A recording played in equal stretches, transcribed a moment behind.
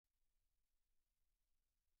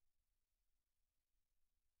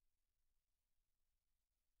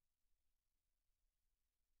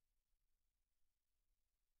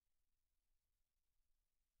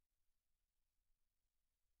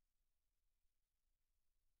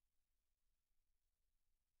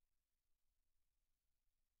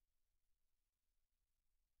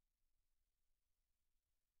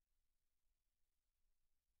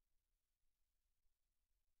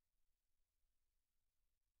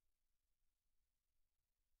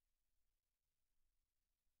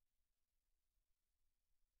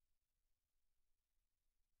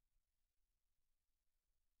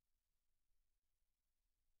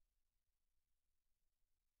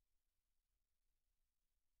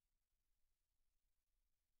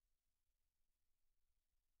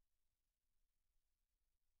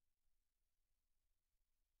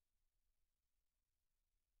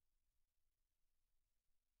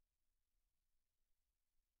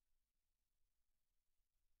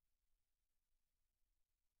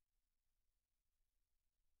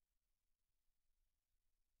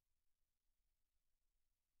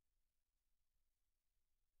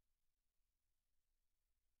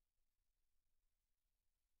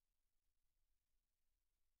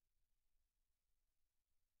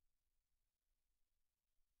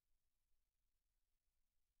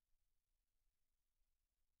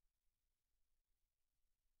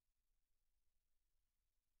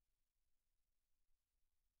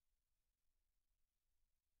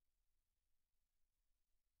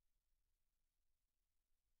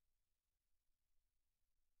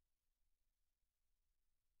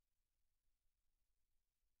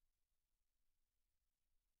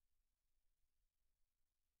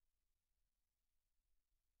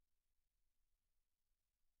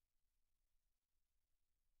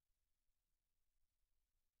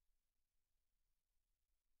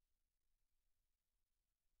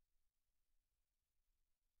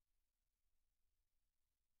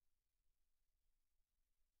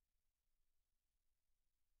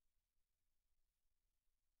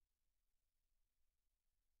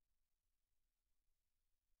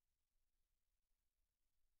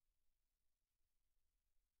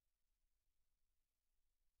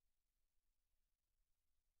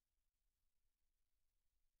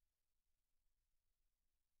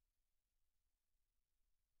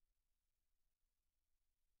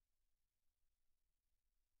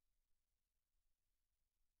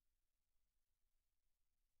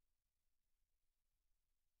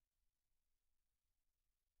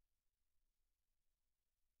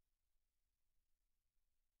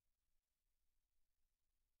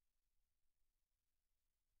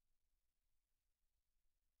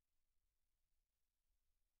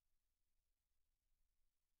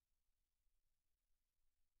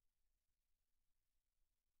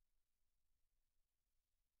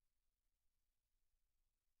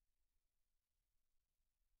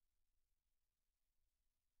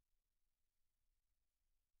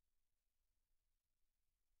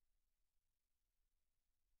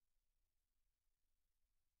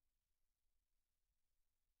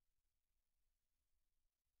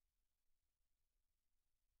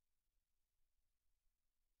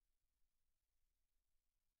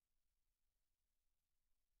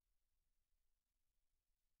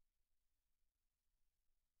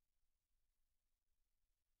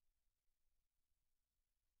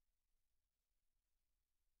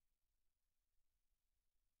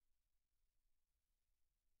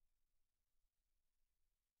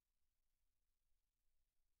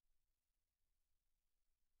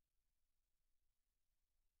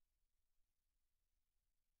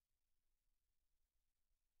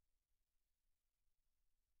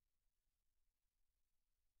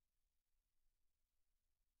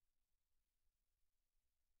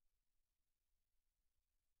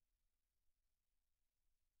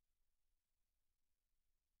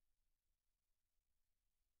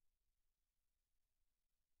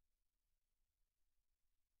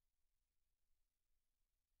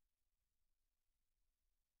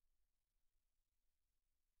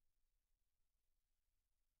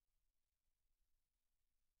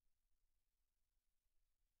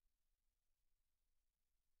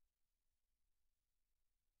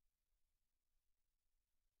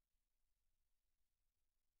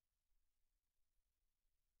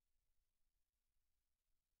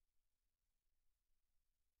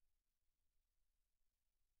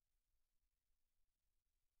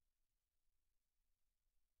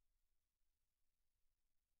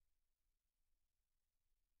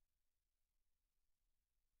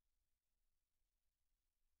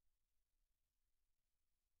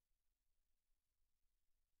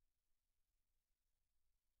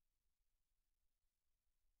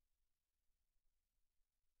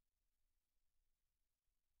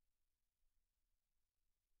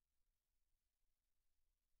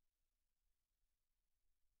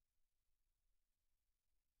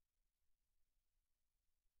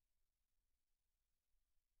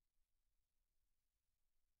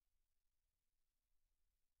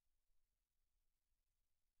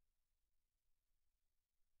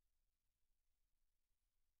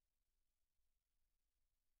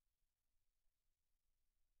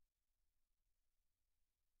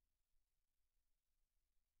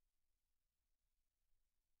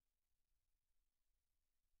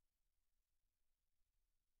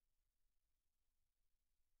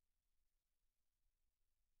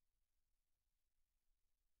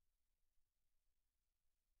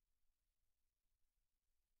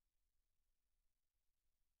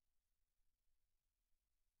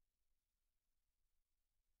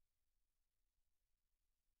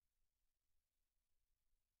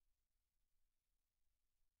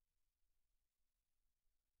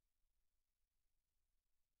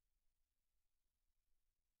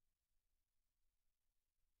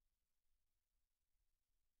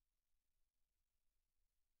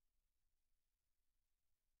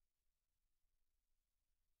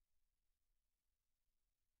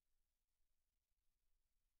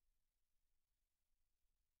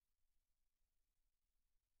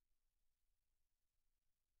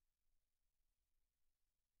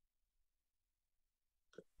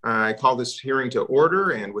I call this hearing to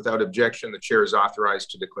order, and without objection, the chair is authorized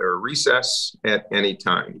to declare a recess at any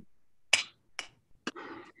time.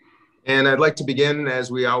 And I'd like to begin, as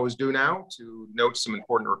we always do now, to note some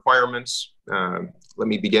important requirements. Let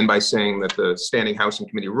me begin by saying that the Standing House and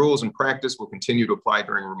Committee rules and practice will continue to apply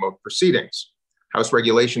during remote proceedings. House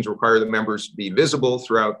regulations require the members be visible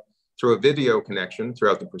through a video connection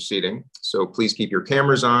throughout the proceeding. So please keep your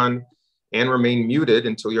cameras on and remain muted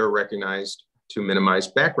until you're recognized to minimize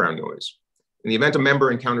background noise. In the event a member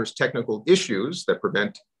encounters technical issues that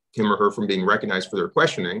prevent him or her from being recognized for their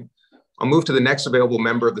questioning, I'll move to the next available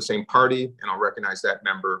member of the same party, and I'll recognize that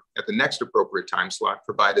member at the next appropriate time slot,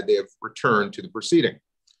 provided they have returned to the proceeding.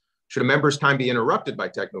 Should a member's time be interrupted by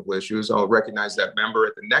technical issues, I'll recognize that member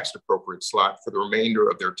at the next appropriate slot for the remainder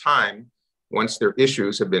of their time once their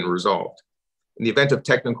issues have been resolved. In the event of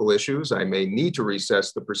technical issues, I may need to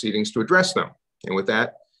recess the proceedings to address them. And with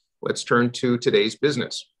that, let's turn to today's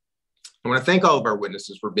business. I want to thank all of our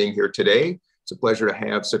witnesses for being here today. It's a pleasure to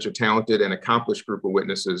have such a talented and accomplished group of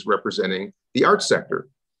witnesses representing the arts sector.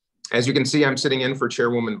 As you can see, I'm sitting in for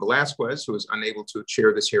Chairwoman Velasquez, who is unable to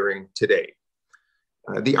chair this hearing today.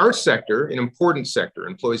 The arts sector, an important sector,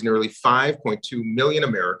 employs nearly 5.2 million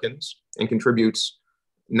Americans and contributes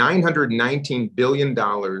 $919 billion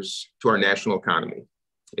to our national economy.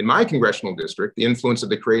 In my congressional district, the influence of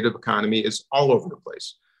the creative economy is all over the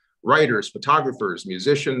place. Writers, photographers,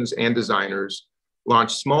 musicians, and designers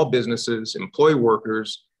launch small businesses, employ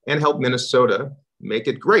workers, and help Minnesota make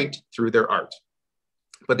it great through their art.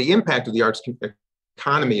 But the impact of the arts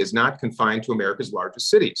economy is not confined to America's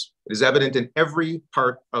largest cities. It is evident in every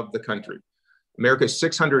part of the country. America's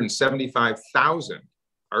 675,000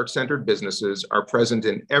 art-centered businesses are present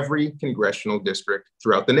in every congressional district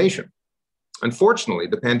throughout the nation. Unfortunately,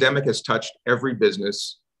 the pandemic has touched every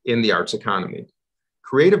business in the arts economy.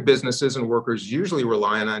 Creative businesses and workers usually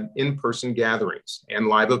rely on in-person gatherings and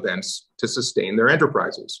live events to sustain their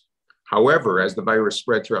enterprises. However, as the virus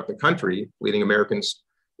spread throughout the country, led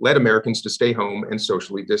Americans to stay home and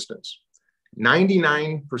socially distance.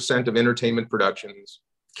 99% of entertainment productions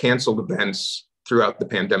canceled events throughout the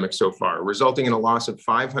pandemic so far, resulting in a loss of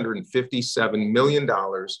 $557 million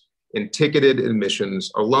in ticketed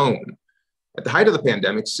admissions alone. At the height of the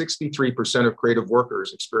pandemic, 63% of creative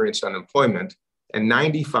workers experienced unemployment, and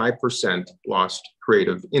 95% lost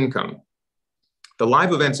creative income. The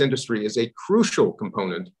live events industry is a crucial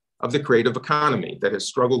component of the creative economy that has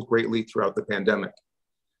struggled greatly throughout the pandemic.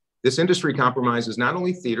 This industry comprises not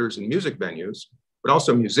only theaters and music venues, but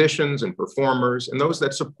also musicians and performers and those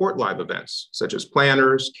that support live events, such as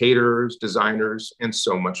planners, caterers, designers, and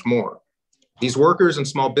so much more. These workers and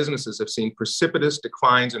small businesses have seen precipitous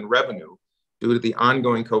declines in revenue due to the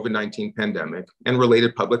ongoing COVID-19 pandemic and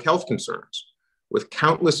related public health concerns, with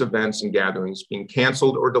countless events and gatherings being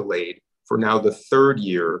canceled or delayed for now the third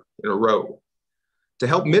year in a row. To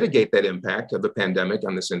help mitigate that impact of the pandemic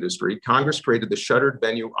on this industry, Congress created the Shuttered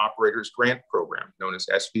Venue Operators Grant Program, known as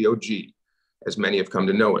SVOG, as many have come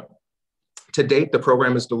to know it. To date, the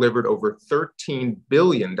program has delivered over $13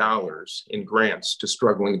 billion in grants to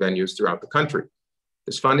struggling venues throughout the country.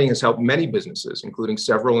 This funding has helped many businesses, including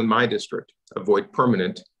several in my district, avoid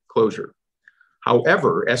permanent closure.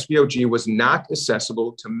 However, SVOG was not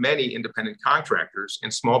accessible to many independent contractors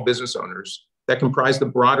and small business owners that comprise the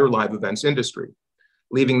broader live events industry,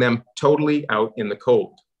 leaving them totally out in the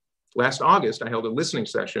cold. Last August, I held a listening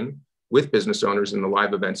session with business owners in the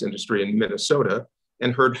live events industry in Minnesota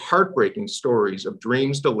and heard heartbreaking stories of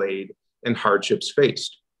dreams delayed and hardships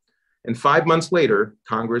faced. And 5 months later,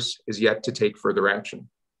 Congress is yet to take further action.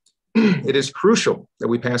 It is crucial that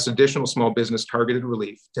we pass additional small business targeted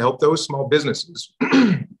relief to help those small businesses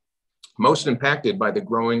most impacted by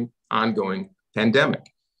the ongoing pandemic,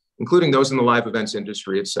 including those in the live events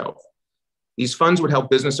industry itself. These funds would help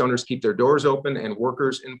business owners keep their doors open and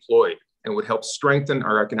workers employed, and would help strengthen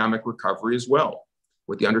our economic recovery as well,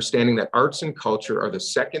 with the understanding that arts and culture are the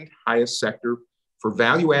second highest sector for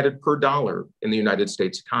value added per dollar in the United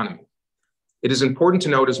States economy. It is important to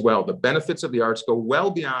note as well, the benefits of the arts go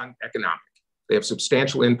well beyond economic. They have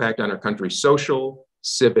substantial impact on our country's social,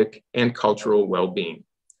 civic, and cultural well-being.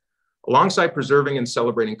 Alongside preserving and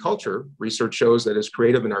celebrating culture, research shows that as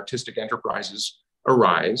creative and artistic enterprises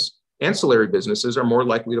arise, ancillary businesses are more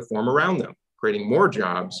likely to form around them, creating more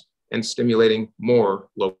jobs and stimulating more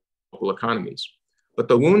local economies. But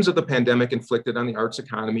the wounds of the pandemic inflicted on the arts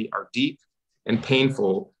economy are deep and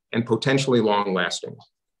painful and potentially long-lasting.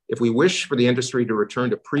 If we wish for the industry to return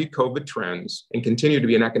to pre-COVID trends and continue to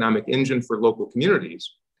be an economic engine for local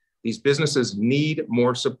communities, these businesses need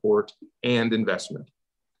more support and investment.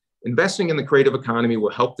 Investing in the creative economy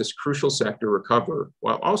will help this crucial sector recover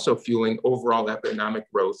while also fueling overall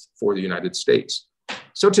economic growth for the United States.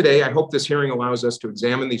 So today, I hope this hearing allows us to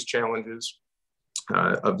examine these challenges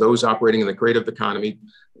of those operating in the creative economy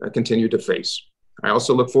continue to face. I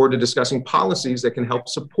also look forward to discussing policies that can help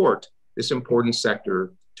support this important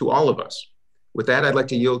sector to all of us. With that, I'd like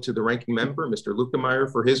to yield to the ranking member, Mr.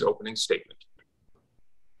 Lukemeyer, for his opening statement.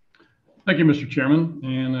 Thank you, Mr. Chairman,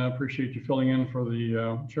 and I appreciate you filling in for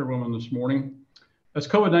the chairwoman this morning. As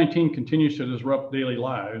COVID-19 continues to disrupt daily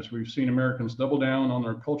lives, we've seen Americans double down on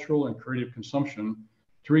their cultural and creative consumption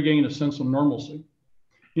to regain a sense of normalcy.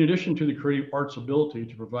 In addition to the creative arts' ability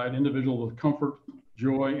to provide individuals with comfort,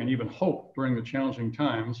 joy, and even hope during the challenging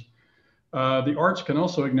times, the arts can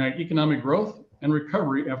also ignite economic growth and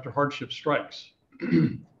recovery after hardship strikes.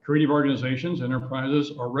 Creative organizations and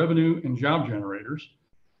enterprises are revenue and job generators,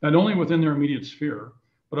 not only within their immediate sphere,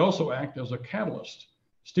 but also act as a catalyst,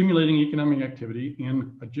 stimulating economic activity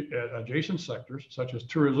in adjacent sectors such as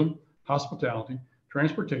tourism, hospitality,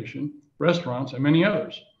 transportation, restaurants, and many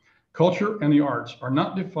others. Culture and the arts are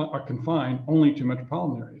not confined only to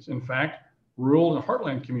metropolitan areas. In fact, rural and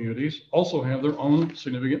heartland communities also have their own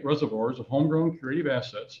significant reservoirs of homegrown creative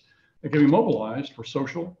assets that can be mobilized for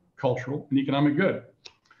social, cultural, and economic good.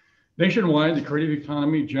 Nationwide, the creative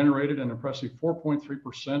economy generated an impressive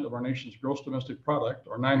 4.3% of our nation's gross domestic product,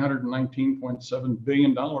 or $919.7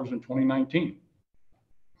 billion in 2019.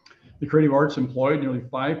 The creative arts employed nearly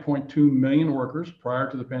 5.2 million workers prior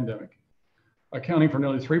to the pandemic, accounting for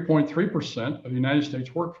nearly 3.3% of the United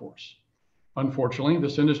States workforce. Unfortunately,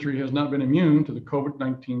 this industry has not been immune to the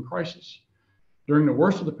COVID-19 crisis. During the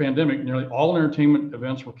worst of the pandemic, nearly all entertainment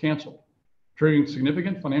events were canceled, triggering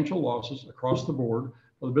significant financial losses across the board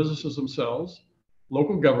for the businesses themselves,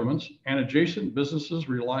 local governments, and adjacent businesses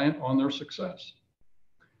reliant on their success.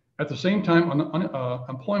 At the same time,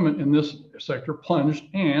 employment in this sector plunged,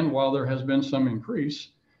 and while there has been some increase,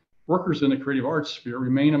 workers in the creative arts sphere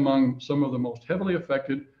remain among some of the most heavily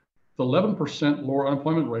affected, with 11% lower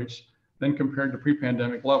unemployment rates than compared to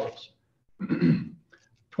pre-pandemic levels.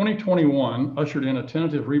 2021 ushered in a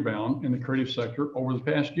tentative rebound in the creative sector over the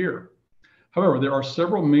past year. However, there are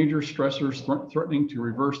several major stressors threatening to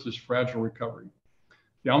reverse this fragile recovery.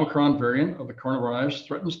 The Omicron variant of the coronavirus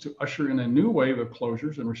threatens to usher in a new wave of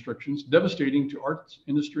closures and restrictions, devastating to arts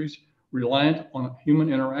industries reliant on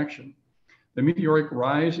human interaction. The meteoric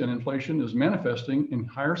rise in inflation is manifesting in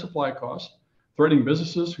higher supply costs, threatening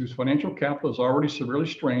businesses whose financial capital is already severely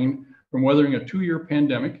strained from weathering a 2-year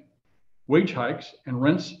pandemic, wage hikes, and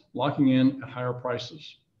rents locking in at higher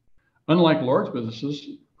prices. Unlike large businesses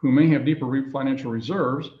who may have deeper financial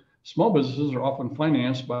reserves, small businesses are often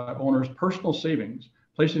financed by owners' personal savings,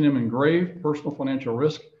 placing them in grave personal financial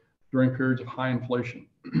risk during periods of high inflation.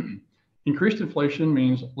 Increased inflation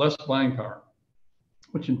means less buying power,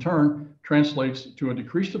 which in turn translates to a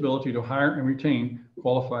decreased ability to hire and retain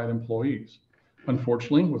qualified employees.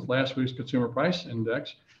 Unfortunately, with last week's consumer price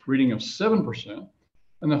index reading of 7%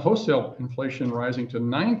 and the wholesale inflation rising to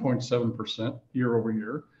 9.7% year over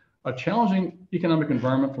year, a challenging economic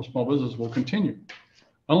environment for small business will continue.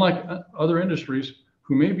 Unlike other industries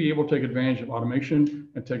who may be able to take advantage of automation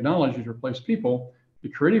and technology to replace people, the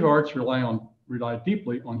creative arts rely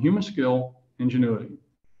deeply on human skill and ingenuity.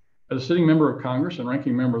 As a sitting member of Congress and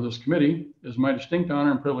ranking member of this committee, it is my distinct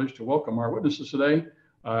honor and privilege to welcome our witnesses today.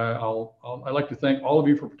 I'd like to thank all of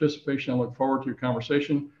you for participation. I look forward to your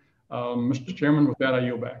conversation. Mr. Chairman, with that, I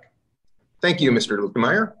yield back. Thank you, Mr.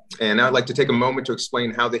 Lukemeyer. And now I'd like to take a moment to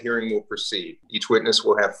explain how the hearing will proceed. Each witness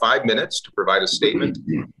will have 5 minutes to provide a statement,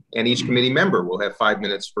 and each committee member will have 5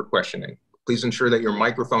 minutes for questioning. Please ensure that your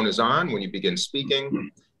microphone is on when you begin speaking,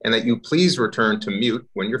 and that you please return to mute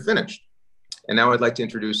when you're finished. And now I'd like to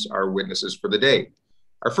introduce our witnesses for the day.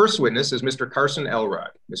 Our first witness is Mr. Carson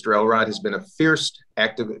Elrod. Mr. Elrod has been a fierce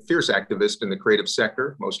activist in the creative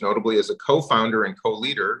sector, most notably as a co-founder and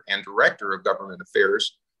co-leader and director of government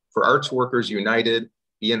affairs for Arts Workers United,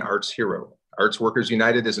 Be an Arts Hero. Arts Workers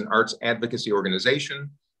United is an arts advocacy organization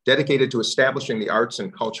dedicated to establishing the arts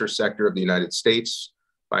and culture sector of the United States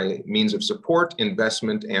by means of support,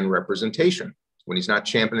 investment, and representation. When he's not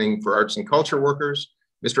championing for arts and culture workers,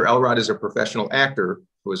 Mr. Elrod is a professional actor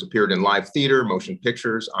who has appeared in live theater, motion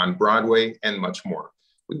pictures, on Broadway, and much more.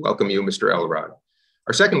 We welcome you, Mr. Elrod.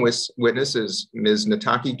 Our second witness is Ms.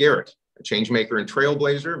 Nataki Garrett, a changemaker and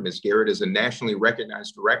trailblazer. Ms. Garrett is a nationally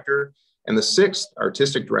recognized director and the 6th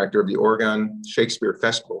artistic director of the Oregon Shakespeare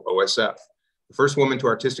Festival, OSF, the first woman to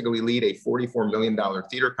artistically lead a $44 million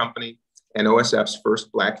theater company and OSF's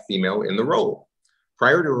first Black female in the role.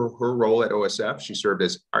 Prior to her role at OSF, she served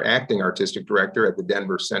as our acting artistic director at the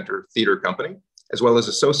Denver Center Theater Company, as well as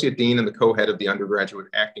Associate Dean and the co-head of the undergraduate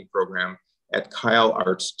acting program at Kyle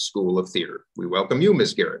Arts School of Theater. We welcome you,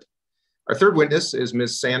 Ms. Garrett. Our third witness is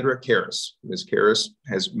Ms. Sandra Karras. Ms. Karras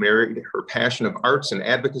has married her passion of arts and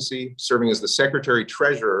advocacy, serving as the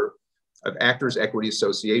Secretary-Treasurer of Actors Equity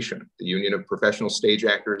Association, the union of professional stage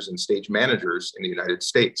actors and stage managers in the United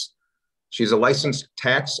States. She's a licensed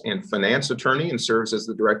tax and finance attorney and serves as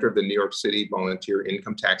the director of the New York City Volunteer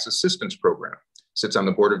Income Tax Assistance Program, sits on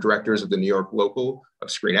the board of directors of the New York Local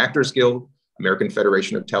of Screen Actors Guild, American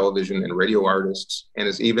Federation of Television and Radio Artists, and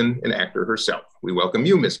is even an actor herself. We welcome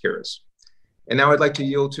you, Ms. Karras. And now I'd like to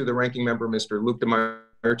yield to the ranking member, Mr. Luke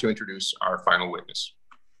DeMeyer, to introduce our final witness.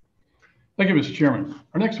 Thank you, Mr. Chairman.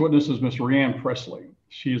 Our next witness is Ms. Rianne Presley.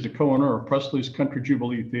 She is the co-owner of Presley's Country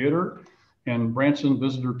Jubilee Theater and Branson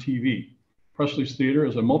Visitor TV. Presley's Theater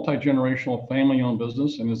is a multi-generational family-owned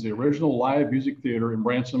business and is the original live music theater in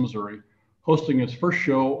Branson, Missouri, hosting its first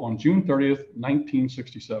show on June 30th,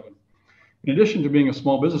 1967. In addition to being a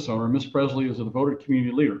small business owner, Ms. Presley is a devoted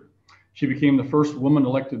community leader. She became the first woman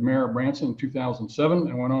elected mayor of Branson in 2007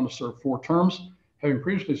 and went on to serve 4 terms, having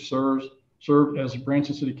previously served as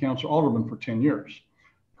Branson City Council Alderman for 10 years.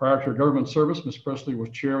 Prior to her government service, Ms. Presley was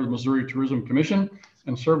chair of the Missouri Tourism Commission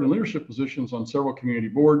and served in leadership positions on several community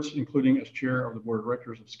boards, including as chair of the board of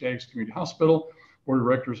directors of Skaggs Community Hospital, board of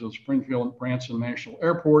directors of Springfield Branson National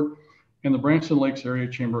Airport, and the Branson Lakes Area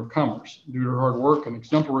Chamber of Commerce. Due to her hard work and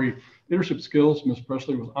exemplary leadership skills, Ms.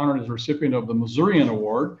 Presley was honored as a recipient of the Missourian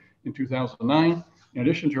Award in 2009. In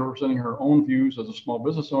addition to representing her own views as a small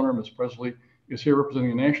business owner, Ms. Presley is here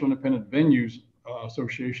representing the National Independent Venues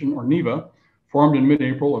Association, or NIVA, formed in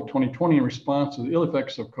mid-April of 2020 in response to the ill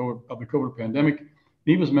effects of the COVID pandemic.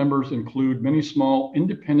 NIVA's members include many small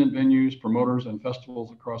independent venues, promoters, and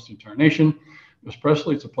festivals across the entire nation. Ms.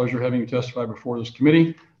 Presley, it's a pleasure having you testify before this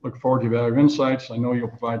committee. Look forward to your valuable insights I know you'll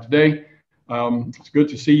provide today. It's good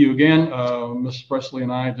to see you again. Ms. Presley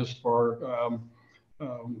and I, just for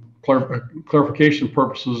clarification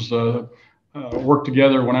purposes, worked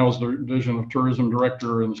together when I was the Division of Tourism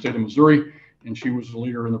Director in the state of Missouri, and she was the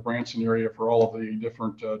leader in the Branson area for all of the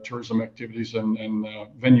different tourism activities and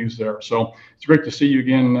venues there. So it's great to see you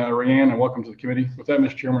again, Rianne, and welcome to the committee. With that,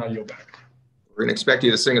 Mr. Chairman, I yield back. We're going to expect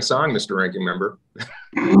you to sing a song, Mr. Ranking Member.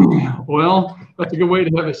 Well, that's a good way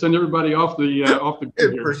to send everybody off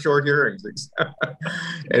the for short hearings.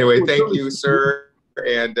 Anyway, thank you, sir,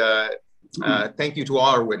 and thank you to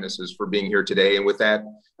all our witnesses for being here today. And with that,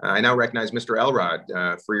 I now recognize Mr. Elrod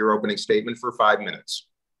for your opening statement for 5 minutes.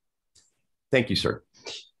 Thank you, sir.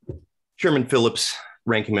 Chairman Phillips,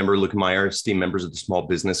 Ranking Member Lukemeyer, esteemed members of the Small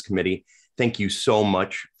Business Committee, thank you so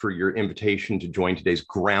much for your invitation to join today's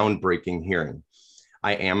groundbreaking hearing.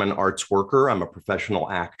 I am an arts worker. I'm a professional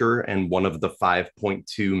actor and one of the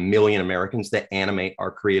 5.2 million Americans that animate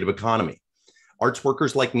our creative economy. Arts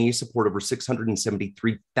workers like me support over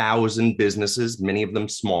 673,000 businesses, many of them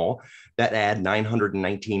small, that add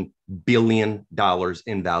 $919 billion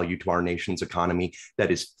in value to our nation's economy. That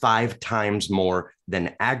is 5 times more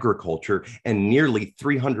than agriculture and nearly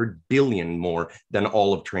 300 billion more than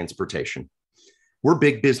all of transportation. We're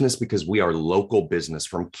big business because we are local business.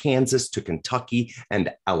 From Kansas to Kentucky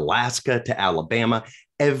and Alaska to Alabama,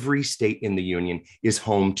 every state in the union is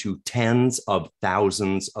home to tens of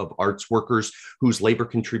thousands of arts workers whose labor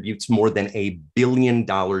contributes more than $1 billion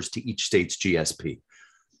to each state's GSP.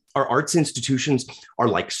 Our arts institutions are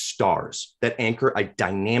like stars that anchor a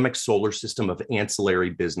dynamic solar system of ancillary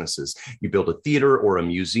businesses. You build a theater or a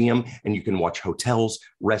museum, and you can watch hotels,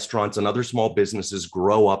 restaurants, and other small businesses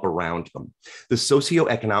grow up around them. The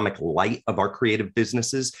socioeconomic light of our creative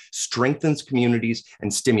businesses strengthens communities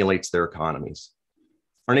and stimulates their economies.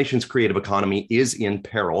 Our nation's creative economy is in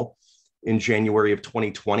peril. In January of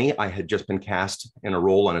 2020, I had just been cast in a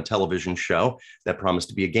role on a television show that promised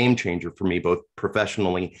to be a game changer for me, both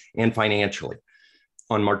professionally and financially.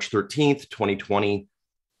 On March 13th, 2020,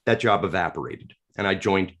 that job evaporated, and I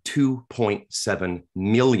joined 2.7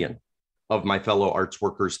 million of my fellow arts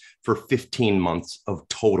workers for 15 months of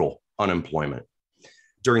total unemployment.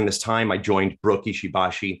 During this time, I joined Brooke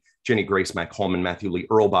Ishibashi, Jenny Grace McColman, Matthew Lee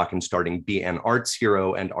Earlbach in starting Be an Arts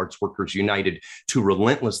Hero and Arts Workers United to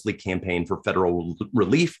relentlessly campaign for federal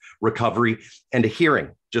relief, recovery, and a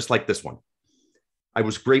hearing just like this one. I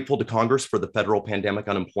was grateful to Congress for the federal pandemic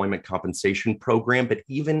unemployment compensation program, but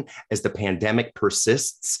even as the pandemic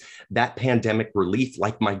persists, that pandemic relief,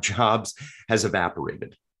 like my jobs, has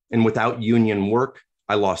evaporated. And without union work,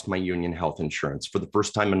 I lost my union health insurance. For the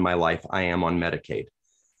first time in my life, I am on Medicaid.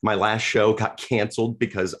 My last show got canceled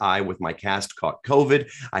because I, with my cast, caught COVID.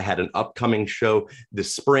 I had an upcoming show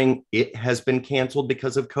this spring. It has been canceled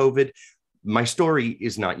because of COVID. My story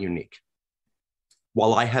is not unique.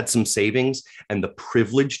 While I had some savings and the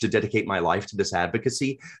privilege to dedicate my life to this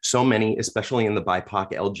advocacy, so many, especially in the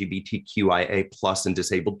BIPOC, LGBTQIA plus and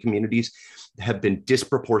disabled communities, have been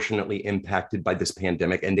disproportionately impacted by this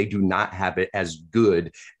pandemic, and they do not have it as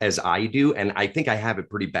good as I do. And I think I have it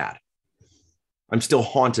pretty bad. I'm still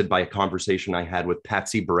haunted by a conversation I had with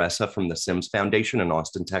Patsy Baressa from the Sims Foundation in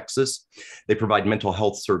Austin, Texas. They provide mental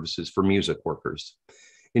health services for music workers.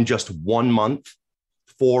 In just 1 month,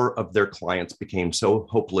 4 of their clients became so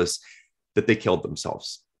hopeless that they killed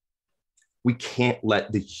themselves. We can't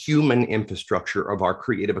let the human infrastructure of our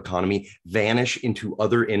creative economy vanish into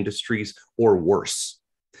other industries or worse.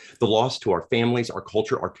 The loss to our families, our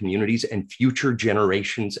culture, our communities, and future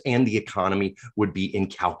generations and the economy would be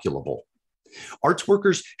incalculable. Arts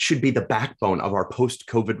workers should be the backbone of our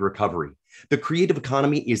post-COVID recovery. The creative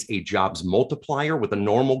economy is a jobs multiplier with a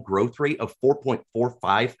normal growth rate of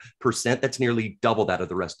 4.45%. That's nearly double that of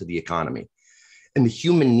the rest of the economy. And the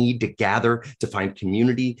human need to gather, to find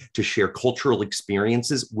community, to share cultural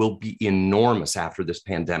experiences will be enormous after this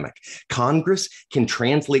pandemic. Congress can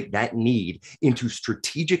translate that need into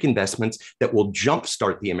strategic investments that will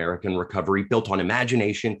jumpstart the American recovery built on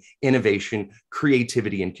imagination, innovation,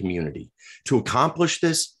 creativity, and community. To accomplish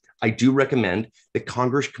this, I do recommend that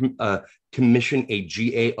Congress commission a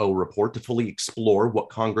GAO report to fully explore what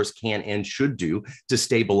Congress can and should do to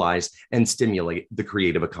stabilize and stimulate the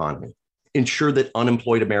creative economy. Ensure that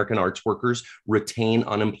unemployed American arts workers retain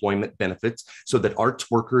unemployment benefits so that arts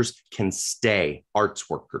workers can stay arts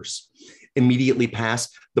workers. Immediately pass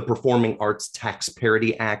the Performing Arts Tax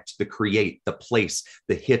Parity Act, the Create, the Place,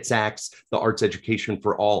 the HITS Acts, the Arts Education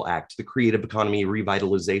for All Act, the Creative Economy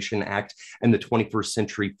Revitalization Act, and the 21st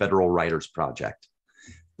Century Federal Writers Project.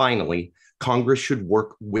 Finally, Congress should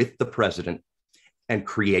work with the president and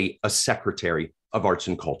create a Secretary of Arts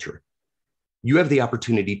and Culture. You have the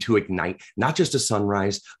opportunity to ignite not just a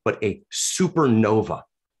sunrise, but a supernova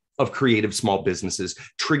of creative small businesses,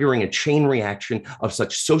 triggering a chain reaction of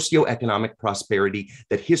such socioeconomic prosperity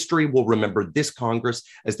that history will remember this Congress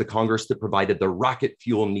as the Congress that provided the rocket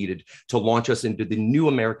fuel needed to launch us into the new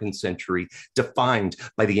American century, defined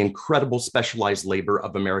by the incredible specialized labor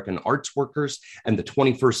of American arts workers and the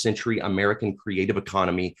 21st century American creative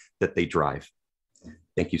economy that they drive.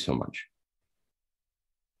 Thank you so much.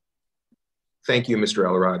 Thank you, Mr.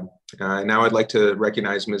 Elrod. Now I'd like to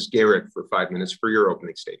recognize Ms. Garrett for 5 minutes for your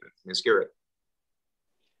opening statement. Ms. Garrett.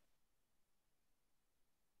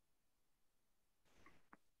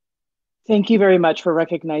 Thank you very much for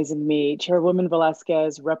recognizing me, Chairwoman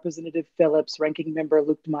Velasquez, Representative Phillips, Ranking Member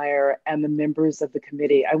Luchtmeyer, and the members of the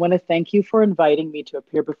committee. I want to thank you for inviting me to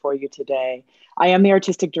appear before you today. I am the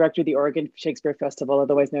Artistic Director of the Oregon Shakespeare Festival,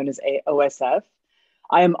 otherwise known as OSF.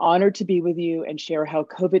 I am honored to be with you and share how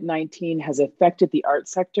COVID-19 has affected the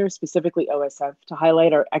arts sector, specifically OSF, to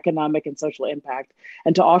highlight our economic and social impact,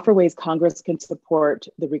 and to offer ways Congress can support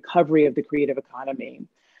the recovery of the creative economy.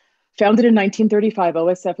 Founded in 1935,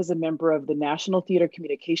 OSF is a member of the National Theater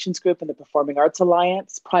Communications Group and the Performing Arts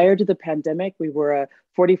Alliance. Prior to the pandemic, we were a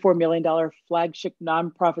 $44 million flagship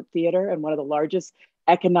nonprofit theater and one of the largest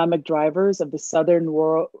economic drivers of the southern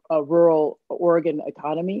rural Oregon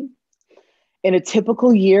economy. In a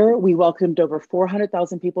typical year, we welcomed over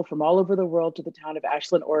 400,000 people from all over the world to the town of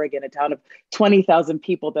Ashland, Oregon, a town of 20,000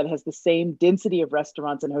 people that has the same density of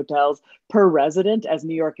restaurants and hotels per resident as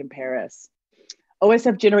New York and Paris.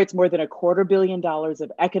 OSF generates more than $250 million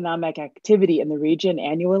of economic activity in the region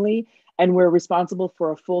annually, and we're responsible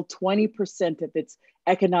for a full 20% of its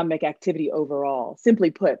economic activity overall.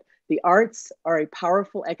 Simply put, the arts are a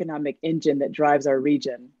powerful economic engine that drives our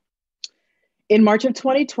region. In March of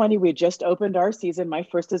 2020, we had just opened our season, my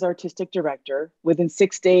first as artistic director. Within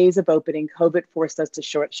 6 days of opening, COVID forced us to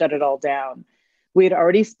shut it all down. We had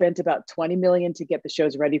already spent about $20 million to get the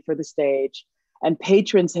shows ready for the stage, and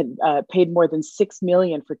patrons had paid more than $6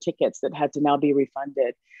 million for tickets that had to now be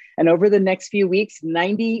refunded. And over the next few weeks,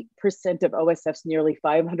 90% of OSF's nearly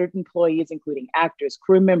 500 employees, including actors,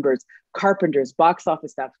 crew members, carpenters, box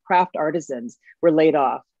office staff, craft artisans, were laid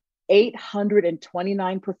off.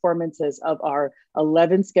 829 performances of our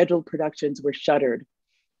 11 scheduled productions were shuttered,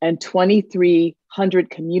 and 2,300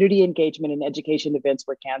 community engagement and education events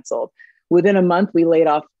were canceled. Within a month, we laid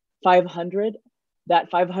off 500. That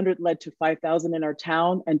 500 led to 5,000 in our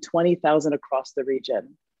town and 20,000 across the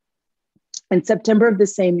region. In September of the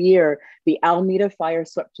same year, the Alameda fire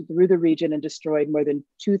swept through the region and destroyed more than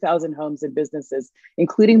 2,000 homes and businesses,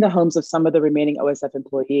 including the homes of some of the remaining OSF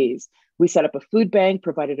employees. We set up a food bank,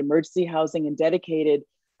 provided emergency housing, and dedicated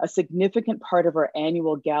a significant part of our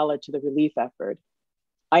annual gala to the relief effort.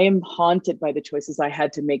 I am haunted by the choices I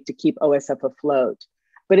had to make to keep OSF afloat.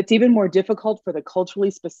 But it's even more difficult for the culturally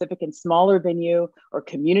specific and smaller venue or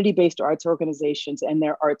community-based arts organizations and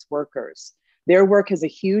their arts workers. Their work has a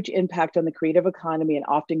huge impact on the creative economy and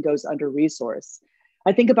often goes under-resourced.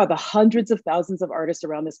 I think about the hundreds of thousands of artists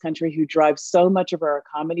around this country who drive so much of our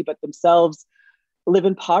economy, but themselves live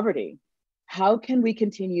in poverty. How can we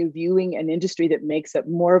continue viewing an industry that makes up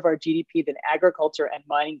more of our GDP than agriculture and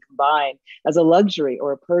mining combined as a luxury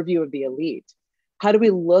or a purview of the elite? How do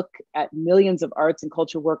we look at millions of arts and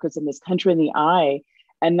culture workers in this country in the eye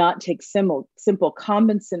and not take simple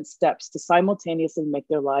common sense steps to simultaneously make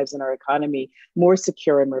their lives and our economy more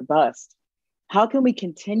secure and robust? How can we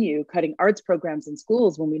continue cutting arts programs in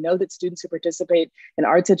schools when we know that students who participate in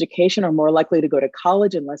arts education are more likely to go to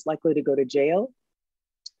college and less likely to go to jail?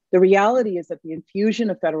 The reality is that the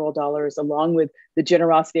infusion of federal dollars, along with the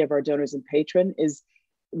generosity of our donors and patrons, is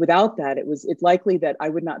without that, it's likely that I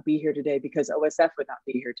would not be here today because OSF would not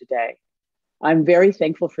be here today. I'm very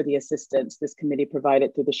thankful for the assistance this committee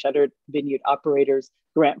provided through the Shuttered Venue Operators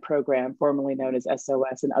Grant Program, formerly known as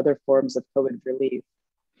SOS, and other forms of COVID relief.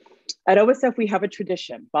 At OSF, we have a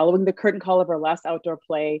tradition. Following the curtain call of our last outdoor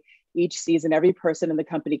play, each season, every person in the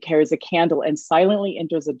company carries a candle and silently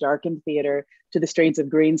enters a darkened theater to the strains of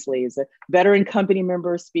Greensleeves. A veteran company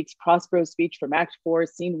member speaks Prospero's speech from Act 4,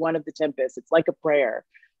 Scene 1 of The Tempest. It's like a prayer.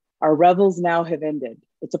 Our revels now have ended.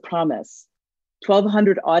 It's a promise.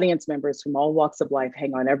 1,200 audience members from all walks of life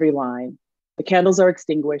hang on every line. The candles are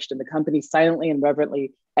extinguished and the company silently and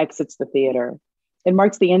reverently exits the theater. It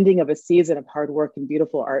marks the ending of a season of hard work and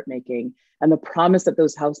beautiful art making and the promise that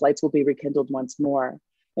those house lights will be rekindled once more.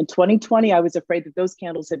 In 2020, I was afraid that those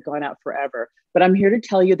candles had gone out forever, but I'm here to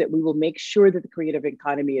tell you that we will make sure that the creative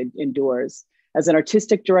economy endures. As an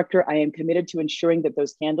artistic director, I am committed to ensuring that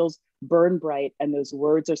those candles burn bright and those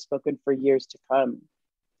words are spoken for years to come.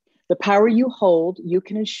 The power you hold, you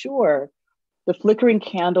can ensure the flickering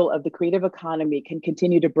candle of the creative economy can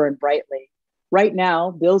continue to burn brightly. Right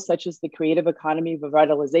now, bills such as the Creative Economy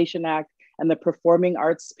Revitalization Act and the Performing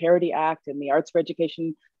Arts Parity Act and the Arts for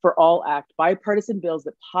Education for All Act, bipartisan bills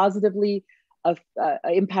that positively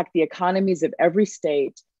impact the economies of every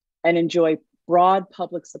state and enjoy broad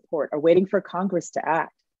public support, are waiting for Congress to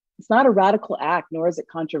act. It's not a radical act, nor is it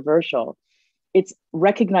controversial. It's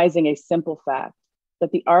recognizing a simple fact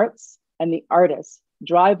that the arts and the artists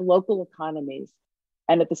drive local economies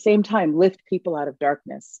and at the same time lift people out of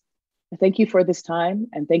darkness. I thank you for this time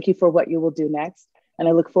and thank you for what you will do next. And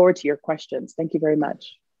I look forward to your questions. Thank you very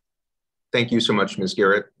much. Thank you so much, Ms.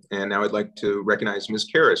 Garrett. And now I'd like to recognize Ms.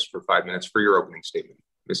 Karras for 5 minutes for your opening statement.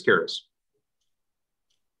 Ms. Karras.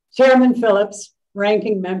 Chairman Phillips,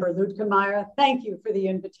 Ranking Member Luetkemeyer, thank you for the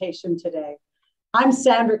invitation today. I'm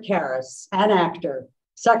Sandra Karras, an actor,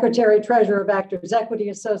 Secretary Treasurer of Actors Equity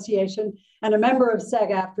Association, and a member of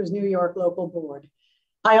SAG-AFTRA's New York Local Board.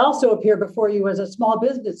 I also appear before you as a small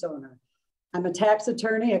business owner. I'm a tax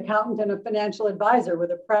attorney, accountant, and a financial advisor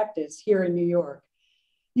with a practice here in New York.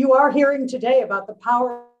 You are hearing today about the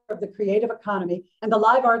power of the creative economy and the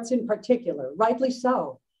live arts in particular, rightly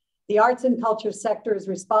so. The arts and culture sector is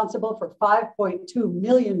responsible for 5.2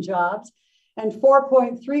 million jobs and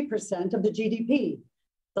 4.3% of the GDP.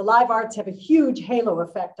 The live arts have a huge halo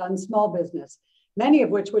effect on small business, many of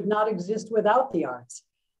which would not exist without the arts.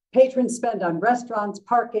 Patrons spend on restaurants,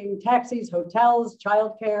 parking, taxis, hotels,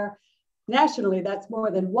 childcare. Nationally, that's more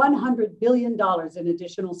than $100 billion in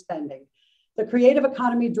additional spending. The creative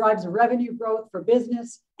economy drives revenue growth for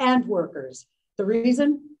business and workers. The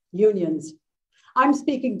reason? Unions. I'm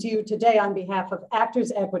speaking to you today on behalf of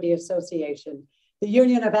Actors Equity Association, the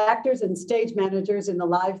union of actors and stage managers in the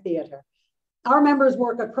live theater. Our members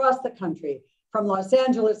work across the country, from Los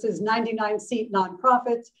Angeles' 99-seat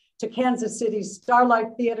nonprofits to Kansas City's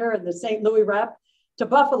Starlight Theater and the St. Louis Rep, to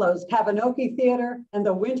Buffalo's Kavanoki Theater and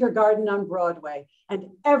the Winter Garden on Broadway, and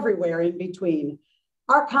everywhere in between.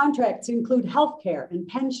 Our contracts include healthcare and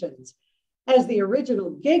pensions. As the original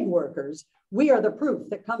gig workers, we are the proof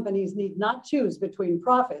that companies need not choose between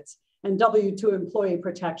profits and W-2 employee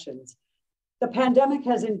protections. The pandemic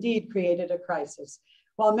has indeed created a crisis.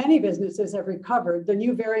 While many businesses have recovered, the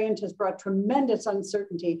new variant has brought tremendous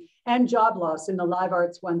uncertainty and job loss in the live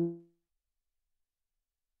arts once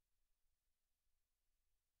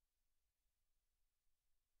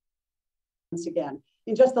again.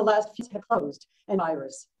 In just the last few have closed and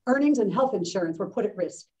virus. Earnings and health insurance were put at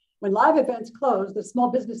risk. When live events close, the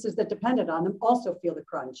small businesses that depended on them also feel the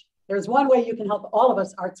crunch. There's one way you can help all of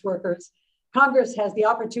us arts workers. Congress has the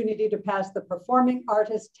opportunity to pass the Performing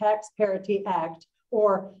Artists Tax Parity Act,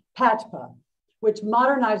 or PATPA, which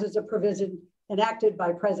modernizes a provision enacted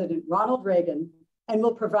by President Ronald Reagan and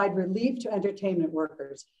will provide relief to entertainment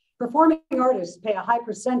workers. Performing artists pay a high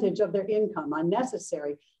percentage of their income on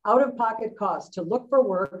necessary out-of-pocket costs to look for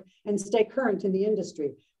work and stay current in the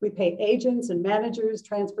industry. We pay agents and managers,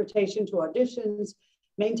 transportation to auditions,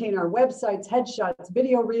 maintain our websites, headshots,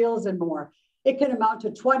 video reels, and more. It can amount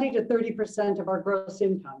to 20 to 30% of our gross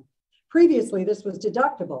income. Previously, this was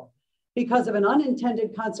deductible. Because of an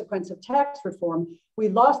unintended consequence of tax reform, we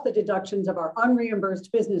lost the deductions of our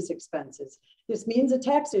unreimbursed business expenses. This means a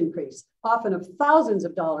tax increase, often of thousands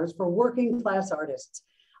of dollars for working class artists.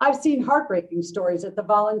 I've seen heartbreaking stories at the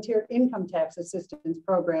Volunteer Income Tax Assistance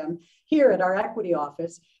Program here at our equity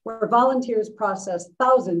office, where volunteers process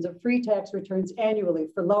thousands of free tax returns annually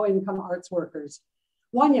for low-income arts workers.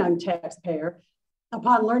 One young taxpayer,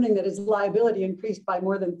 upon learning that his liability increased by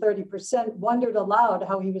more than 30%, wondered aloud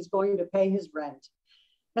how he was going to pay his rent.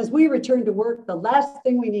 As we return to work, the last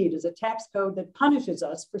thing we need is a tax code that punishes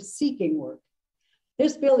us for seeking work.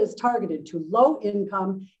 This bill is targeted to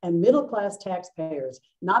low-income and middle-class taxpayers,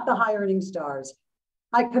 not the high-earning stars.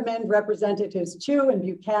 I commend Representatives Chu and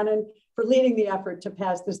Buchanan for leading the effort to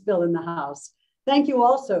pass this bill in the House. Thank you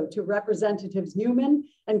also to Representatives Newman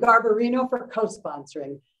and Garbarino for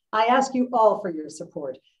co-sponsoring. I ask you all for your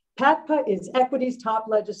support. PATPA is equity's top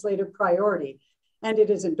legislative priority, and it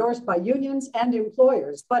is endorsed by unions and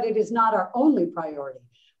employers, but it is not our only priority.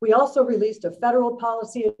 We also released a federal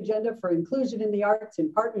policy agenda for inclusion in the arts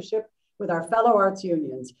in partnership with our fellow arts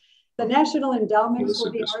unions. The National Endowment for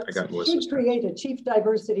the Arts should create a chief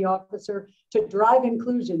diversity officer to drive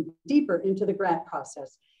inclusion deeper into the grant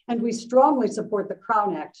process. And we strongly support the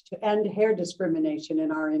Crown Act to end hair discrimination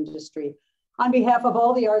in our industry. On behalf of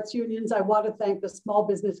all the arts unions, I want to thank the Small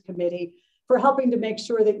Business Committee for helping to make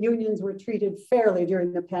sure that unions were treated fairly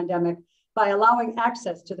during the pandemic by allowing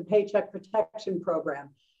access to the Paycheck Protection Program.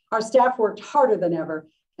 Our staff worked harder than ever,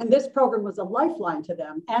 and this program was a lifeline to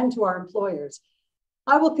them and to our employers.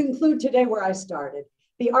 I will conclude today where I started.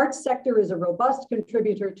 The arts sector is a robust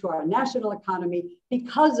contributor to our national economy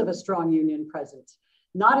because of a strong union presence,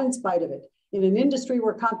 not in spite of it. In an industry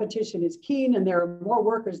where competition is keen and there are more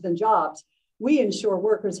workers than jobs, we ensure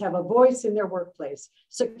workers have a voice in their workplace,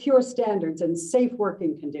 secure standards, and safe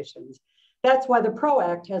working conditions. That's why the PRO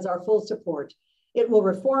Act has our full support. It will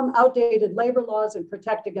reform outdated labor laws and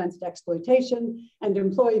protect against exploitation and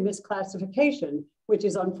employee misclassification, which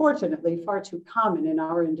is unfortunately far too common in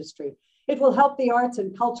our industry. It will help the arts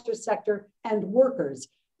and culture sector and workers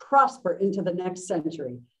prosper into the next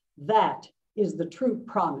century. That is the true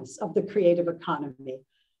promise of the creative economy.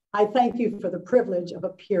 I thank you for the privilege of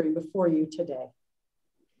appearing before you today.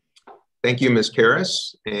 Thank you, Ms.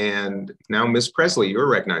 Karras. And now, Ms. Presley, you're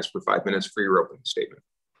recognized for 5 minutes for your opening statement.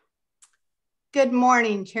 Good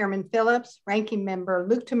morning, Chairman Phillips, Ranking Member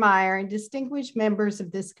Luetkemeyer, and distinguished members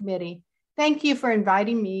of this committee. Thank you for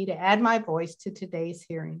inviting me to add my voice to today's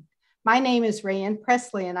hearing. My name is Rayanne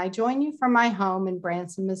Presley, and I join you from my home in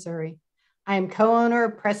Branson, Missouri. I am co-owner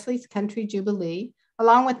of Presley's Country Jubilee,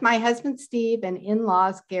 along with my husband, Steve, and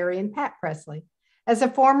in-laws, Gary and Pat Presley. As a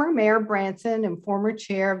former mayor of Branson and former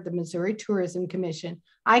chair of the Missouri Tourism Commission,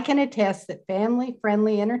 I can attest that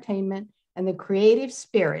family-friendly entertainment and the creative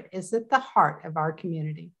spirit is at the heart of our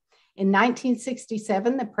community. In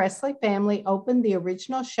 1967, the Presley family opened the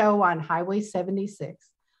original show on Highway 76.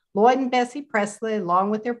 Lloyd and Bessie Presley, along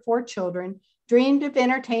with their 4 children, dreamed of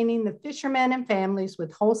entertaining the fishermen and families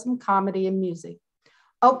with wholesome comedy and music.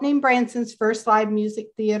 Opening Branson's first live music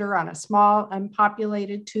theater on a small,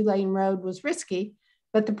 unpopulated 2-lane road was risky,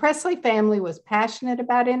 but the Presley family was passionate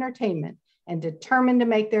about entertainment and determined to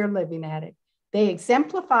make their living at it. They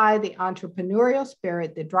exemplify the entrepreneurial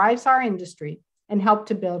spirit that drives our industry and help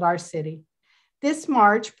to build our city. This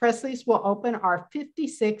March, Presley's will open our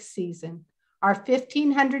 56th season. Our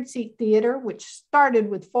 1,500-seat theater, which started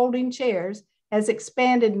with folding chairs, has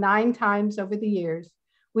expanded 9 times over the years.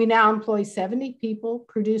 We now employ 70 people,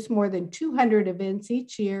 produce more than 200 events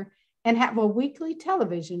each year, and have a weekly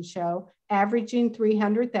television show averaging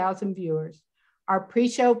 300,000 viewers. Our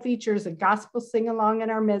pre-show features a gospel sing-along in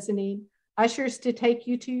our mezzanine, ushers to take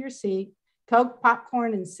you to your seat, Coke,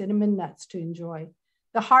 popcorn, and cinnamon nuts to enjoy.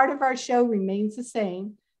 The heart of our show remains the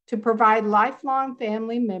same, to provide lifelong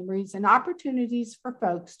family memories and opportunities for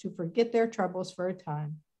folks to forget their troubles for a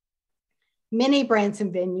time. Many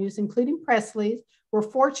Branson venues, including Presley's, were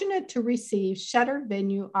fortunate to receive shuttered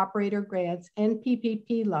venue operator grants and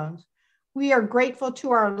PPP loans. We are grateful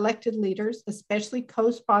to our elected leaders, especially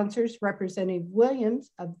co-sponsors Representative Williams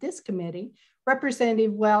of this committee,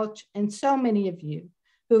 Representative Welch, and so many of you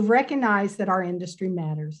who've recognized that our industry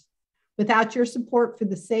matters. Without your support for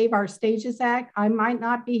the Save Our Stages Act, I might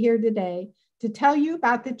not be here today to tell you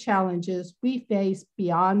about the challenges we face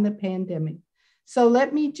beyond the pandemic. So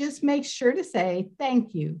let me just make sure to say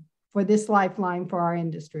thank you for this lifeline for our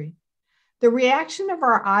industry. The reaction of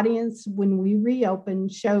our audience when we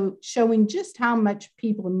reopened showing just how much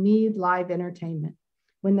people need live entertainment.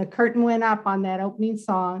 When the curtain went up on that opening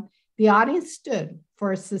song, the audience stood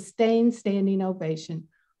for a sustained standing ovation.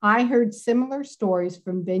 I heard similar stories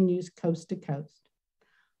from venues coast to coast.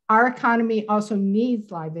 Our economy also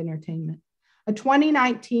needs live entertainment. A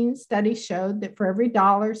 2019 study showed that for every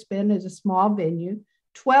dollar spent at a small venue,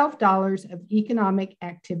 $12 of economic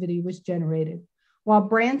activity was generated. While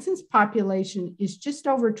Branson's population is just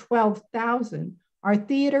over 12,000, our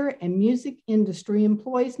theater and music industry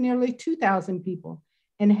employs nearly 2,000 people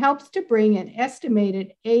and helps to bring an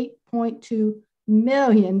estimated 8.2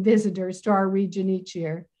 million visitors to our region each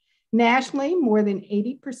year. Nationally, more than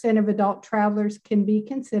 80% of adult travelers can be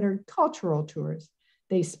considered cultural tourists.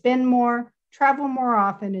 They spend more, travel more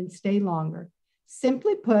often, and stay longer.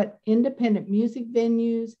 Simply put, independent music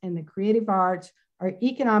venues and the creative arts are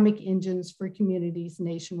economic engines for communities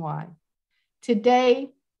nationwide.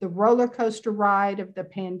 Today, the roller coaster ride of the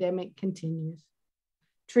pandemic continues.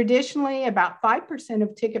 Traditionally, about 5%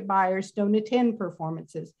 of ticket buyers don't attend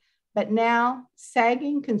performances, but now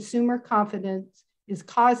sagging consumer confidence is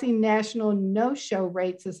causing national no-show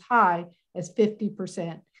rates as high as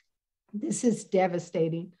 50%. This is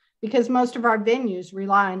devastating because most of our venues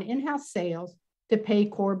rely on in-house sales to pay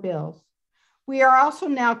core bills. We are also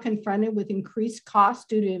now confronted with increased costs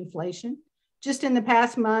due to inflation. Just in the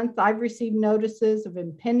past month, I've received notices of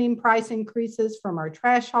impending price increases from our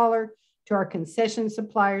trash hauler to our concession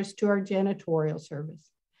suppliers to our janitorial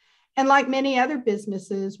service. And like many other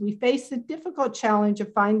businesses, we face the difficult challenge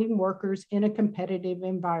of finding workers in a competitive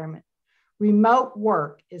environment. Remote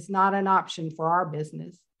work is not an option for our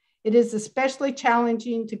business. It is especially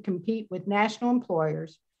challenging to compete with national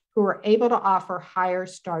employers who are able to offer higher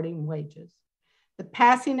starting wages. The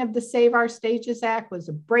passing of the Save Our Stages Act was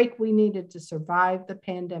a break we needed to survive the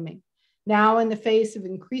pandemic. Now, in the face of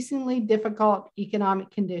increasingly difficult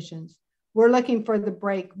economic conditions, we're looking for the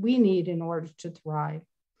break we need in order to thrive.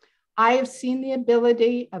 I have seen the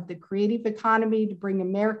ability of the creative economy to bring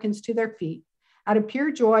Americans to their feet out of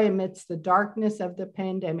pure joy amidst the darkness of the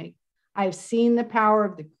pandemic. I have seen the power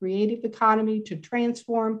of the creative economy to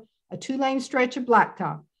transform a two-lane stretch of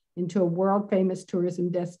blacktop into a world-famous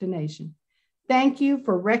tourism destination. Thank you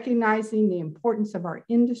for recognizing the importance of our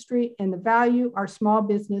industry and the value our small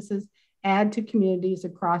businesses add to communities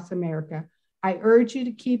across America. I urge you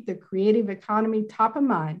to keep the creative economy top of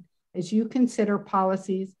mind as you consider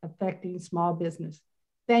policies affecting small business.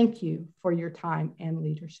 Thank you for your time and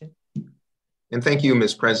leadership. And thank you,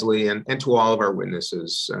 Ms. Presley, and to all of our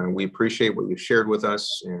witnesses. We appreciate what you've shared with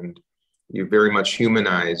us, and you very much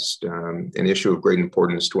humanized an issue of great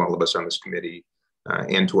importance to all of us on this committee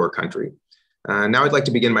and to our country. Now I'd like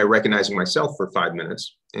to begin by recognizing myself for 5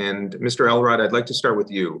 minutes. And Mr. Elrod, I'd like to start with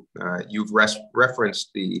you. You've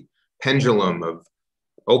referenced the pendulum of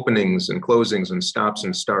openings and closings and stops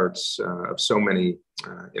and starts of so many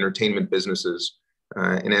entertainment businesses.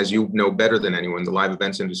 And as you know better than anyone, the live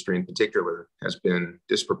events industry in particular has been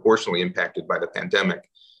disproportionately impacted by the pandemic.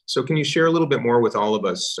 So can you share a little bit more with all of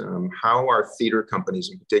us how are theater companies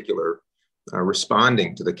in particular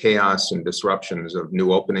responding to the chaos and disruptions of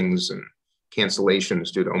new openings and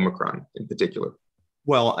cancellations due to Omicron in particular?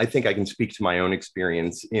 Well, I think I can speak to my own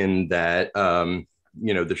experience in that,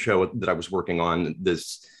 the show that I was working on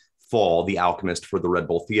this fall, The Alchemist for the Red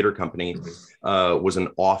Bull Theater Company, was an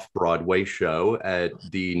off-Broadway show at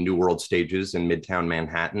the New World Stages in Midtown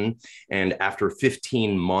Manhattan. And after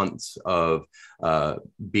 15 months of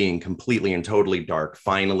being completely and totally dark,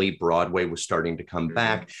 finally Broadway was starting to come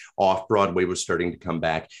back, off-Broadway was starting to come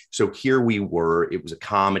back. So here we were, it was a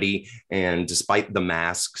comedy, and despite the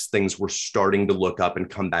masks, things were starting to look up and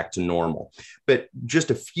come back to normal. But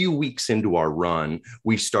just a few weeks into our run,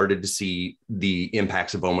 we started to see the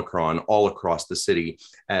impacts of Omicron all across the city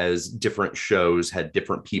as different shows had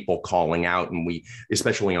different people calling out. And we,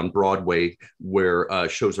 especially on Broadway, where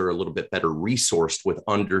shows are a little bit better resourced with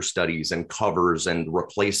understudies and covers and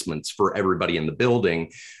replacements for everybody in the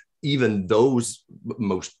building, even those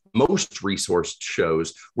most resourced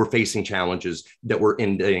shows were facing challenges that were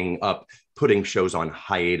ending up putting shows on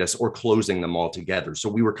hiatus or closing them altogether. So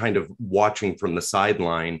we were kind of watching from the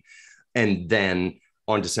sideline. And then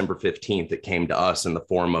on December 15th, it came to us in the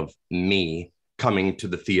form of me coming to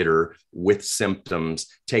the theater with symptoms,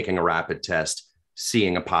 taking a rapid test,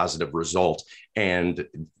 seeing a positive result. And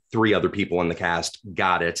 3 other people in the cast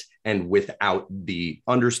got it. And without the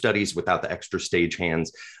understudies, without the extra stagehands,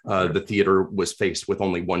 the theater was faced with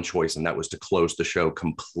only one choice, and that was to close the show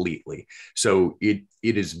completely. So it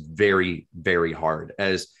is very, very hard.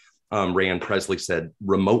 As Rayanne Presley said,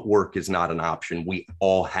 remote work is not an option. We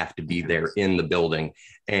all have to be there in the building.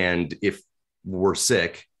 And if we're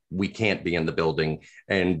sick, we can't be in the building.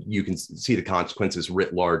 And you can see the consequences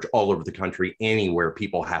writ large all over the country, anywhere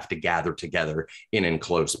people have to gather together in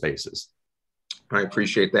enclosed spaces. I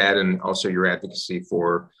appreciate that. And also your advocacy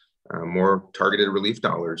for more targeted relief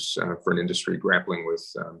dollars for an industry grappling with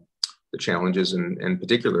the challenges and in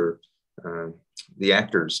particular, the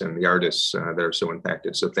actors and the artists that are so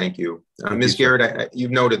impacted. So thank you. Ms. Garrett,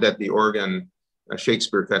 you've noted that the Oregon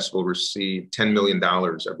Shakespeare Festival received $10 million,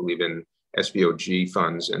 I believe, in SVOG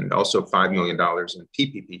funds and also $5 million in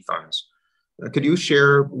PPP funds. Could you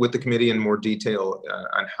share with the committee in more detail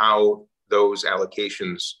on how those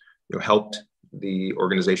allocations helped the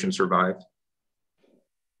organization survive?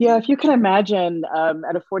 Yeah, if you can imagine,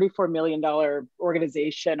 at a $44 million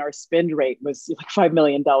organization, our spend rate was like $5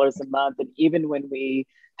 million a month. And even when we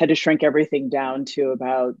had to shrink everything down to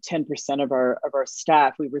about 10% of our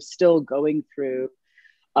staff, we were still going through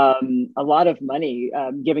a lot of money,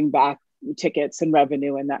 giving back tickets and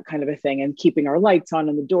revenue and that kind of a thing, and keeping our lights on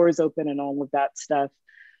and the doors open and all of that stuff.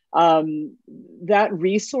 That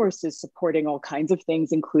resource is supporting all kinds of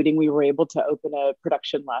things, including we were able to open a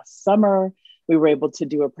production last summer. We were able to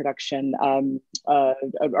do a production,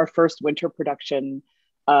 our first winter production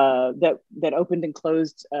that opened and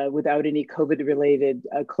closed without any COVID-related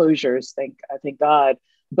closures, thank God.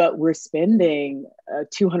 But we're spending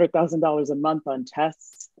 $200,000 a month on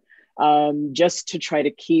tests just to try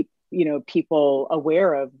to keep people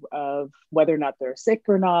aware of whether or not they're sick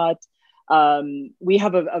or not. We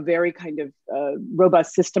have a very kind of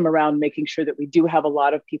robust system around making sure that we do have a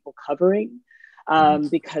lot of people covering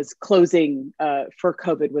because closing for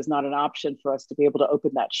COVID was not an option for us to be able to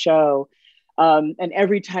open that show. And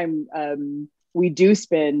every time we do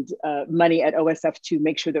spend money at OSF to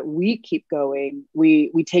make sure that we keep going, we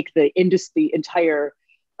take the entire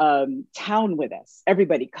town with us.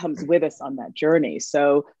 Everybody comes with us on that journey.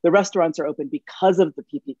 So the restaurants are open because of the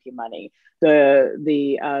PPP money.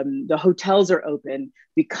 The hotels are open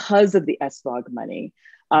because of the SVOG money.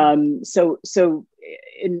 So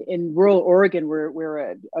in rural Oregon,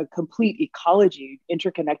 we're a complete ecology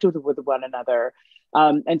interconnected with one another.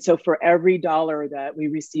 And so for every dollar that we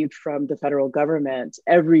received from the federal government,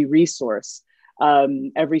 every resource,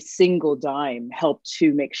 every single dime helped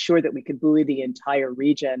to make sure that we could buoy the entire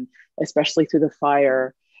region, especially through the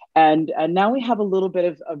fire. And now we have a little bit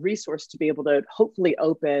of resource to be able to hopefully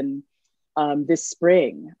open this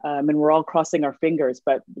spring. And we're all crossing our fingers,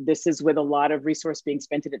 but this is with a lot of resource being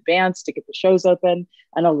spent in advance to get the shows open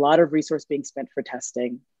and a lot of resource being spent for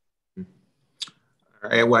testing. All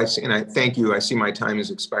right, well, and I thank you. I see my time is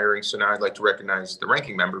expiring. So now I'd like to recognize the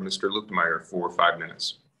ranking member, Mr. Luetkemeyer, for 5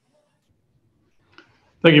 minutes.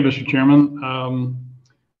 Thank you, Mr. Chairman.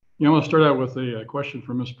 I want to start out with a question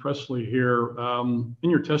for Ms. Presley here. In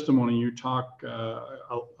your testimony, you talk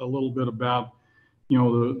a little bit about,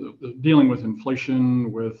 the dealing with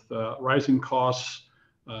inflation, with rising costs,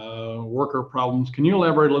 worker problems. Can you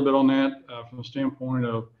elaborate a little bit on that from the standpoint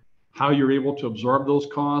of how you're able to absorb those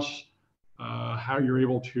costs, how you're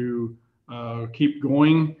able to keep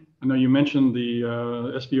going? I know you mentioned the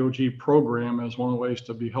SVOG program as one of the ways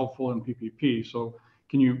to be helpful in PPP. So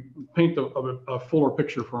can you paint a fuller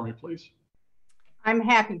picture for me, please? I'm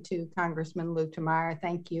happy to, Congressman Luetkemeyer.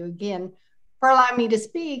 Thank you again for allowing me to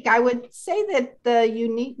speak. I would say that the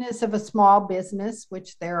uniqueness of a small business,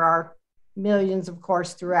 which there are millions, of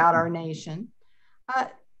course, throughout our nation,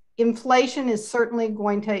 inflation is certainly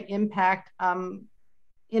going to impact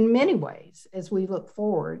in many ways as we look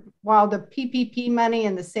forward. While the PPP money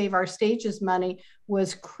and the Save Our Stages money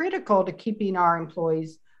was critical to keeping our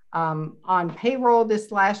employees on payroll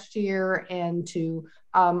this last year and to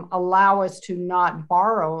allow us to not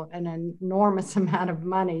borrow an enormous amount of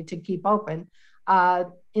money to keep open,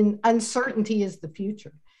 uncertainty is the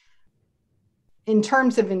future. In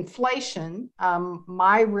terms of inflation,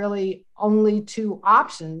 my really only 2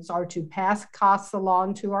 options are to pass costs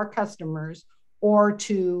along to our customers or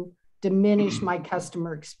to diminish my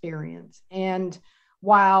customer experience. And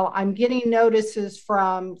while I'm getting notices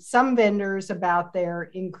from some vendors about their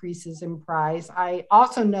increases in price, I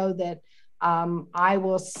also know that I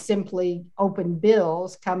will simply open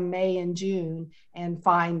bills come May and June and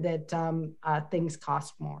find that things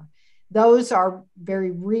cost more. Those are very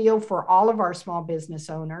real for all of our small business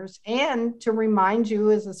owners. And to remind you,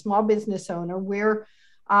 as a small business owner,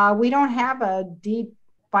 we don't have a deep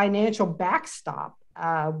financial backstop.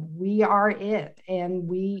 We are it, and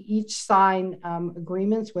we each sign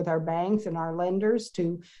agreements with our banks and our lenders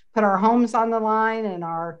to put our homes on the line and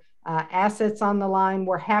our assets on the line.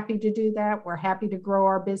 We're happy to do that. We're happy to grow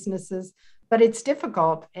our businesses, but it's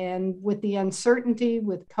difficult. And with the uncertainty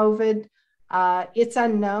with COVID, it's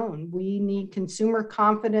unknown. We need consumer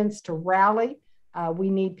confidence to rally. We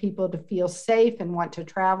need people to feel safe and want to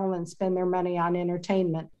travel and spend their money on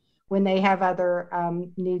entertainment when they have other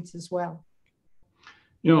needs as well.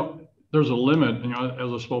 You know, there's a limit, you know,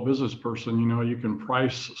 as a small business person, you know, you can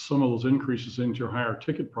price some of those increases into your higher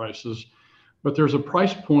ticket prices, but there's a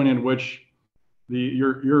price point in which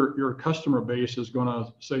your customer base is going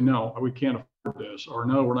to say, no, we can't afford this, or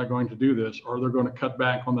no, we're not going to do this, or they're going to cut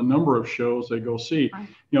back on the number of shows they go see. Right.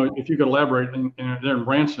 You know, if you could elaborate, there in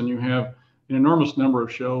Branson, you have an enormous number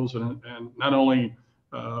of shows, and not only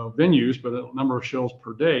venues, but a number of shows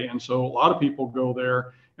per day. And so a lot of people go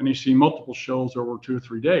there and they see multiple shows over 2 or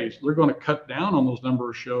 3 days. They're going to cut down on those number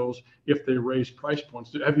of shows if they raise price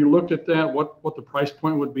points. Have you looked at that? What the price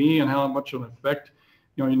point would be and how much of an effect,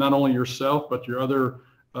 you know, not only yourself but your other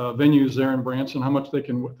venues there in Branson, how much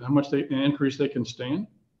increase they can stand?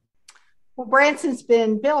 Well, Branson's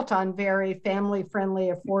been built on very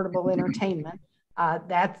family-friendly, affordable entertainment.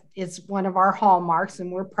 That is one of our hallmarks,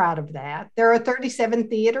 and we're proud of that. There are 37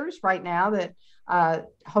 theaters right now that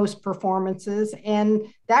host performances, and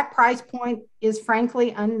that price point is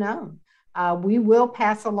frankly unknown. We will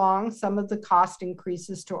pass along some of the cost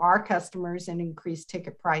increases to our customers and increase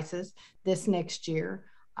ticket prices this next year.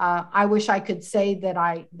 I wish I could say that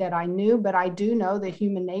I knew, but I do know that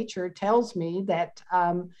human nature tells me that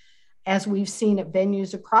as we've seen at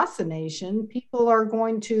venues across the nation, people are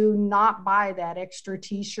going to not buy that extra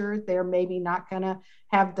t-shirt. They're maybe not going to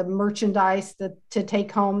have the merchandise to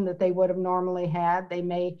take home that they would have normally had. They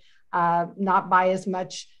may not buy as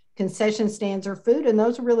much concession stands or food. And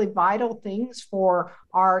those are really vital things for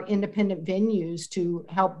our independent venues to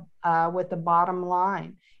help with the bottom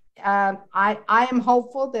line. I am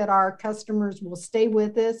hopeful that our customers will stay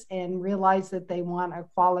with us and realize that they want a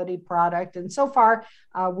quality product. And so far,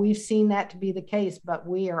 we've seen that to be the case, but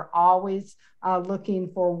we are always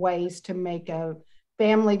looking for ways to make a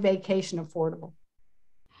family vacation affordable.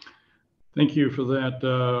 Thank you for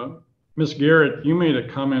that. Ms. Garrett, you made a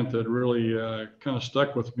comment that really kind of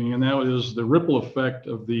stuck with me, and that is the ripple effect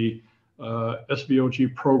of the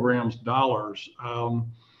SVOG program's dollars.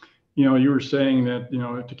 You know, you were saying that, you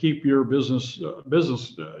know, to keep your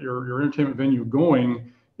your entertainment venue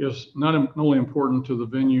going is not only important to the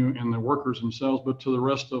venue and the workers themselves, but to the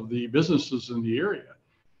rest of the businesses in the area.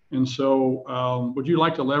 And so would you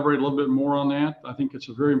like to elaborate a little bit more on that? I think it's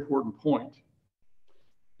a very important point.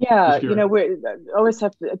 Yeah, you know,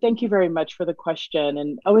 OSF, thank you very much for the question.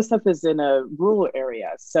 And OSF is in a rural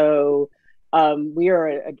area. So we are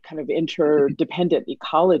a kind of interdependent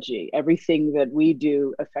ecology. Everything that we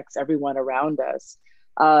do affects everyone around us.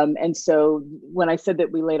 And so when I said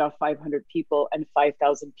that we laid off 500 people and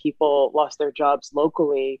 5,000 people lost their jobs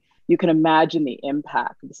locally, you can imagine the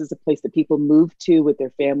impact. This is a place that people move to with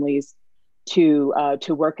their families to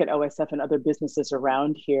work at OSF and other businesses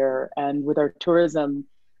around here. And with our tourism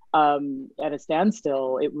at a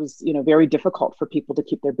standstill, it was, you know, very difficult for people to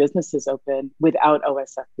keep their businesses open without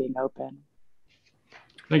OSF being open.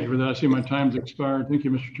 Thank you for that. I see my time's expired. Thank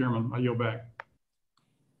you, Mr. Chairman. I yield back.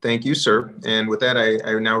 Thank you, sir. And with that, I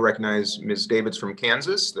now recognize Ms. Davids from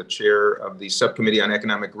Kansas, the chair of the Subcommittee on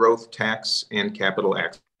Economic Growth, Tax, and Capital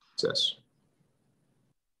Access.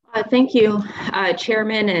 Thank you,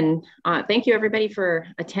 Chairman, and thank you everybody for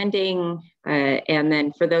attending, and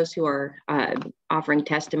then for those who are offering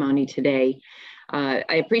testimony today.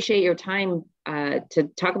 I appreciate your time to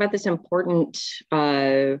talk about this important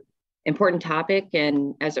topic,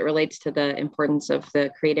 and as it relates to the importance of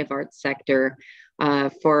the creative arts sector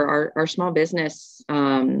for our small business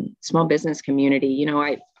community. You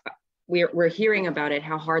know, we're hearing about it,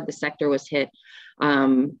 how hard the sector was hit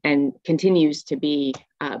and continues to be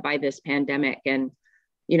by this pandemic. And,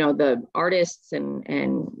 you know, the artists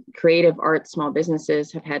and creative arts small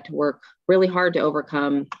businesses have had to work really hard to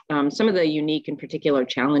overcome some of the unique and particular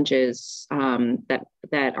challenges that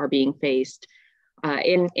are being faced.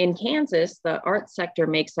 In Kansas, the arts sector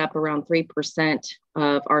makes up around 3%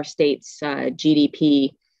 of our state's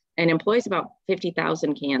GDP and employs about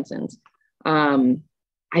 50,000 Kansans.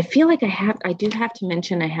 I feel like I do have to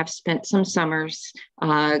mention I have spent some summers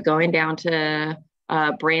going down to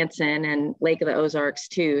Branson and Lake of the Ozarks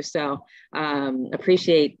too. So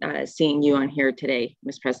appreciate seeing you on here today,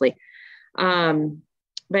 Ms. Presley.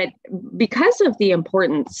 but because of the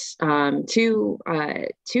importance to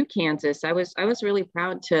Kansas, I was really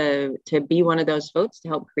proud to be one of those folks to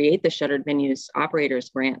help create the Shuttered Venues Operators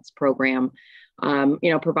Grants program.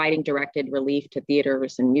 Providing directed relief to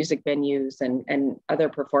theaters and music venues and other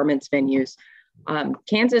performance venues.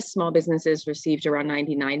 Kansas small businesses received around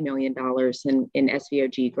 $99 million in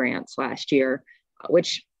SVOG grants last year,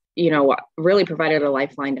 which really provided a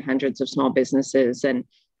lifeline to hundreds of small businesses. And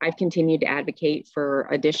I've continued to advocate for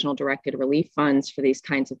additional directed relief funds for these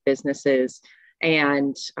kinds of businesses.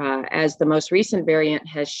 And as the most recent variant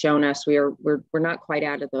has shown us, we're not quite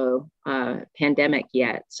out of the pandemic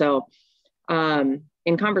yet. So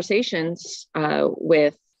in conversations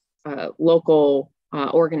with local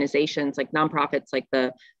organizations like nonprofits like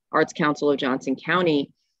the Arts Council of Johnson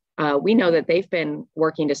County, we know that they've been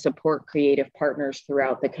working to support creative partners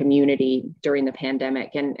throughout the community during the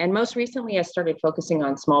pandemic. And most recently, I started focusing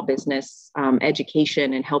on small business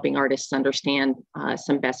education and helping artists understand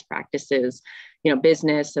some best practices,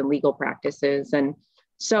 business and legal practices. And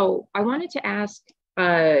so I wanted to ask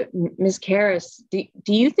Ms. Karras,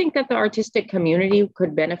 do you think that the artistic community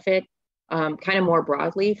could benefit kind of more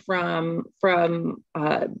broadly from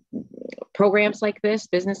programs like this,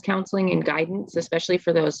 business counseling and guidance, especially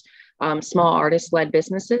for those small artist-led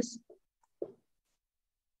businesses?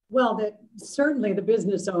 Well, certainly the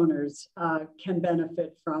business owners can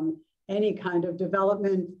benefit from any kind of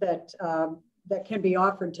development that can be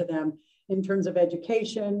offered to them in terms of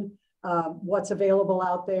education, what's available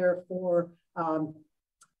out there for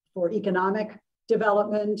economic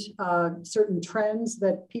development, certain trends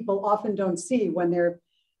that people often don't see when they're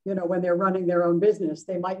running their own business.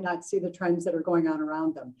 They might not see the trends that are going on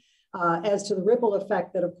around them. As to the ripple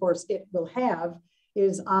effect that, of course, it will have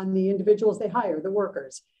is on the individuals they hire, the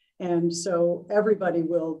workers. And so everybody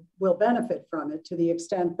will benefit from it to the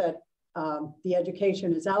extent that the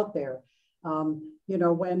education is out there.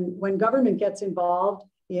 When government gets involved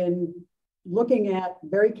in looking at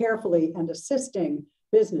very carefully and assisting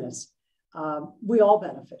business, we all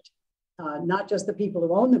benefit, not just the people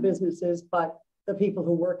who own the businesses, but the people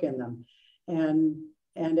who work in them.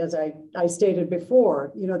 And as I stated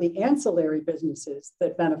before, the ancillary businesses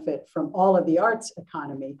that benefit from all of the arts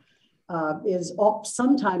economy is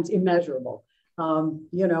sometimes immeasurable.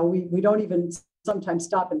 We don't even sometimes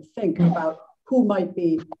stop and think about who might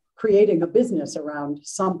be creating a business around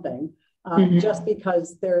something just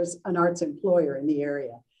because there's an arts employer in the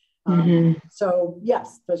area. So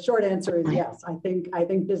yes, the short answer is yes. I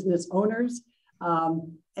think business owners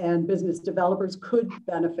and business developers could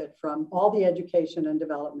benefit from all the education and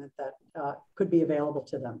development that could be available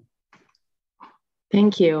to them.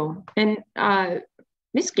 Thank you. And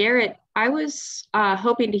Ms. Garrett, I was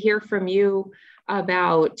hoping to hear from you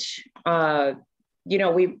about,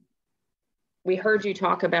 we heard you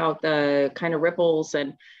talk about the kind of ripples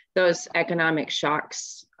and those economic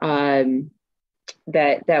shocks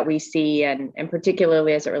that we see, and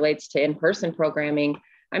particularly as it relates to in-person programming.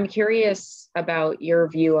 I'm curious about your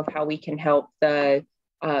view of how we can help the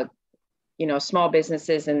small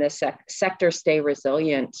businesses in this sector stay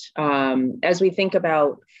resilient as we think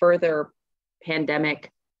about further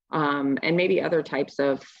pandemic and maybe other types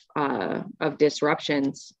of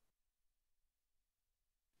disruptions.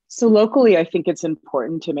 So locally, I think it's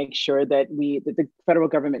important to make sure that the federal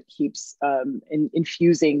government keeps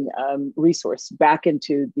infusing resource back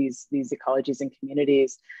into these ecologies and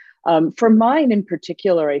communities. For mine in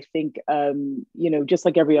particular, I think, just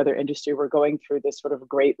like every other industry, we're going through this sort of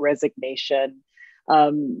great resignation.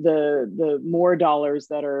 The more dollars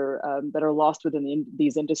that are lost within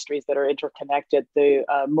these industries that are interconnected, the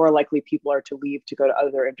more likely people are to leave to go to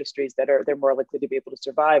other industries they're more likely to be able to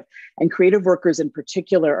survive. And creative workers in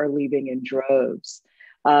particular are leaving in droves.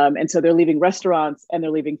 And so they're leaving restaurants and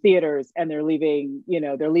they're leaving theaters and they're leaving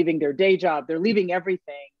their day job, they're leaving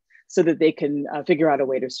everything so that they can figure out a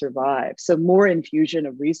way to survive. So more infusion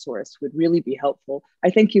of resource would really be helpful.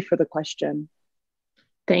 I thank you for the question.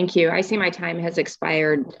 Thank you. I see my time has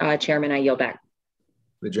expired. Chairman, I yield back.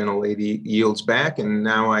 The gentlelady yields back, and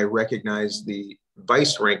now I recognize the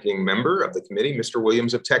vice ranking member of the committee, Mr.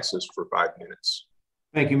 Williams of Texas, for 5 minutes.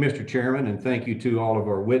 Thank you, Mr. Chairman, and thank you to all of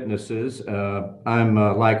our witnesses. I'm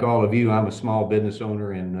like all of you, I'm a small business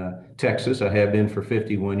owner in Texas. I have been for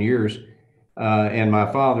 51 years. And my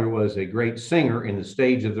father was a great singer in the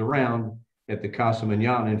stage of the round at the Casa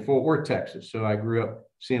Manana in Fort Worth, Texas. So I grew up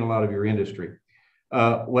seeing a lot of your industry.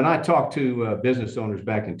 When I talk to business owners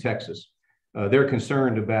back in Texas, they're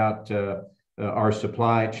concerned about our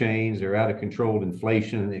supply chains, their out of control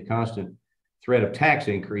inflation, and the constant threat of tax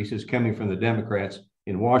increases coming from the Democrats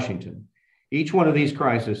in Washington. Each one of these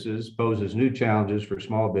crises poses new challenges for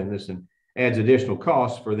small business and adds additional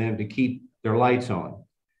costs for them to keep their lights on.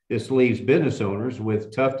 This leaves business owners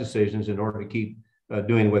with tough decisions in order to keep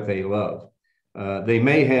doing what they love. They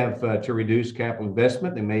may have to reduce capital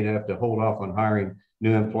investment. They may have to hold off on hiring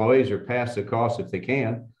new employees or pass the cost, if they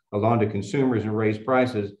can, along to consumers and raise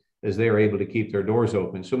prices as they are able to keep their doors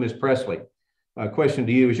open. So, Ms. Presley, a question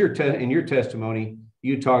to you is in your testimony,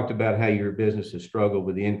 you talked about how your business has struggled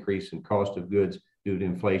with the increase in cost of goods due to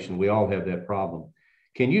inflation. We all have that problem.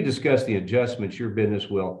 Can you discuss the adjustments your business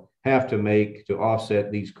will have to make to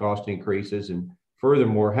offset these cost increases? And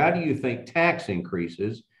furthermore, how do you think tax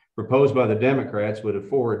increases proposed by the Democrats would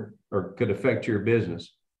afford or could affect your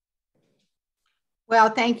business? Well,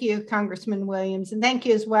 thank you, Congressman Williams, and thank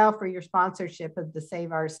you as well for your sponsorship of the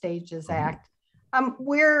Save Our Stages Act.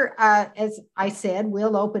 We're, as I said,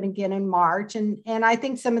 we'll open again in March, and I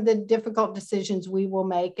think some of the difficult decisions we will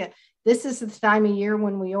make, this is the time of year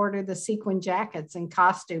when we order the sequin jackets and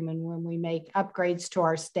costume, and when we make upgrades to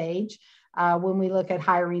our stage, when we look at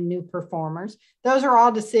hiring new performers. Those are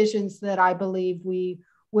all decisions that I believe we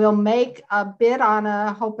will make a bit on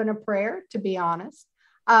a hope and a prayer, to be honest.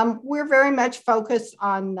 We're very much focused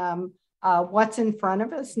on what's in front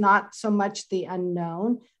of us, not so much the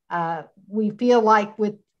unknown. We feel like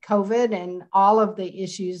with COVID and all of the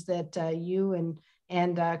issues that you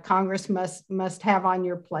and Congress must have on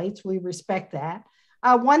your plates, we respect that.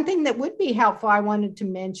 One thing that would be helpful, I wanted to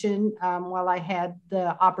mention while I had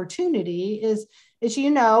the opportunity is, as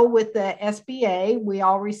you know, with the SBA, we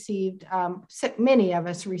all received, many of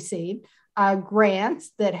us received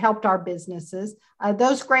grants that helped our businesses.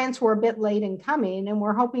 Those grants were a bit late in coming, and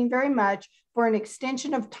we're hoping very much for an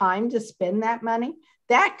extension of time to spend that money.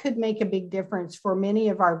 That could make a big difference for many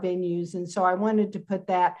of our venues. And so I wanted to put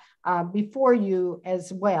that before you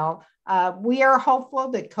as well. We are hopeful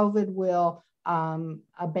that COVID will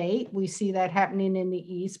abate. We see that happening in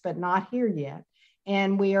the East, but not here yet.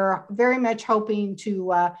 And we are very much hoping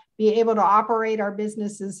to be able to operate our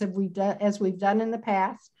businesses as we've done in the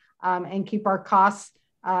past and keep our costs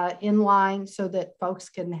in line so that folks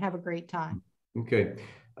can have a great time. Okay.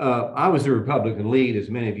 I was the Republican lead, as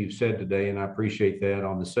many of you said today, and I appreciate that,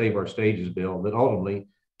 on the Save Our Stages bill that ultimately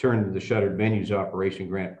turned into the Shuttered Venues Operation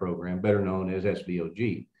Grant Program, better known as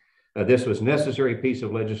SVOG. This was a necessary piece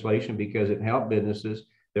of legislation because it helped businesses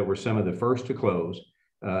that were some of the first to close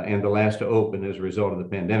and the last to open as a result of the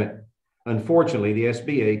pandemic. Unfortunately, the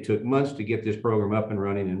SBA took months to get this program up and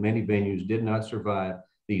running, and many venues did not survive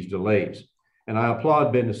these delays. And I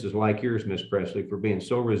applaud businesses like yours, Ms. Presley, for being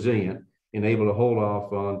so resilient and able to hold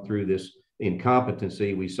off on through this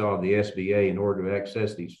incompetency we saw of the SBA in order to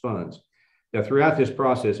access these funds. Now, throughout this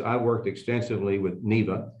process, I worked extensively with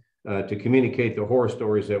NEVA to communicate the horror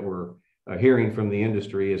stories that we're hearing from the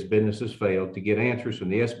industry as businesses failed to get answers from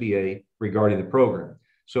the SBA regarding the program.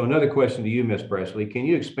 So another question to you, Ms. Presley, can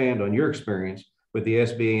you expand on your experience with the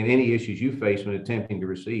SBA and any issues you face when attempting to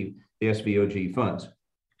receive the SVOG funds?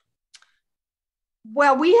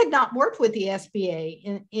 Well, we had not worked with the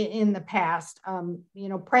SBA in the past. You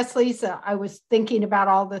know, Presley's, I was thinking about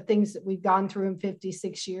all the things that we've gone through in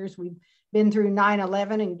 56 years. We've been through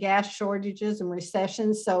 9/11 and gas shortages and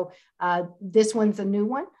recessions. So this one's a new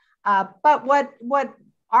one. But what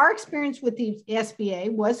our experience with the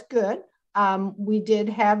SBA was good. We did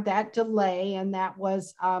have that delay, and that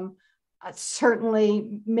was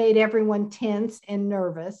certainly made everyone tense and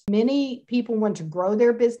nervous. Many people want to grow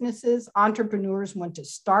their businesses. Entrepreneurs want to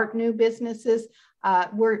start new businesses.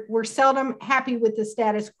 We're seldom happy with the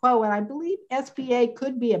status quo. And I believe SBA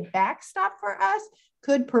could be a backstop for us,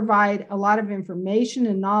 could provide a lot of information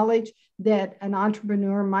and knowledge that an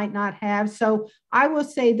entrepreneur might not have. So I will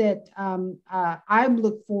say that I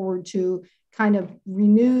look forward to kind of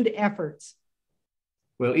renewed efforts.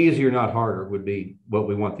 Well, easier, not harder, would be what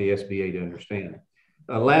we want the SBA to understand.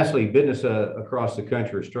 Lastly, business across the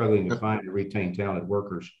country are struggling to find and retain talented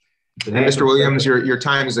workers. And Mr. Williams, your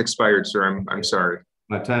time has expired, sir. I'm sorry.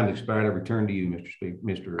 My time has expired. I return to you,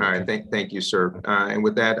 Mr. All right, thank you, sir. And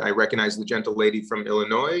with that, I recognize the gentle lady from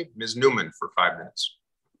Illinois, Ms. Newman, for 5 minutes.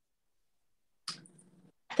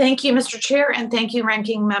 Thank you, Mr. Chair, and thank you,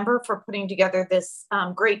 Ranking Member, for putting together this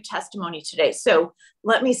great testimony today. So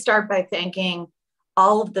let me start by thanking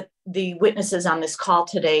all of the witnesses on this call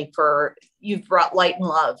today for you've brought light and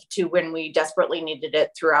love to when we desperately needed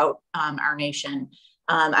it throughout our nation.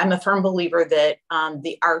 I'm a firm believer that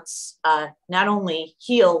the arts not only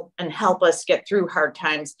heal and help us get through hard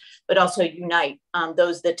times, but also unite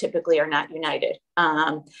those that typically are not united.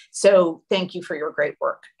 So thank you for your great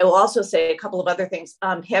work. I will also say a couple of other things.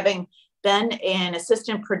 Having been an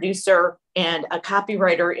assistant producer and a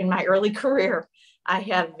copywriter in my early career, I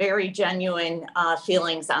have very genuine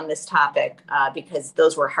feelings on this topic because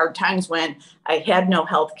those were hard times when I had no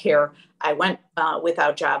health care. I went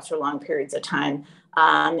without jobs for long periods of time.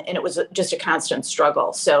 And it was just a constant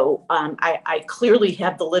struggle. So I clearly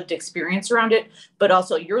have the lived experience around it, but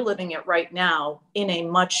also you're living it right now in a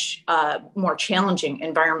much more challenging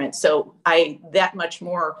environment. So I that much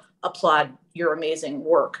more applaud your amazing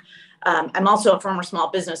work. I'm also a former small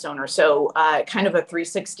business owner, so kind of a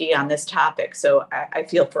 360 on this topic. So I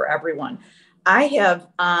feel for everyone. I have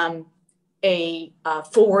a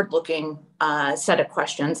forward-looking set of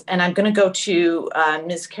questions, and I'm going to go to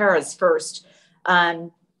Ms. Kara's first.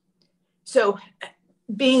 So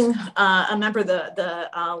being a member of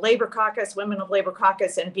the Labor Caucus, Women of Labor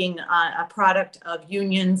Caucus, and being a product of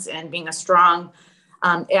unions and being a strong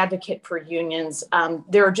advocate for unions,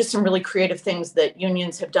 there are just some really creative things that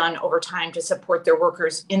unions have done over time to support their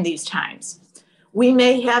workers in these times. We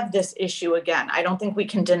may have this issue again. I don't think we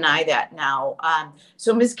can deny that now.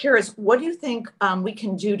 So Ms. Karras, what do you think we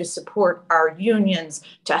can do to support our unions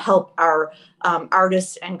to help our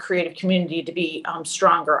artists and creative community to be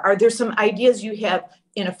stronger? Are there some ideas you have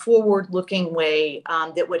in a forward-looking way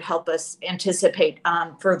that would help us anticipate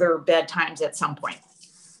further bad times at some point?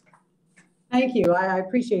 Thank you. I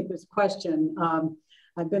appreciate this question.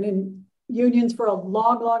 I've been in unions for a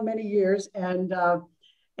long, many years, and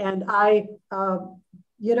I,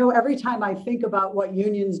 you know, every time I think about what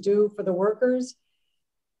unions do for the workers,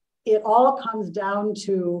 it all comes down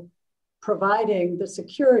to providing the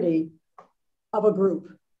security of a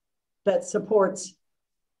group that supports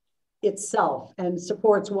itself and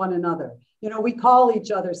supports one another. You know, we call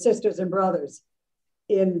each other sisters and brothers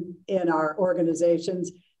in our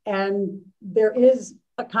organizations, and there is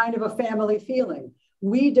a kind of a family feeling.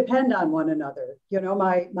 We depend on one another. You know,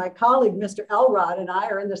 my colleague, Mr. Elrod, and I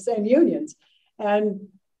are in the same unions, and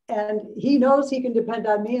he knows he can depend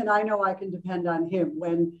on me, and I know I can depend on him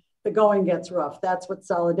when the going gets rough. That's what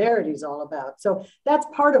solidarity is all about. So that's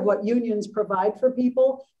part of what unions provide for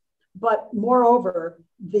people. But moreover,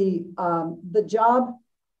 the job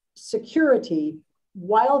security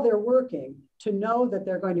while they're working, to know that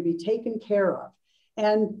they're going to be taken care of.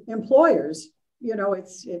 And employers, you know,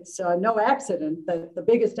 it's no accident that the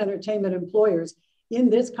biggest entertainment employers in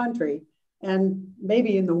this country and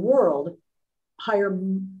maybe in the world hire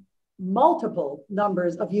multiple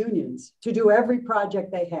numbers of unions to do every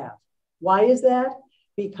project they have. Why is that?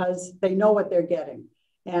 Because they know what they're getting.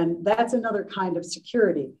 And that's another kind of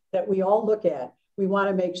security that we all look at. We want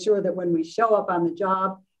to make sure that when we show up on the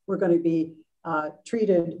job, we're going to be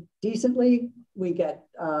treated decently. We get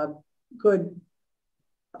good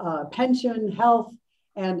pension, health,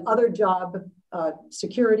 and other job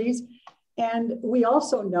securities. And we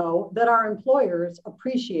also know that our employers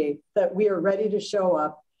appreciate that we are ready to show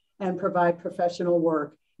up and provide professional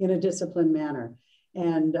work in a disciplined manner.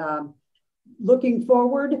 And looking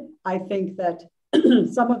forward, I think that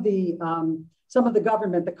some of the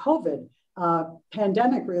government, the COVID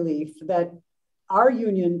pandemic relief that our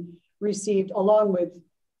union received, along with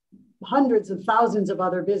hundreds of thousands of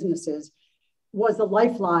other businesses, was a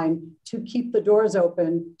lifeline to keep the doors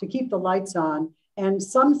open, to keep the lights on, and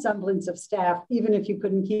some semblance of staff, even if you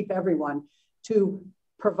couldn't keep everyone, to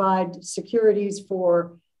provide securities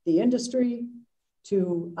for the industry.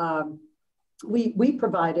 We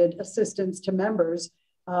provided assistance to members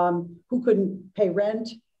who couldn't pay rent,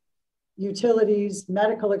 utilities,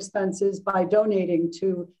 medical expenses by donating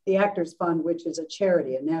to the Actors Fund, which is a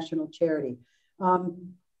charity, a national charity.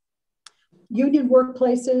 Union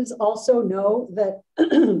workplaces also know that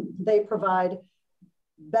they provide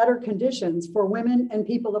better conditions for women and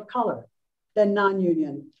people of color than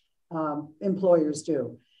non-union employers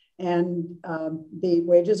do. And the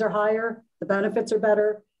wages are higher, the benefits are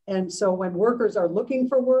better. And so when workers are looking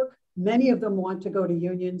for work, many of them want to go to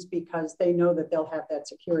unions because they know that they'll have that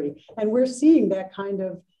security. And we're seeing that kind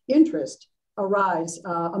of interest arise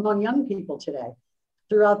among young people today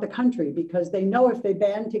throughout the country, because they know if they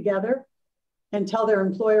band together and tell their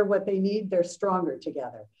employer what they need, they're stronger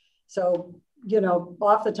together. So, you know,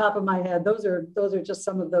 off the top of my head, those are just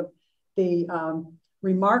some of the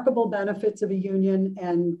remarkable benefits of a union.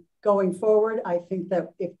 And going forward, I think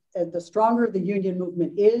that if the stronger the union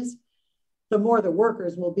movement is, the more the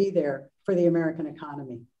workers will be there for the American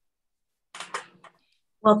economy.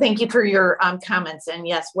 Well, thank you for your comments, and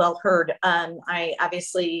yes, well heard. I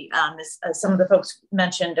obviously, as some of the folks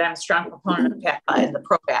mentioned, I'm a strong proponent of PACT and the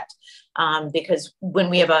PRO Act, because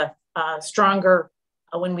when we have stronger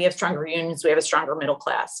unions, we have a stronger middle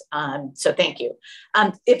class. So thank you.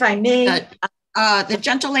 If I may, The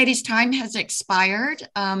gentle lady's time has expired.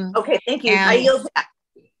 Okay, thank you. I yield back.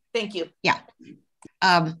 Thank you. Yeah.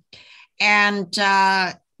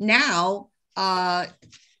 Now,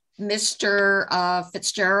 Mr.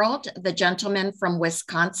 Fitzgerald, the gentleman from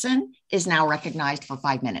Wisconsin, is now recognized for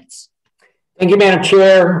 5 minutes. Thank you, Madam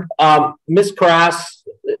Chair. Ms. Cross,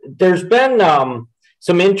 there's been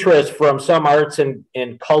some interest from some arts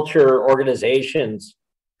and culture organizations,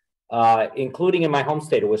 including in my home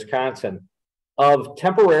state of Wisconsin, of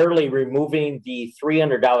temporarily removing the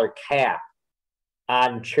 $300 cap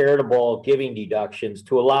on charitable giving deductions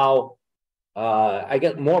to allow, I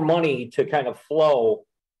guess, more money to kind of flow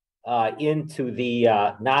into the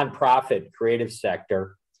nonprofit creative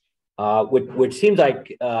sector, which seems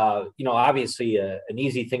like, obviously an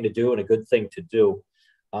easy thing to do and a good thing to do.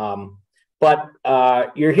 But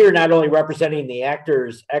you're here not only representing the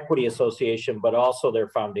Actors Equity Association, but also their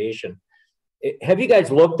foundation. Have you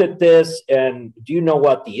guys looked at this, and do you know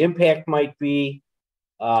what the impact might be?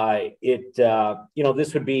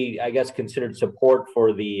 This would be, I guess, considered support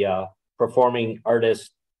for the Performing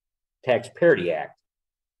Artists Tax Parity Act.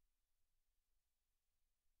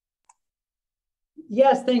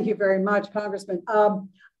 Yes, thank you very much, Congressman. Of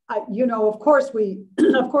course we've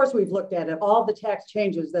looked at it. All the tax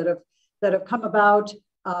changes that have come about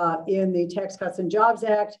in the Tax Cuts and Jobs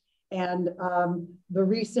Act, and the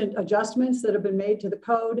recent adjustments that have been made to the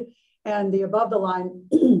code, and the above the line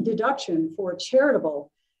deduction for charitable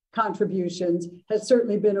contributions has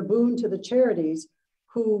certainly been a boon to the charities,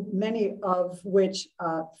 who many of which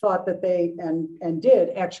thought that they and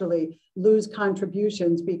did actually lose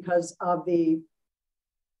contributions because of the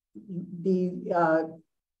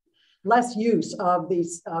less use of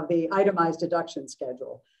the itemized deduction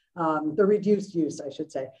schedule, the reduced use, I should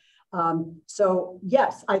say. So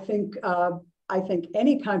yes, I think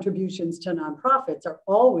any contributions to nonprofits are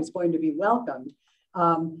always going to be welcomed.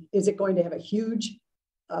 Is it going to have a huge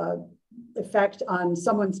effect on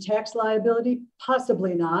someone's tax liability?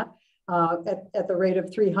 Possibly not at the rate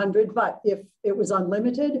of 300, but if it was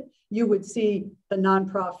unlimited, you would see the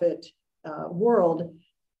nonprofit world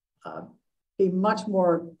be much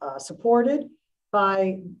more supported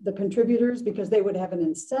by the contributors, because they would have an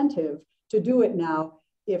incentive to do it now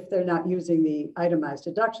if they're not using the itemized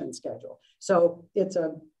deduction schedule. So it's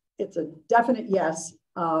a definite yes.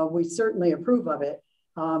 We certainly approve of it.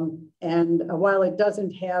 And while it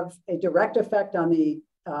doesn't have a direct effect on the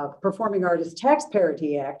Performing Artists Tax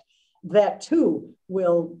Parity Act, that too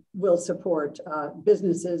will support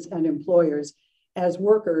businesses and employers as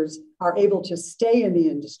workers are able to stay in the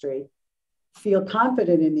industry, feel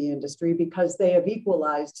confident in the industry, because they have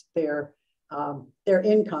equalized their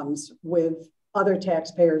incomes with other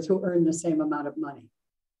taxpayers who earn the same amount of money.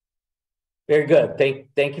 Very good.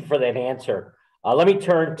 Thank you for that answer. Let me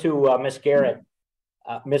turn to Ms. Garrett.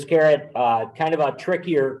 Ms. Garrett, kind of a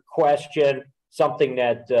trickier question, something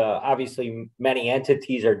that obviously many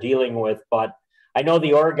entities are dealing with, but I know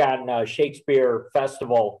the Oregon Shakespeare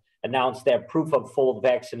Festival announced that proof of full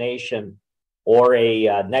vaccination or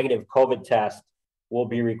a negative COVID test will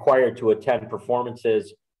be required to attend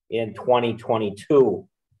performances in 2022.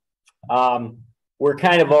 We're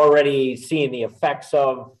kind of already seeing the effects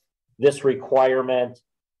of this requirement,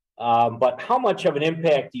 but how much of an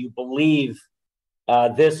impact do you believe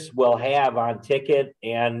this will have on ticket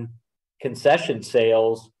and concession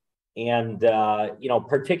sales? And,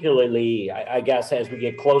 particularly, I guess, as we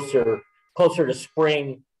get closer to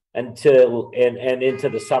spring and into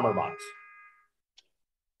the summer months.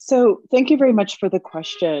 So thank you very much for the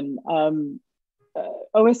question.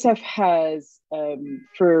 OSF has,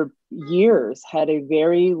 for years, had a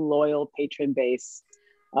very loyal patron base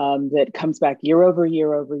that comes back year over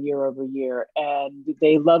year over year over year. And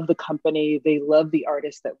they love the company, they love the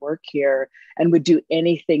artists that work here, and would do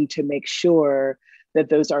anything to make sure that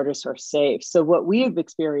those artists are safe. So what we have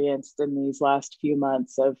experienced in these last few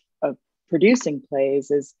months of producing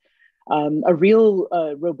plays is a real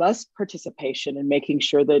robust participation in making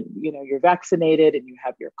sure that you're vaccinated and you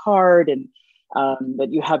have your card, and that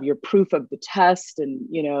you have your proof of the test, and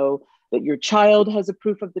that your child has a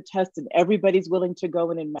proof of the test, and everybody's willing to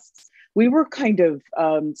go in and masks. We were kind of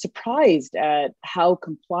surprised at how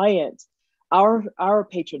compliant our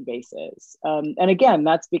patron base is, and again,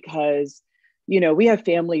 that's because we have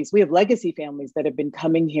families, we have legacy families that have been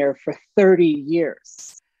coming here for 30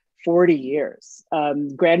 years. 40 years,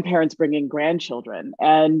 grandparents bringing grandchildren.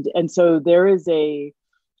 And so there is a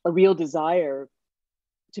real desire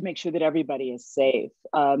to make sure that everybody is safe.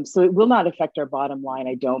 So it will not affect our bottom line,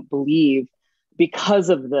 I don't believe, because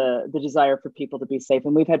of the desire for people to be safe.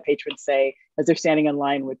 And we've had patrons say, as they're standing in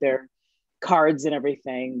line with their cards and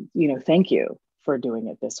everything, thank you for doing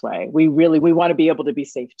it this way. We want to be able to be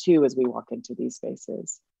safe too as we walk into these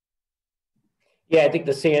spaces. Yeah, I think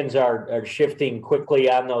the sands are shifting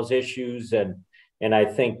quickly on those issues, and I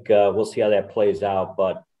think we'll see how that plays out.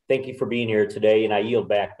 But thank you for being here today, and I yield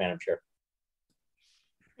back, Madam Chair.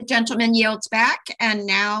 The gentleman yields back, and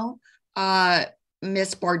now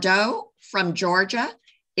Ms. Bordeaux from Georgia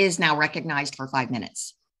is now recognized for 5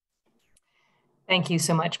 minutes. Thank you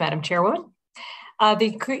so much, Madam Chairwoman.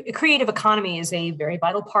 The creative economy is a very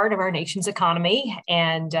vital part of our nation's economy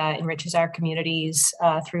and enriches our communities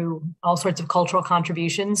through all sorts of cultural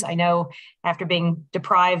contributions. I know after being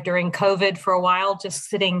deprived during COVID for a while, just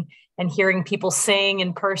sitting and hearing people sing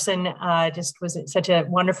in person just was such a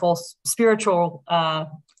wonderful spiritual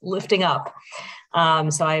lifting up.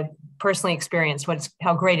 So I personally experienced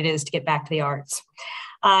how great it is to get back to the arts.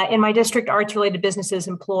 In my district, arts-related businesses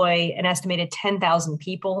employ an estimated 10,000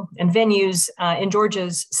 people, and venues in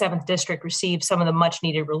Georgia's 7th district receive some of the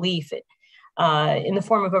much-needed relief in the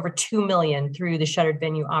form of over $2 million through the Shuttered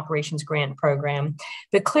Venue Operations Grant Program.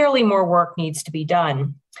 But clearly more work needs to be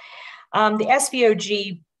done. The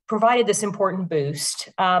SVOG provided this important boost,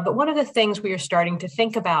 but one of the things we are starting to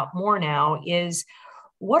think about more now is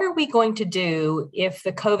what are we going to do if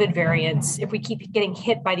the COVID variants, if we keep getting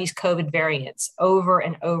hit by these COVID variants over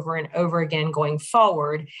and over and over again going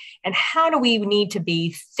forward? And how do we need to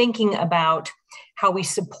be thinking about how we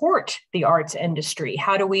support the arts industry?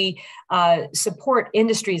 How do we support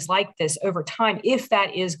industries like this over time if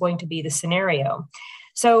that is going to be the scenario?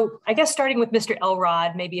 So I guess starting with Mr.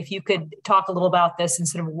 Elrod, maybe if you could talk a little about this and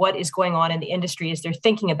sort of what is going on in the industry as they're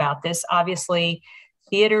thinking about this. Obviously,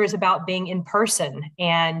 theater is about being in person,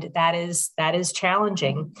 and that is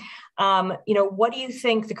challenging. What do you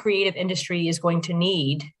think the creative industry is going to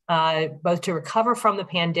need, both to recover from the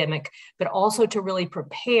pandemic, but also to really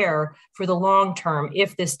prepare for the long term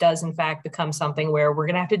if this does in fact become something where we're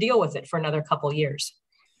going to have to deal with it for another couple of years?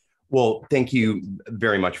 Well, thank you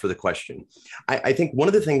very much for the question. I think one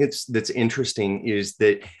of the things that's interesting is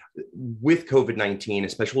that with COVID-19,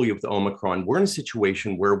 especially with Omicron, we're in a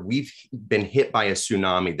situation where we've been hit by a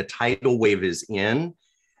tsunami. The tidal wave is in,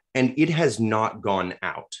 and it has not gone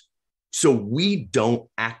out. So we don't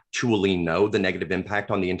actually know the negative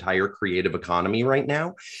impact on the entire creative economy right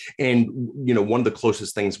now. And, one of the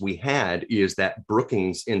closest things we had is that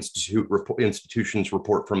Brookings Institution's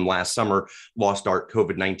report from last summer, Lost Art,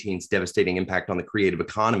 COVID-19's devastating impact on the creative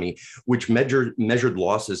economy, which measured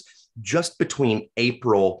losses just between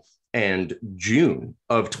April and June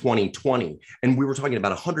of 2020. And we were talking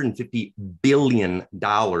about $150 billion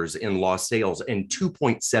in lost sales and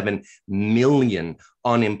 2.7 million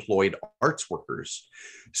unemployed arts workers.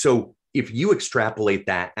 So if you extrapolate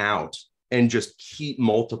that out and just keep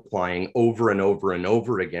multiplying over and over and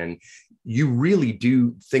over again, you really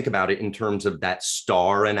do think about it in terms of that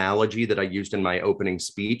star analogy that I used in my opening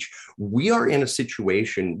speech. We are in a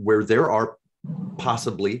situation where there are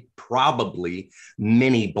probably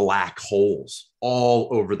many black holes all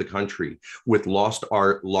over the country with lost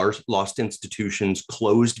art, lost institutions,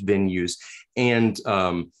 closed venues, and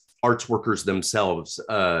arts workers themselves.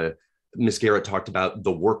 Ms. Garrett talked about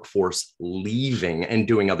the workforce leaving and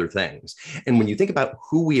doing other things. And when you think about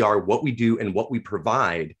who we are, what we do, and what we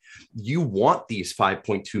provide, you want these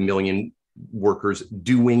 5.2 million workers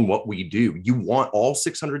doing what we do. You want all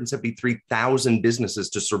 673,000 businesses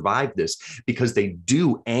to survive this because they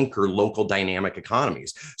do anchor local dynamic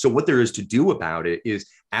economies. So what there is to do about it is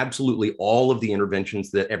absolutely all of the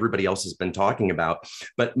interventions that everybody else has been talking about.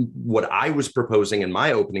 But what I was proposing in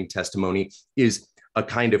my opening testimony is a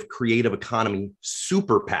kind of creative economy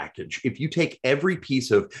super package. If you take every piece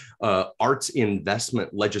of arts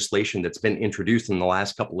investment legislation that's been introduced in the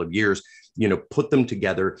last couple of years, put them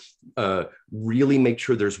together, really make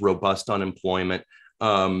sure there's robust unemployment.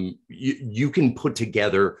 You can put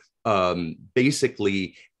together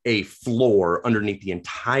basically a floor underneath the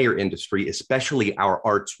entire industry, especially our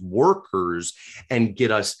arts workers, and get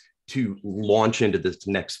us to launch into this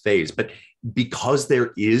next phase. But because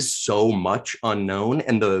there is so much unknown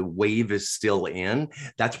and the wave is still in,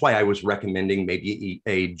 that's why I was recommending maybe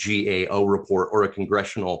a GAO report or a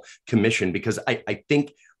congressional commission, because I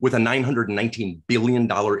think with a $919 billion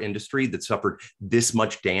industry that suffered this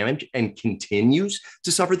much damage and continues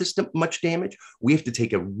to suffer this much damage, we have to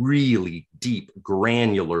take a really deep,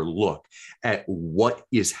 granular look at what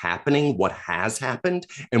is happening, what has happened,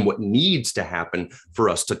 and what needs to happen for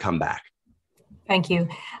us to come back. Thank you.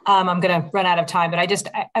 I'm going to run out of time, but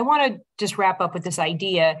I want to just wrap up with this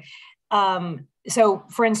idea. So,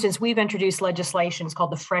 for instance, we've introduced legislation. It's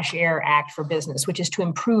called the Fresh Air Act for Business, which is to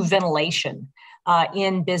improve ventilation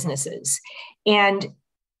in businesses. And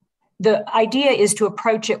the idea is to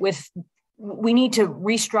approach it with, we need to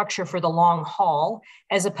restructure for the long haul,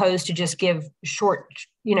 as opposed to just give short,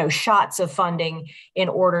 shots of funding in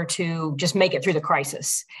order to just make it through the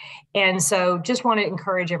crisis. And so just want to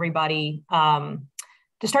encourage everybody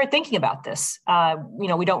to start thinking about this.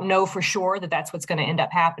 We don't know for sure that that's what's going to end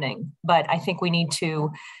up happening, but I think we need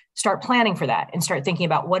to start planning for that and start thinking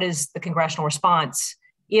about what is the congressional response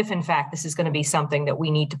if, in fact, this is going to be something that we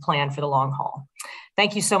need to plan for the long haul.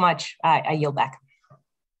 Thank you so much. I yield back.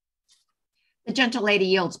 The gentle lady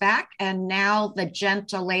yields back. And now the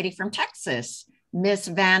gentle lady from Texas, Ms.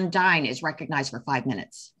 Van Dyne, is recognized for 5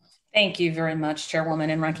 minutes. Thank you very much,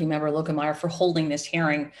 Chairwoman and Ranking Member Lukemeyer, for holding this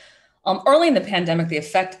hearing. Early in the pandemic, the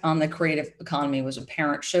effect on the creative economy was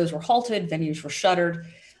apparent. Shows were halted, venues were shuttered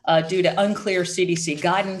due to unclear CDC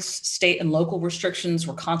guidance. State and local restrictions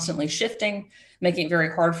were constantly shifting, making it very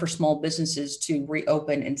hard for small businesses to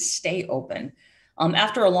reopen and stay open.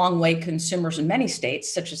 After a long wait, consumers in many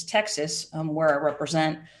states, such as Texas, where I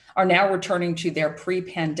represent, are now returning to their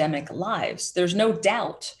pre-pandemic lives. There's no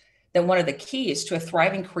doubt that one of the keys to a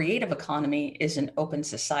thriving creative economy is an open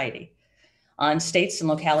society. And states and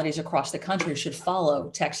localities across the country should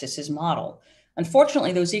follow Texas's model.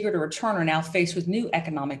 Unfortunately, those eager to return are now faced with new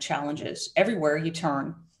economic challenges. Everywhere you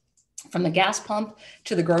turn, from the gas pump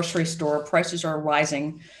to the grocery store, prices are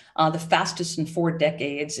rising the fastest in 4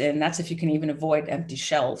 decades, and that's if you can even avoid empty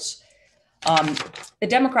shelves. The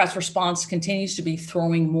Democrats' response continues to be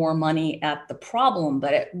throwing more money at the problem,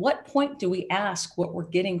 but at what point do we ask what we're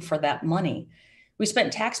getting for that money? We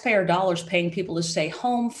spent taxpayer dollars paying people to stay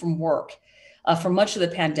home from work for much of the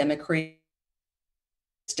pandemic,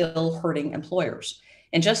 still hurting employers.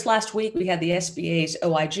 And just last week, we had the SBA's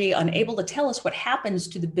OIG unable to tell us what happens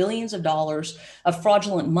to the billions of dollars of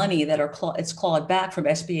fraudulent money that it's clawed back from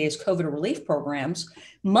SBA's COVID relief programs,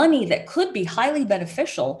 money that could be highly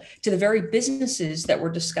beneficial to the very businesses that we're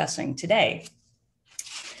discussing today.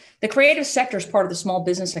 The creative sector is part of the small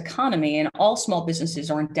business economy, and all small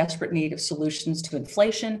businesses are in desperate need of solutions to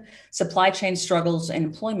inflation, supply chain struggles, and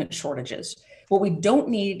employment shortages. What we don't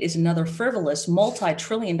need is another frivolous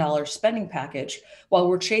multi-trillion-dollar spending package while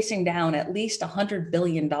we're chasing down at least $100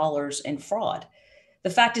 billion in fraud. The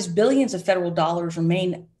fact is, billions of federal dollars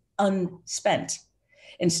remain unspent,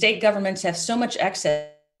 and state governments have so much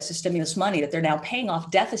excess of stimulus money that they're now paying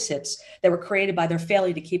off deficits that were created by their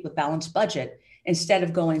failure to keep a balanced budget instead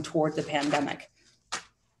of going toward the pandemic.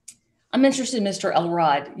 I'm interested, Mr.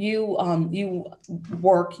 Elrod. You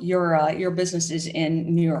work your businesses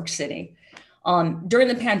in New York City. During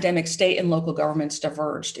the pandemic, state and local governments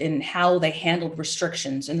diverged in how they handled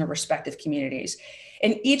restrictions in their respective communities.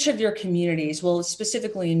 In each of your communities, well,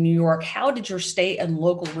 specifically in New York, how did your state and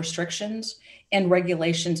local restrictions and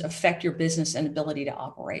regulations affect your business and ability to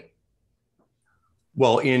operate?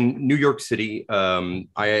 Well, in New York City,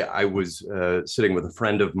 I was sitting with a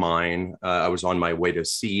friend of mine. I was on my way to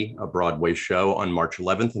see a Broadway show on March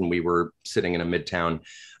 11th, and we were sitting in a Midtown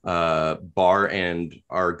bar, and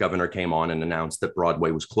our governor came on and announced that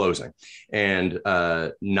Broadway was closing. And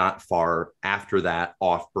not far after that,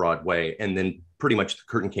 off Broadway, and then pretty much the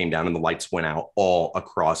curtain came down and the lights went out all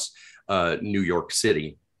across New York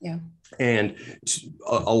City. Yeah. And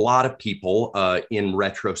a lot of people, in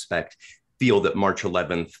retrospect, feel that March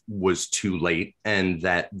 11th was too late and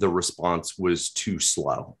that the response was too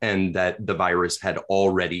slow and that the virus had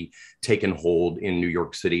already taken hold in New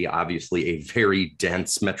York City, obviously a very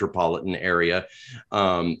dense metropolitan area.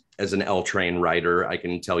 As an L train rider, I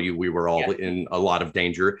can tell you we were all in a lot of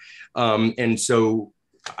danger. And so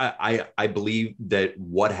I believe that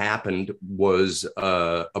what happened was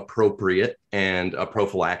appropriate and a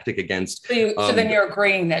prophylactic against. So then you're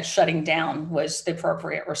agreeing that shutting down was the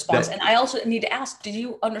appropriate response. And I also need to ask, did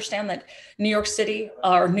you understand that New York City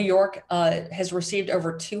or New York has received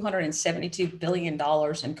over $272 billion in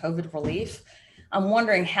COVID relief? I'm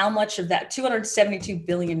wondering how much of that $272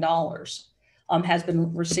 billion has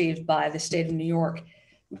been received by the state of New York.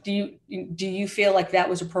 Do you feel like that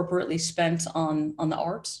was appropriately spent on the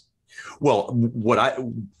arts? Well,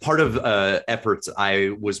 part of efforts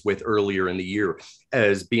I was with earlier in the year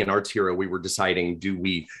as being Arts Hero, we were deciding, do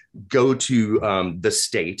we go to the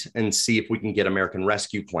state and see if we can get American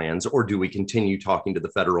Rescue Plans, or do we continue talking to the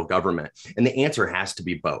federal government? And the answer has to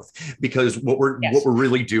be both, because what we're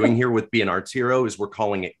really doing here with Be an Arts Hero is we're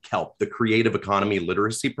calling it CELP, the Creative Economy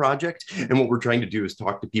Literacy Project. And what we're trying to do is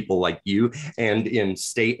talk to people like you and in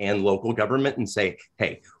state and local government and say,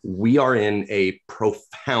 hey, we are in a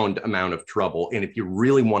profound amount of trouble. And if you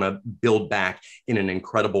really want to build back in an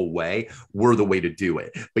incredible way, we're the way to do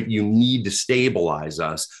it. But you need to stabilize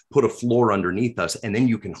us, put a floor underneath us, and then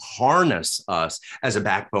you can harness us as a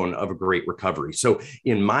backbone of a great recovery. So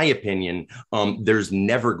in my opinion, there's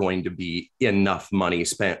never going to be enough money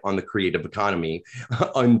spent on the creative economy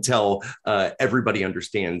until everybody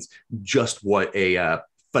understands just what a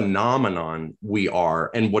phenomenon we are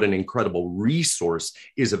and what an incredible resource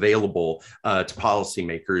is available to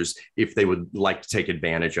policymakers if they would like to take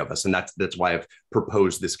advantage of us. And that's why I've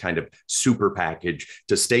proposed this kind of super package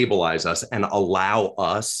to stabilize us and allow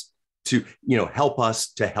us to, help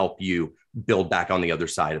us to help you build back on the other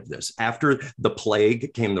side of this. After the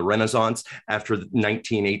plague came the Renaissance. After the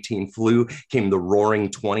 1918 flu came the roaring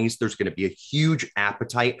 20s. There's going to be a huge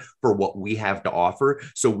appetite for what we have to offer.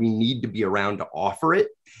 So we need to be around to offer it.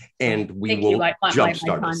 And we will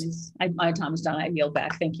jumpstart us. My time is done. I yield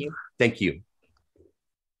back. Thank you. Thank you.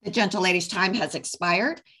 The gentlelady's time has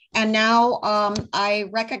expired. And now I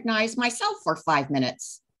recognize myself for 5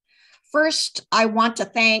 minutes. First, I want to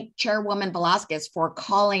thank Chairwoman Velasquez for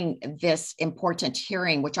calling this important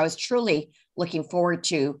hearing, which I was truly looking forward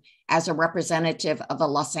to as a representative of the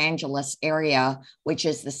Los Angeles area, which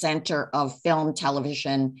is the center of film,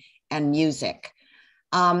 television, and music.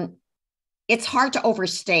 It's hard to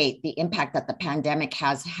overstate the impact that the pandemic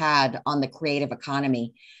has had on the creative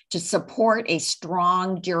economy. To support a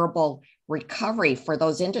strong, durable recovery for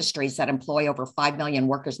those industries that employ over 5 million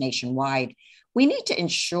workers nationwide, we need to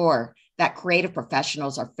ensure that creative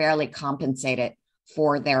professionals are fairly compensated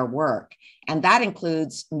for their work. And that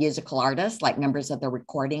includes musical artists, like members of the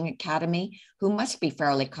Recording Academy, who must be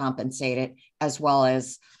fairly compensated, as well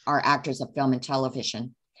as our actors of film and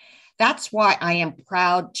television. That's why I am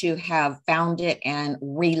proud to have founded and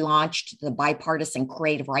relaunched the Bipartisan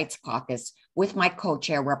Creative Rights Caucus with my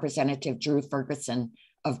co-chair, Representative Drew Ferguson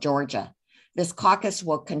of Georgia. This caucus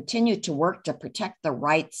will continue to work to protect the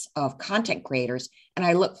rights of content creators, and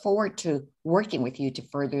I look forward to working with you to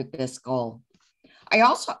further this goal. I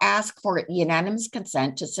also ask for unanimous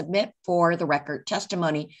consent to submit for the record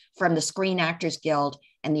testimony from the Screen Actors Guild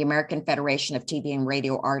and the American Federation of TV and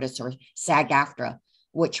Radio Artists, or SAG-AFTRA,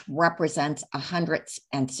 which represents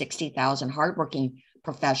 160,000 hardworking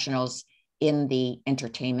professionals in the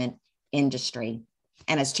entertainment industry.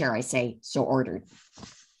 And as chair, I say, so ordered.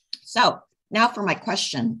 So now for my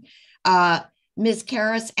question. Ms.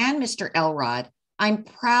 Karras and Mr. Elrod, I'm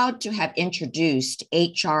proud to have introduced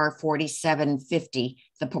HR 4750,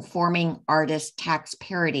 the Performing Artists Tax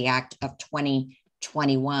Parity Act of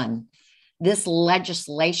 2021. This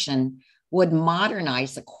legislation would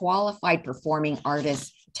modernize the qualified performing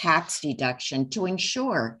artist tax deduction to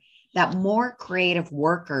ensure that more creative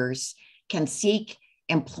workers can seek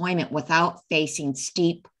employment without facing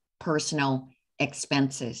steep personal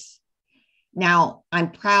expenses. Now,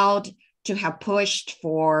 I'm proud to have pushed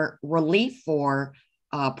for relief for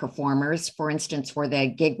performers, for instance, for the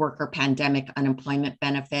gig worker pandemic unemployment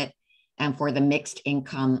benefit and for the mixed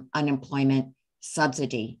income unemployment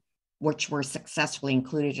subsidy, which were successfully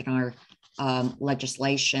included in our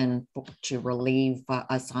legislation to relieve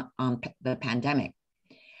us on the pandemic.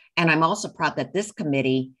 And I'm also proud that this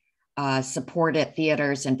committee supported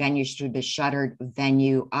theaters and venues through the Shuttered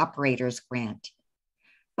Venue Operators Grant.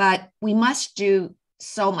 But we must do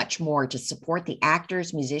so much more to support the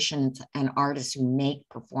actors, musicians, and artists who make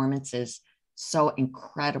performances so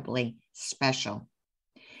incredibly special.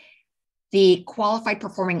 The qualified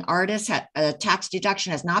performing artist tax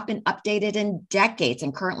deduction has not been updated in decades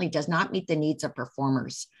and currently does not meet the needs of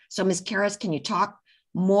performers. So Ms. Karras, can you talk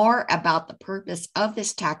more about the purpose of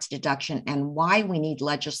this tax deduction and why we need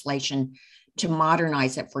legislation to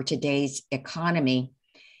modernize it for today's economy?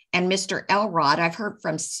 And Mr. Elrod, I've heard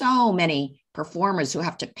from so many performers who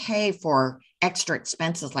have to pay for extra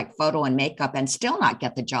expenses like photo and makeup and still not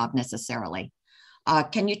get the job necessarily.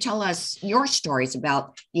 Can you tell us your stories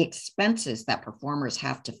about the expenses that performers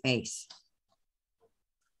have to face?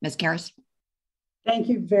 Ms. Karras? Thank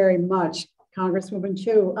you very much, Congresswoman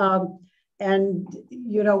Chu. And,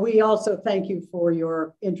 we also thank you for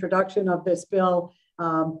your introduction of this bill,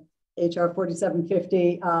 HR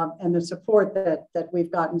 4750, and the support that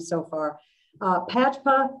we've gotten so far.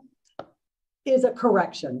 PACHPA is a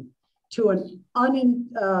correction to an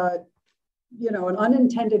an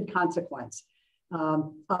unintended consequence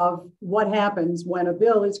of what happens when a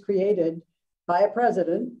bill is created by a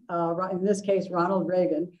president, in this case, Ronald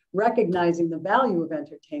Reagan, recognizing the value of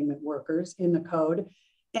entertainment workers in the code,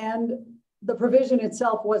 and the provision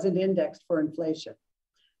itself wasn't indexed for inflation.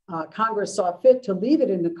 Congress saw fit to leave it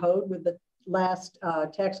in the code with the last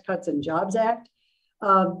Tax Cuts and Jobs Act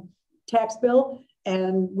tax bill,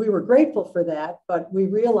 and we were grateful for that, but we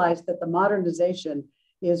realized that the modernization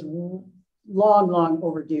is long, long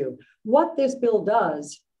overdue. What this bill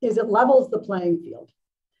does is it levels the playing field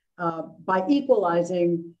by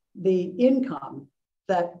equalizing the income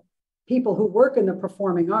that people who work in the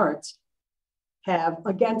performing arts have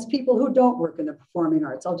against people who don't work in the performing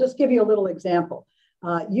arts. I'll just give you a little example.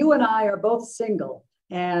 You and I are both single,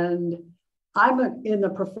 and I'm in the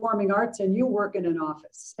performing arts and you work in an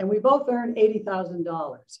office, and we both earn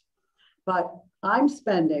 $80,000, but I'm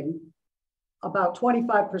spending about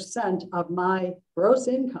 25% of my gross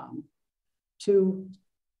income to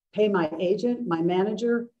pay my agent, my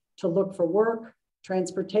manager, to look for work,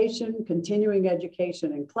 transportation, continuing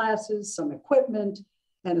education and classes, some equipment,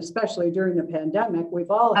 and especially during the pandemic,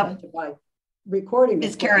 we've all had to buy recording.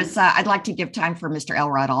 Ms. Karras, I'd like to give time for Mr.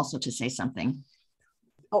 Elrod also to say something.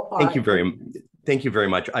 Oh, Thank you very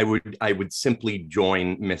much. I would simply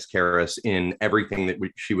join Ms. Karras in everything that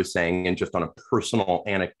she was saying, and just on a personal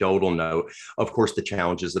anecdotal note, of course, the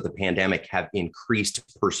challenges of the pandemic have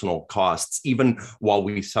increased personal costs. Even while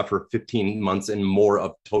we suffer 15 months and more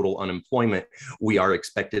of total unemployment, we are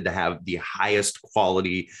expected to have the highest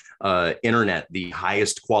quality internet, the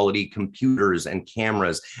highest quality computers and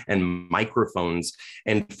cameras and microphones.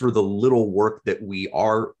 And for the little work that we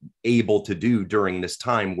are able to do during this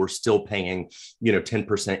time, we're still paying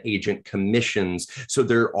 10% agent commissions. So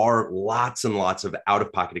there are lots and lots of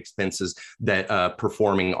out-of-pocket expenses that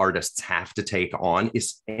performing artists have to take on,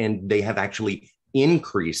 and they have actually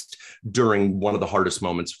increased during one of the hardest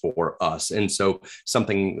moments for us. And so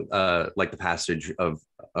something like the passage of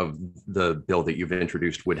the bill that you've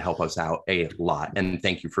introduced would help us out a lot. And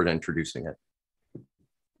thank you for introducing it.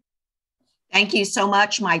 Thank you so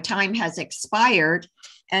much. My time has expired.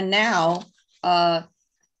 And now,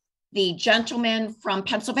 the gentleman from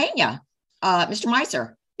Pennsylvania, Mr.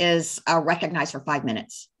 Meiser, is recognized for 5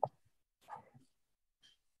 minutes.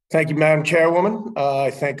 Thank you, Madam Chairwoman.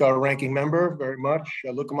 I thank our ranking member very much,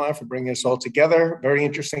 Lukemeyer, for bringing us all together. Very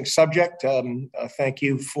interesting subject. Thank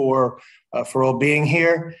you for all being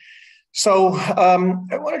here. So I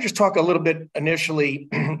want to just talk a little bit initially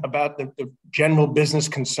about the general business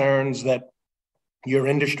concerns that your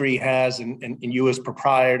industry has, and you as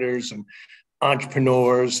proprietors and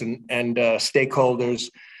entrepreneurs and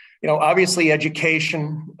stakeholders. Obviously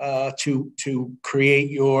education to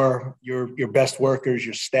create your best workers,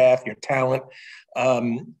 your staff, your talent.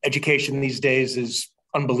 Education these days is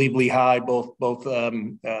unbelievably high, both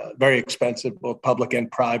very expensive, both public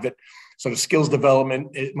and private. So the skills development,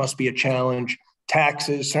 it must be a challenge.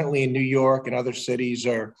 Taxes, certainly in New York and other cities,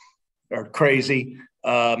 are crazy.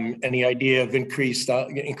 And the idea of increased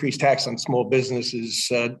tax on small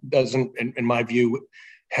businesses doesn't, in my view,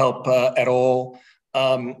 help at all.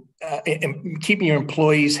 And keeping your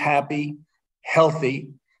employees happy, healthy,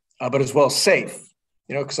 but as well safe.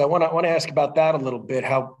 Because I want to ask about that a little bit.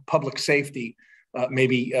 How public safety,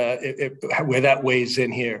 maybe where that weighs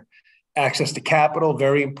in here. Access to capital,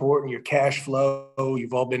 very important. Your cash flow,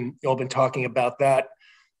 you've all been talking about that.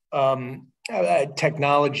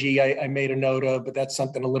 Technology, I made a note of, but that's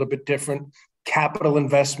something a little bit different. Capital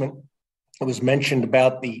investment. It was mentioned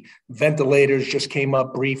about the ventilators, just came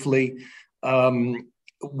up briefly.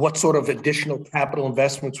 What sort of additional capital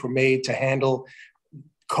investments were made to handle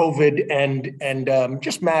COVID and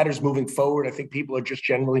just matters moving forward? I think people are just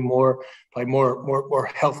generally more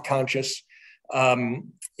health conscious.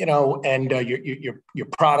 And your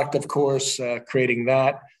product, of course, creating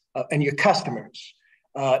that, and your customers.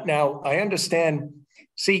 Now, I understand,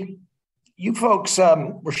 see, you folks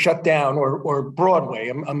were shut down, or Broadway.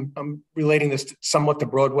 I'm relating this somewhat to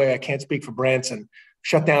Broadway. I can't speak for Branson.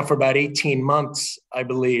 Shut down for about 18 months, I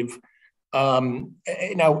believe.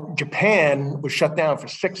 Now, Japan was shut down for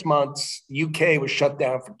 6 months. The UK was shut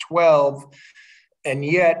down for 12. And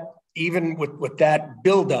yet, even with that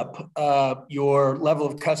buildup, your level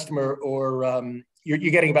of customer, or you're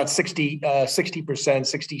getting about 60%,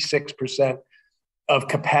 66% of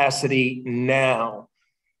capacity now.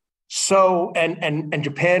 So, and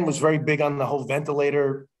Japan was very big on the whole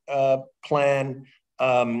ventilator plan.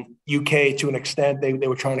 UK, to an extent, they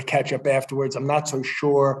were trying to catch up afterwards. I'm not so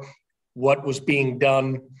sure what was being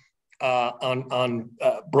done on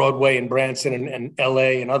Broadway and Branson and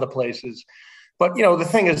LA and other places. But, the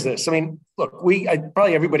thing is this, I mean, look,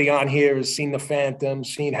 probably everybody on here has seen The Phantom,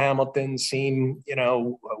 seen Hamilton, seen,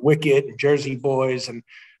 Wicked and Jersey Boys, and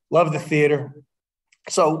love the theater.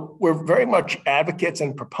 So we're very much advocates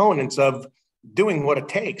and proponents of doing what it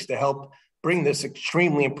takes to help bring this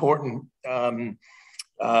extremely important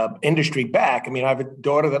industry back. I mean, I have a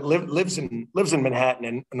daughter that lives in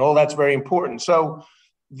Manhattan, and all that's very important. So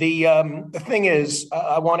the thing is,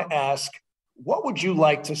 I want to ask, what would you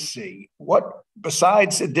like to see? What,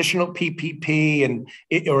 besides additional PPP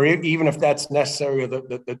or even if that's necessary, or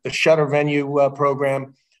the shutter venue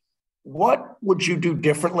program, what would you do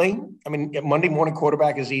differently? I mean, Monday morning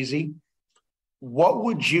quarterback is easy. What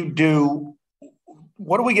would you do?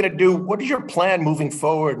 What are we going to do? What is your plan moving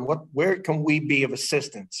forward? And where can we be of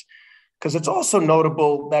assistance? Because it's also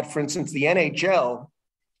notable that, for instance, the NHL,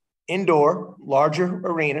 indoor, larger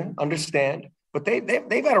arena, understand, but they've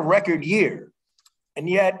had a record year. And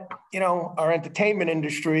yet, our entertainment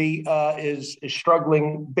industry is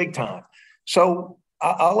struggling big time. So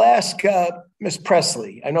I'll ask Ms.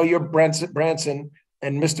 Presley. I know you're Branson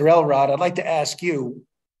and Mr. Elrod. I'd like to ask you,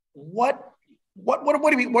 what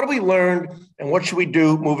have we learned, and what should we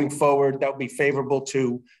do moving forward that would be favorable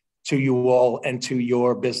to you all and to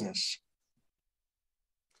your business?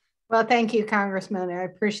 Well, thank you, Congressman. I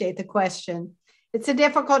appreciate the question. It's a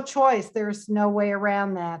difficult choice. There's no way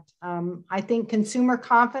around that. I think consumer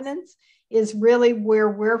confidence is really where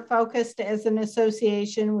we're focused as an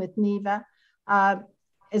association with NEVA.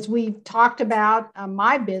 As we've talked about,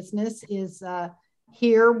 my business is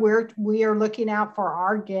here where we are looking out for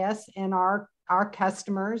our guests and our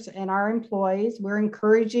customers and our employees. We're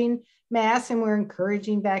encouraging masks and we're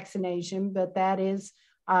encouraging vaccination, but that is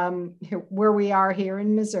where we are here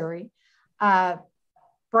in Missouri.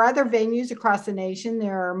 For other venues across the nation,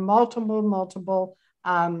 there are multiple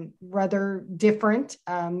rather different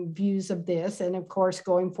views of this. And of course,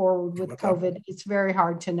 going forward with COVID, it's very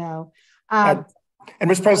hard to know. And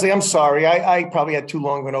Ms. Presley, I'm sorry, I probably had too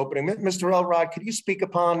long of an opening. Mr. Elrod, could you speak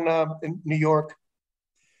upon New York?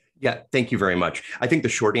 Yeah, thank you very much. I think the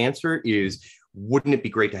short answer is, wouldn't it be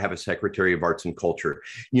great to have a Secretary of Arts and Culture?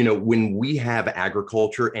 When we have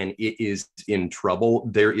agriculture and it is in trouble,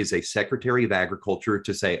 there is a Secretary of Agriculture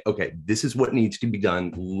to say, okay, this is what needs to be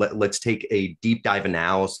done. Let's take a deep dive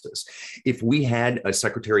analysis. If we had a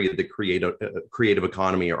Secretary of the creative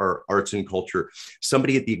economy or arts and culture,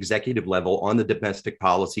 somebody at the executive level on the Domestic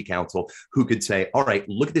Policy Council who could say, all right,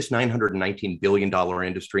 look at this $919 billion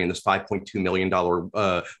industry and this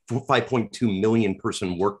 $5.2 million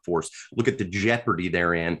person workforce. Look at the jeopardy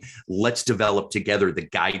therein. Let's develop together the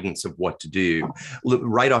guidance of what to do.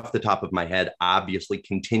 Right off the top of my head, obviously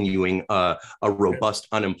continuing a robust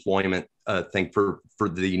unemployment thing for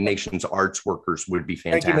the nation's arts workers would be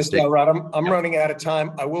fantastic. Thank you, Mr. Elrod. I'm running out of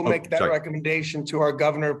time. I will make that recommendation to our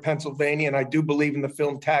governor of Pennsylvania, and I do believe in the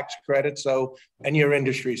film tax credit, and your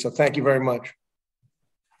industry. So thank you very much.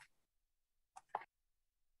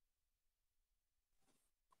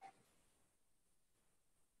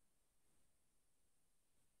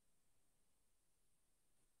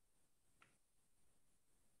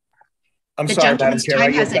 I'm sorry, Madam Chair.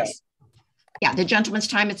 The gentleman's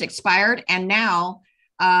time has expired. And now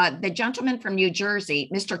the gentleman from New Jersey,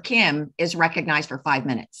 Mr. Kim, is recognized for 5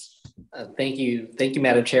 minutes. Thank you,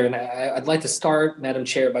 Madam Chair. And I'd like to start, Madam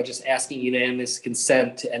Chair, by just asking unanimous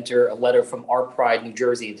consent to enter a letter from Our Pride, New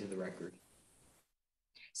Jersey into the record.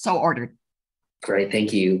 So ordered. Great,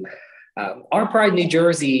 thank you. Our Pride, New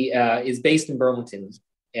Jersey is based in Burlington,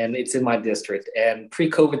 and it's in my district. And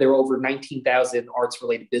pre-COVID, there were over 19,000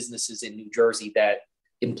 arts-related businesses in New Jersey that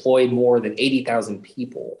employed more than 80,000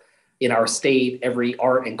 people. In our state, every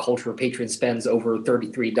art and cultural patron spends over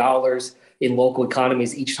 $33 in local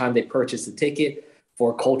economies each time they purchase a ticket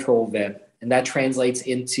for a cultural event. And that translates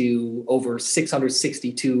into over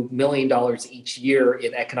 $662 million each year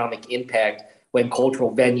in economic impact when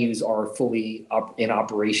cultural venues are fully in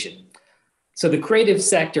operation. So the creative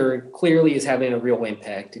sector clearly is having a real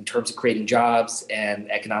impact in terms of creating jobs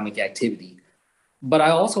and economic activity. But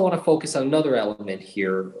I also want to focus on another element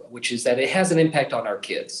here, which is that it has an impact on our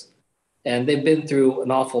kids. And they've been through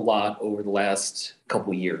an awful lot over the last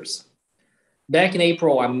couple of years. Back in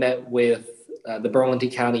April, I met with the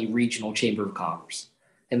Burlington County Regional Chamber of Commerce,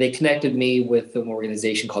 and they connected me with an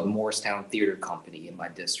organization called the Morristown Theater Company in my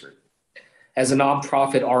district. As a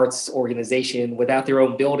nonprofit arts organization without their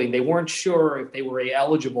own building, they weren't sure if they were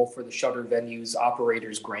eligible for the Shutter Venues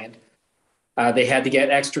Operators Grant. They had to get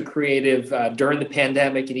extra creative during the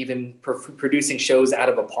pandemic and even producing shows out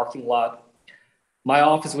of a parking lot. My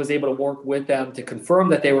office was able to work with them to confirm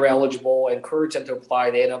that they were eligible, encourage them to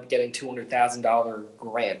apply. They ended up getting $200,000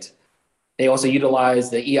 grant. They also utilize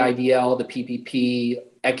the EIDL, the PPP,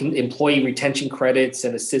 employee retention credits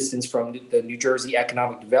and assistance from the New Jersey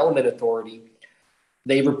Economic Development Authority.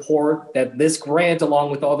 They report that this grant, along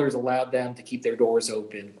with others, allowed them to keep their doors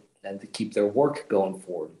open and to keep their work going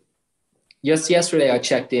forward. Just yesterday, I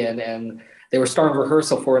checked in and they were starting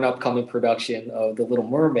rehearsal for an upcoming production of The Little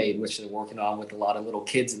Mermaid, which they're working on with a lot of little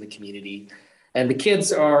kids in the community. And the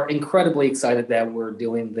kids are incredibly excited that we're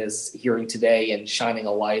doing this hearing today and shining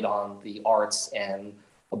a light on the arts and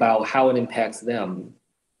about how it impacts them.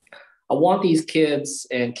 I want these kids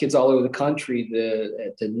and kids all over the country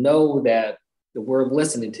to know that we're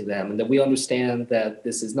listening to them and that we understand that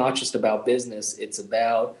this is not just about business, it's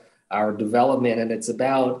about our development and it's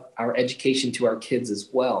about our education to our kids as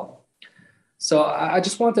well. So I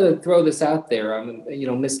just wanted to throw this out there.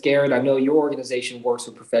 Ms. Garrett, I know your organization works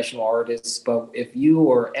with professional artists, but if you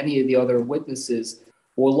or any of the other witnesses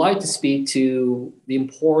would like to speak to the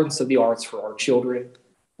importance of the arts for our children,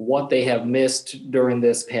 what they have missed during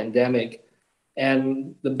this pandemic,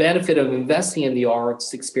 and the benefit of investing in the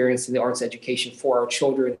arts, experiencing the arts education for our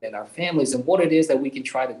children and our families, and what it is that we can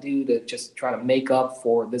try to do to just try to make up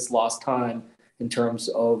for this lost time in terms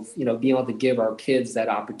of, being able to give our kids that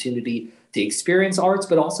opportunity to experience arts,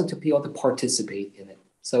 but also to be able to participate in it.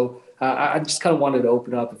 So I just kind of wanted to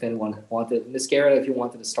open up if anyone wanted. Ms. Garrett, if you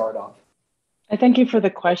wanted to start off. I thank you for the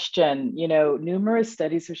question. Numerous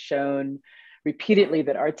studies have shown repeatedly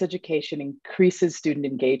that arts education increases student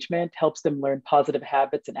engagement, helps them learn positive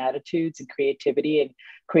habits and attitudes and creativity and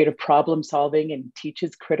creative problem solving, and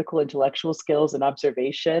teaches critical intellectual skills and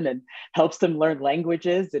observation, and helps them learn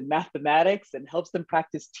languages and mathematics, and helps them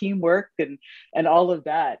practice teamwork and all of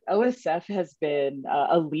that. OSF has been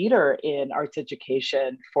a leader in arts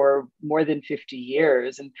education for more than 50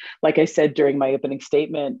 years. And like I said during my opening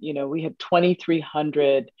statement, we had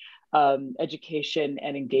 2,300 education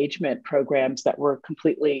and engagement programs that were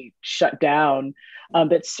completely shut down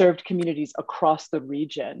that served communities across the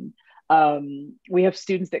region. We have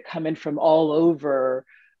students that come in from all over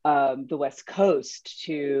the West Coast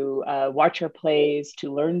to watch our plays,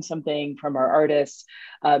 to learn something from our artists,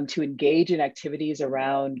 to engage in activities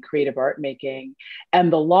around creative art making.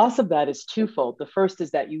 And the loss of that is twofold. The first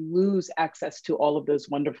is that you lose access to all of those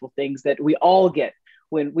wonderful things that we all get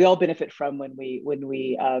when we all benefit from when we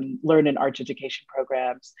learn in arts education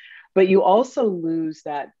programs, but you also lose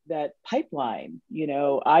that pipeline.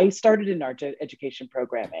 I started in art education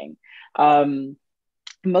programming.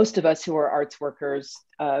 Most of us who are arts workers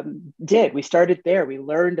did. We started there. We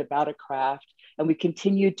learned about a craft, and we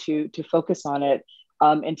continued to focus on it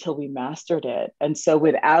until we mastered it. And so,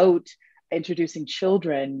 without introducing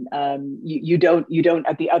children, you don't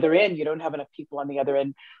at the other end, you don't have enough people on the other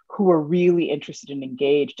end who are really interested and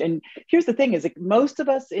engaged. And here's the thing: is like most of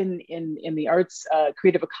us in the arts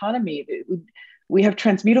creative economy, we have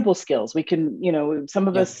transmutable skills. We can, some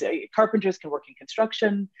of us carpenters can work in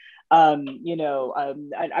construction. I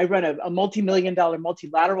run a multi-million-dollar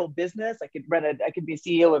multilateral business. I could be a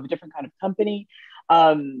CEO of a different kind of company.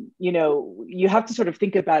 You have to sort of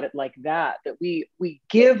think about it like that we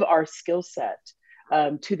give our skill set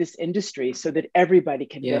to this industry so that everybody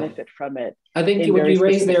can benefit from it. I think what you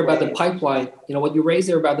raised there about the pipeline, what you raised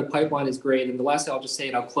there about the pipeline is great. And the last thing I'll just say,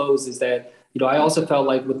 and I'll close, is that, I also felt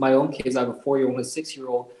like with my own kids, I have a 4-year-old and a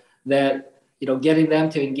 6-year-old, that, getting them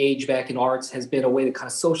to engage back in arts has been a way to kind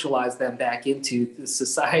of socialize them back into the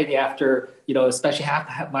society after, especially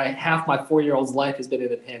half my 4-year-old's life has been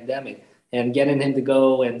in a pandemic. And getting him to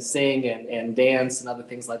go and sing and dance and other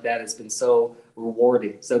things like that has been so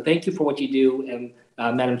rewarding. So thank you for what you do.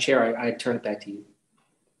 And Madam Chair, I turn it back to you.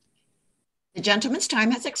 The gentleman's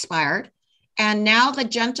time has expired. And now the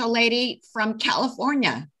gentle lady from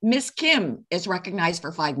California, Ms. Kim, is recognized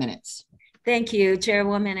for 5 minutes. Thank you,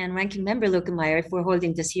 Chairwoman and Ranking Member Lukemeyer, for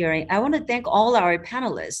holding this hearing. I want to thank all our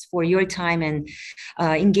panelists for your time and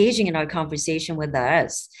engaging in our conversation with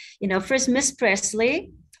us. First, Ms.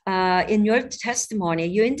 Presley, in your testimony,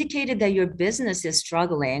 you indicated that your business is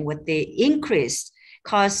struggling with the increased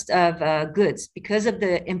cost of goods because of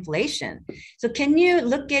the inflation. So can you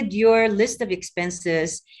look at your list of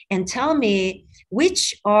expenses and tell me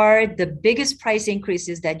which are the biggest price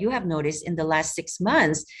increases that you have noticed in the last 6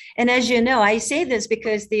 months? And as you know, I say this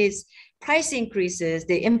because these price increases,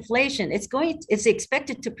 the inflation, it's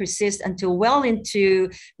expected to persist until well into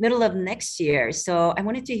middle of next year. So I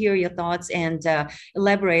wanted to hear your thoughts and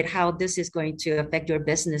elaborate how this is going to affect your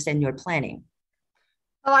business and your planning.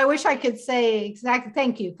 Well, I wish I could say exactly.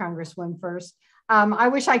 Thank you, Congresswoman, first. I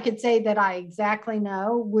wish I could say that I exactly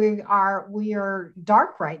know. We are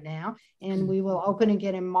dark right now, and we will open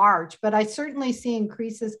again in March. But I certainly see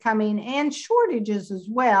increases coming and shortages as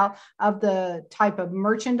well of the type of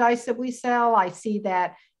merchandise that we sell. I see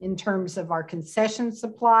that in terms of our concession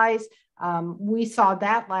supplies. We saw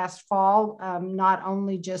that last fall, not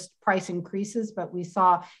only just price increases, but we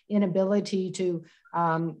saw inability to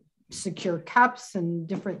secure cups and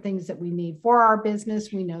different things that we need for our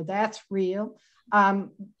business. We know that's real.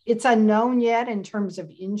 It's unknown yet in terms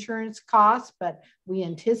of insurance costs, but we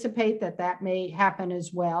anticipate that that may happen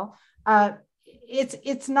as well.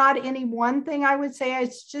 It's not any one thing, I would say.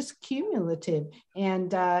 It's just cumulative.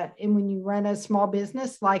 And when you run a small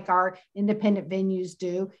business like our independent venues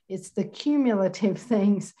do, it's the cumulative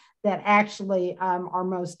things that actually are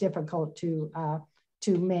most difficult to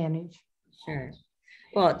manage. Sure.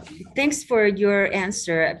 Well, thanks for your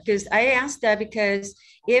answer, because I asked that because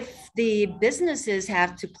if the businesses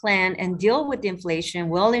have to plan and deal with inflation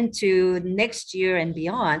well into next year and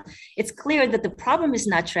beyond, it's clear that the problem is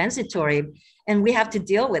not transitory and we have to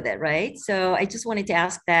deal with it, right? So I just wanted to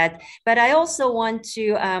ask that. But I also want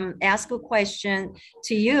to ask a question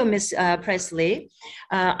to you, Ms. Presley.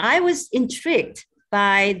 I was intrigued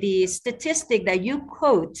by the statistic that you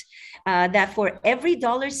quote that for every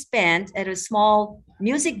dollar spent at a small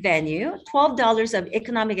music venue, $12 of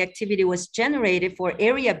economic activity was generated for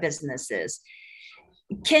area businesses.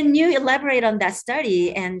 Can you elaborate on that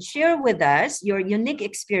study and share with us your unique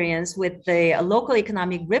experience with the local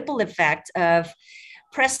economic ripple effect of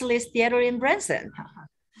Presley's Theater in Branson?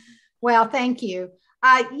 Well, thank you.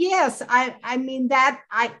 Yes, I mean that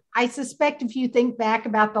I suspect if you think back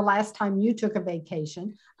about the last time you took a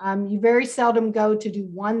vacation, you very seldom go to do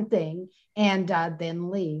one thing and then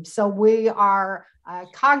leave. So we are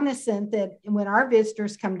cognizant that when our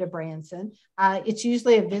visitors come to Branson, it's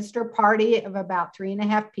usually a visitor party of about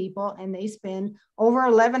 3.5 people, and they spend over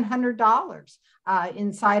 $1,100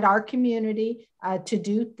 inside our community to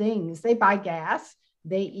do things. They buy gas.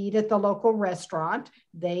 They eat at the local restaurant.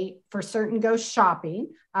 They, for certain, go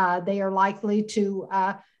shopping. They are likely to,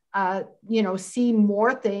 see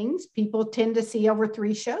more things. People tend to see over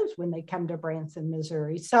 3 shows when they come to Branson,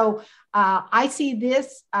 Missouri. So I see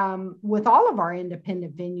this with all of our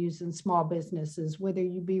independent venues and small businesses, whether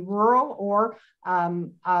you be rural or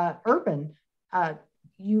urban.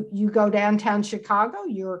 You go downtown Chicago,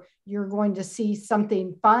 you're going to see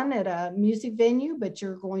something fun at a music venue, but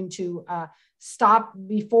you're going to stop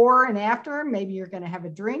before and after. Maybe you're going to have a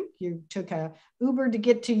drink. You took a Uber to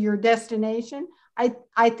get to your destination.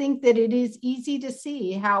 I think that it is easy to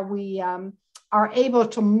see how we are able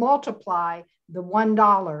to multiply the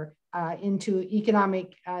 $1 into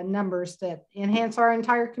economic numbers that enhance our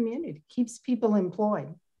entire community, keeps people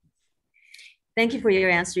employed. Thank you for your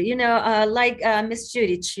answer. You know, like Ms.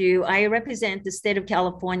 Judy Chu, I represent the state of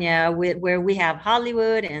California where we have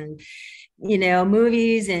Hollywood and,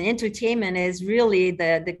 movies and entertainment is really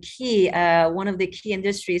the key, one of the key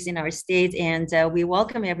industries in our state. And we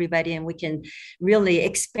welcome everybody, and we can really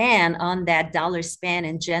expand on that dollar spend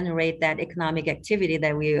and generate that economic activity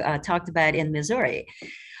that we talked about in Missouri.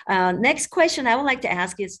 Next question I would like to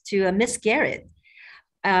ask is to Ms. Garrett.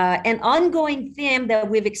 An ongoing theme that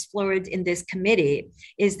we've explored in this committee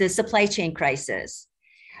is the supply chain crisis.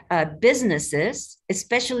 Businesses,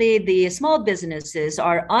 especially the small businesses,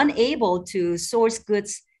 are unable to source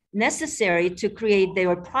goods necessary to create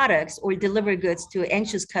their products or deliver goods to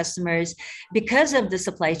anxious customers because of the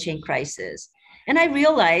supply chain crisis. And I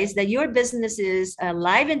realize that your business is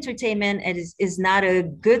live entertainment and is not a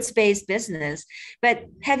goods-based business, but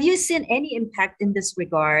have you seen any impact in this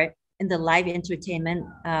regard in the live entertainment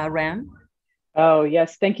realm? Oh,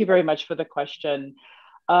 yes. Thank you very much for the question.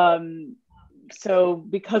 So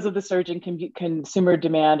because of the surge in consumer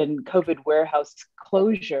demand and COVID warehouse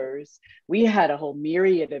closures, we had a whole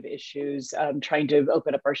myriad of issues trying to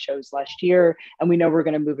open up our shows last year. And we know we're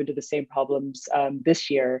going to move into the same problems this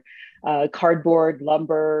year. Cardboard,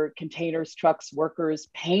 lumber, containers, trucks, workers,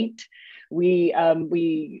 paint. We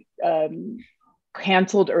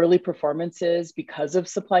canceled early performances because of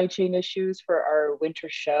supply chain issues for our winter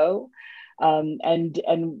show.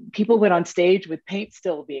 And people went on stage with paint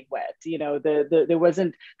still being wet. There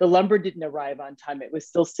wasn't, the lumber didn't arrive on time. It was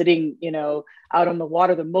still sitting, out on the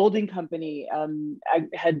water. The molding company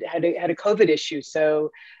had a COVID issue,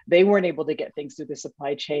 so they weren't able to get things through the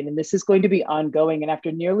supply chain. And this is going to be ongoing. And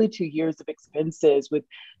after nearly 2 years of expenses with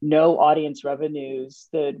no audience revenues,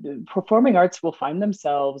 the performing arts will find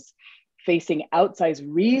themselves facing outsized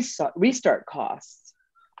restart costs.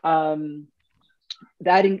 The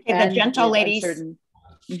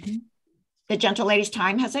gentle lady's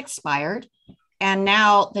time has expired. And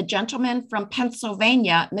now the gentleman from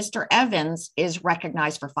Pennsylvania, Mr. Evans, is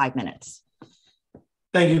recognized for 5 minutes.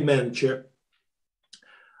 Thank you, Madam Chair.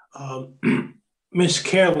 Ms.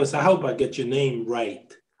 Careless, I hope I get your name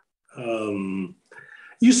right.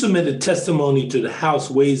 You submitted testimony to the House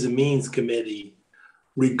Ways and Means Committee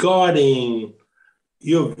regarding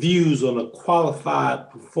your views on a qualified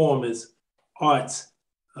performance arts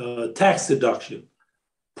tax deduction,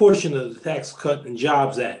 portion of the Tax Cut and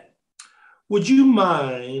Jobs Act. Would you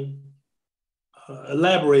mind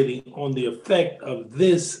elaborating on the effect of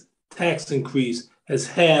this tax increase has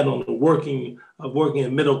had on the working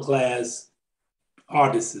and middle class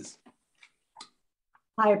artists?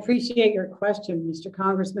 I appreciate your question, Mr.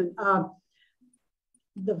 Congressman.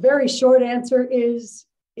 The very short answer is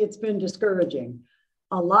it's been discouraging.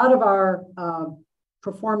 A lot of our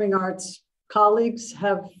performing arts colleagues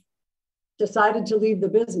have decided to leave the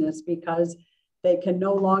business because they can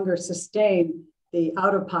no longer sustain the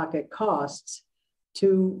out-of-pocket costs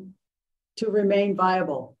to remain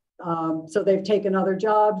viable. So they've taken other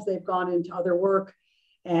jobs, they've gone into other work,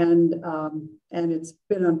 and it's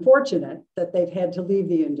been unfortunate that they've had to leave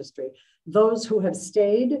the industry. Those who have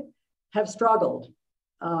stayed have struggled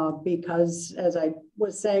because, as I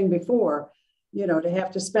was saying before, you know, to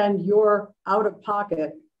have to spend your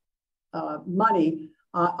out-of-pocket money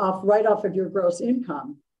right off of your gross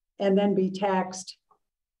income and then be taxed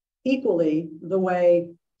equally the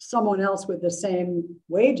way someone else with the same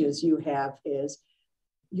wages you have is,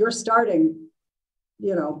 you're starting,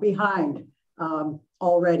 you know, behind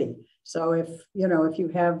already. So if you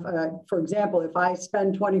have, for example, if I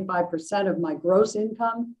spend 25% of my gross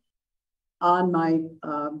income on my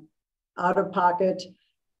out-of-pocket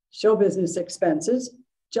show business expenses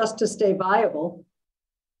just to stay viable,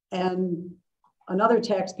 and another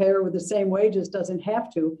taxpayer with the same wages doesn't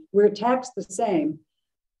have to, we're taxed the same,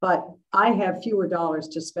 but I have fewer dollars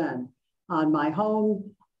to spend on my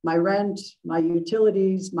home, my rent, my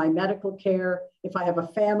utilities, my medical care. If I have a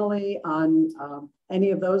family, on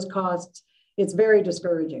any of those costs, it's very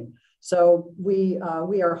discouraging. So we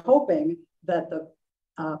are hoping that the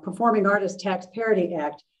Performing Artists Tax Parity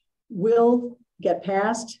Act will get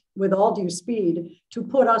passed with all due speed to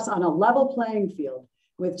put us on a level playing field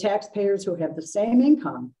with taxpayers who have the same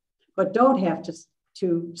income, but don't have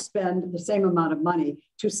to spend the same amount of money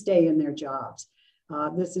to stay in their jobs.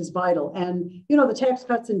 This is vital. And, you know, the Tax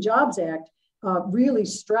Cuts and Jobs Act really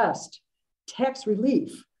stressed tax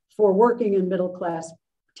relief for working and middle class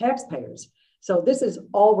taxpayers. So this is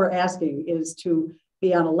all we're asking, is to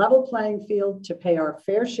be on a level playing field, to pay our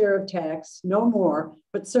fair share of tax, no more,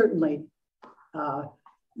 but certainly no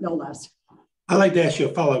less. I'd like to ask you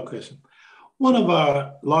a follow-up question. One of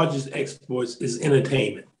our largest exports is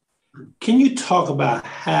entertainment. Can you talk about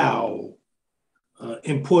how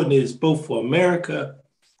important it is both for America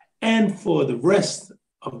and for the rest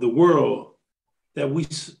of the world that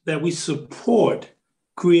we support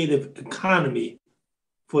creative economy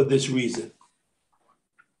for this reason?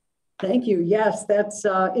 Thank you. Yes, that's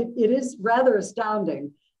it is rather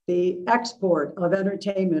astounding, the export of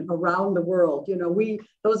entertainment around the world. You know,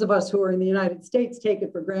 those of us who are in the United States take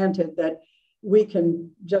it for granted that we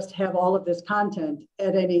can just have all of this content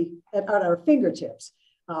at our fingertips.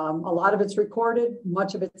 A lot of it's recorded,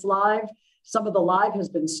 much of it's live. Some of the live has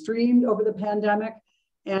been streamed over the pandemic.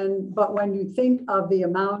 But when you think of the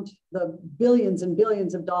amount, the billions and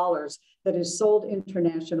billions of dollars that is sold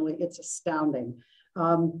internationally, it's astounding.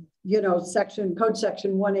 You know, Code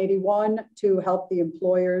Section 181 to help the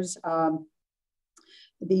employers,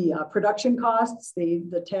 the production costs,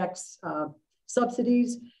 the tax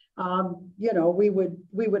subsidies. You know, we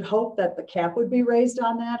would hope that the cap would be raised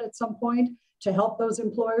on that at some point to help those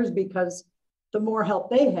employers, because the more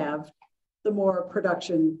help they have, the more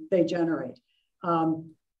production they generate.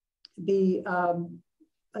 There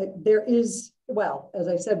is, well, as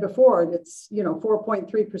I said before, it's, you know,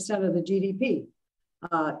 4.3% of the GDP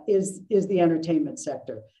is the entertainment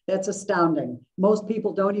sector. That's astounding. Most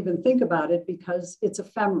people don't even think about it because it's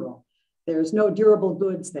ephemeral. There's no durable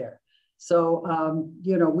goods there. So,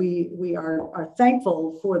 you know, we are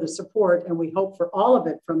thankful for the support, and we hope for all of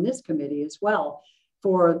it from this committee as well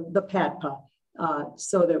for the PATPA,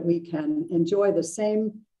 so that we can enjoy the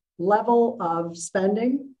same level of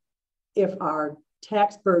spending if our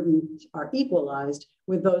tax burdens are equalized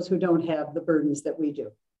with those who don't have the burdens that we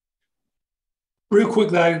do. Real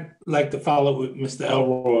quickly, I'd like to follow with Mr.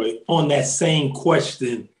 Elroy on that same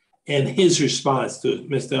question and his response to it,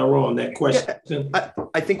 Mr. Elroy, on that question.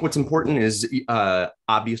 I think what's important is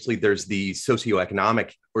obviously there's the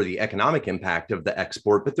socioeconomic or the economic impact of the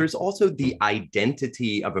export, but there's also the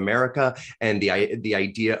identity of America and the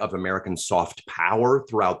idea of American soft power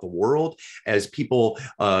throughout the world as people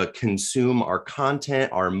consume our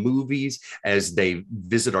content, our movies, as they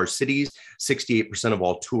visit our cities. 68% of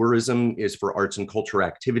all tourism is for arts and culture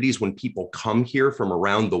activities. When people come here from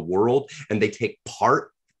around the world and they take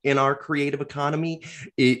part in our creative economy,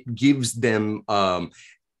 it gives them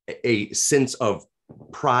a sense of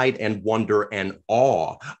pride and wonder and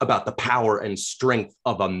awe about the power and strength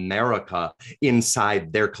of America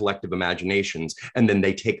inside their collective imaginations. And then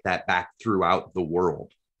they take that back throughout the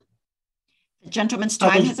world. The gentleman's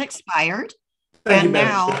time has expired. And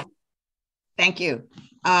now, thank you.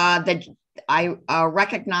 I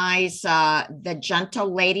recognize the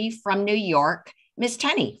gentle lady from New York, Ms.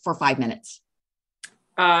 Tenney, for 5 minutes.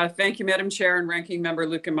 Thank you, Madam Chair and Ranking Member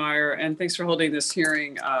Luetkemeyer, and thanks for holding this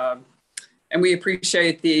hearing. And we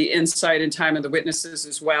appreciate the insight and time of the witnesses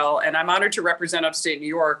as well. And I'm honored to represent upstate New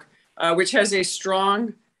York, which has a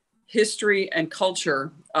strong history and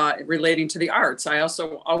culture relating to the arts. I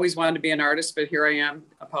also always wanted to be an artist, but here I am,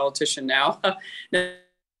 a politician now. We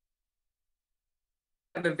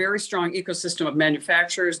have a very strong ecosystem of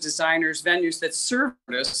manufacturers, designers, venues that serve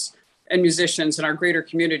artists and musicians in our greater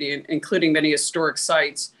community, including many historic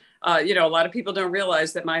sites. A lot of people don't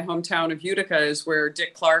realize that my hometown of Utica is where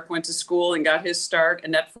Dick Clark went to school and got his start.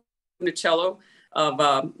 Annette Funicello of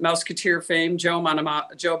Mouseketeer fame, Joe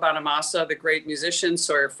Bonamassa, the great musician,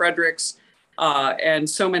 Sawyer Fredericks, and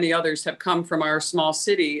so many others have come from our small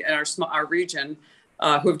city and our region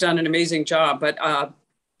who have done an amazing job. But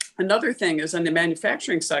another thing is in the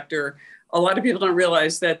manufacturing sector, a lot of people don't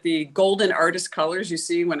realize that the golden artist colors you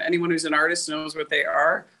see when anyone who's an artist knows what they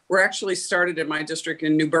are, were actually started in my district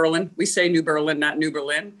in New Berlin. We say New Berlin, not New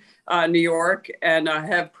Berlin, New York, and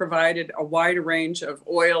have provided a wide range of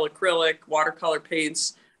oil, acrylic, watercolor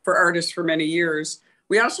paints for artists for many years.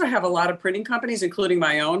 We also have a lot of printing companies, including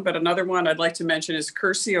my own, but another one I'd like to mention is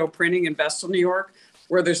Curcio Printing in Vestal, New York,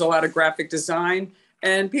 where there's a lot of graphic design.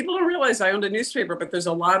 And people don't realize I owned a newspaper, but there's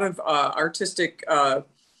a lot of artistic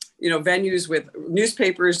venues with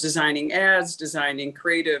newspapers designing ads, designing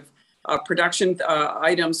creative production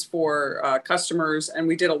items for customers, and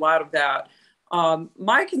we did a lot of that.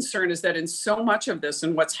 My concern is that in so much of this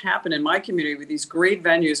and what's happened in my community with these great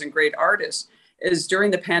venues and great artists is during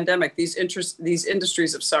the pandemic, these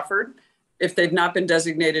industries have suffered. If they've not been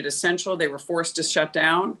designated essential, they were forced to shut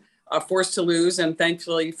down, forced to lose, and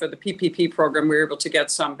thankfully for the PPP program, we were able to get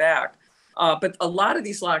some back. But a lot of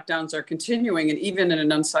these lockdowns are continuing, and even in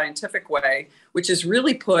an unscientific way, which has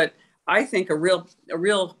really put, I think, a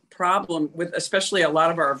real problem with especially a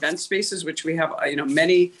lot of our event spaces, which we have,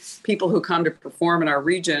 many people who come to perform in our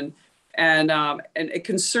region. And it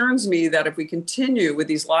concerns me that if we continue with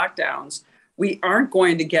these lockdowns, we aren't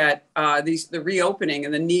going to get the reopening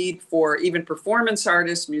and the need for even performance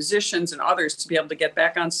artists, musicians, and others to be able to get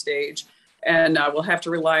back on stage. And we'll have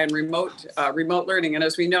to rely on remote learning. And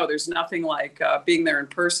as we know, there's nothing like being there in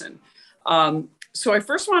person. So I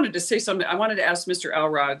first wanted to say something. I wanted to ask Mr.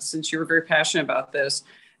 Elrod, since you were very passionate about this.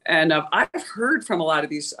 And I've heard from a lot of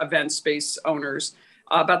these event space owners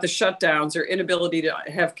about the shutdowns, their inability to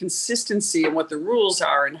have consistency in what the rules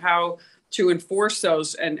are and how to enforce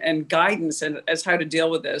those and guidance and as how to deal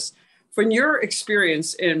with this. From your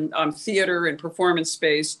experience in theater and performance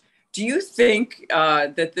space, do you think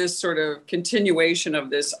that this sort of continuation of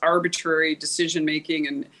this arbitrary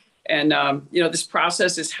decision-making and this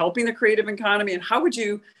process is helping the creative economy? And how would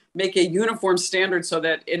you make a uniform standard so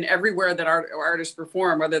that in everywhere that artists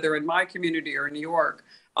perform, whether they're in my community or in New York,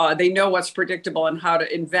 they know what's predictable and how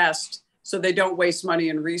to invest so they don't waste money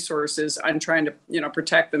and resources on trying to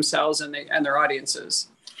protect themselves and their audiences?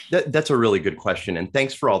 That's a really good question. And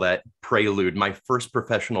thanks for all that prelude. My first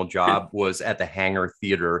professional job was at the Hangar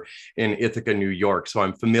Theater in Ithaca, New York. So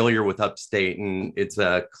I'm familiar with upstate and it's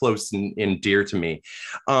close and dear to me.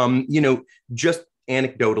 Just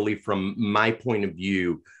anecdotally from my point of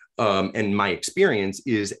view, and my experience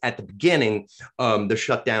is at the beginning, the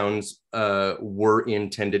shutdowns were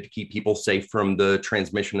intended to keep people safe from the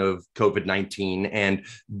transmission of COVID-19. And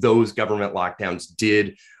those government lockdowns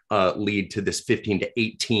did lead to this 15 to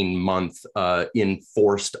 18 month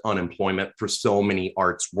enforced unemployment for so many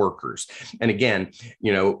arts workers. And again,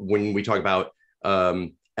 when we talk about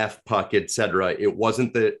FPUC, et cetera. It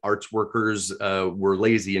wasn't that arts workers were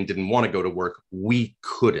lazy and didn't want to go to work. We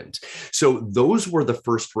couldn't. So those were the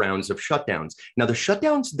first rounds of shutdowns. Now, the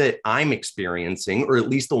shutdowns that I'm experiencing, or at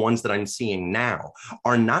least the ones that I'm seeing now,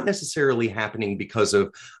 are not necessarily happening because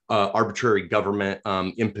of arbitrary government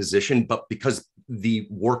imposition, but because the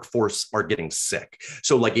workforce are getting sick.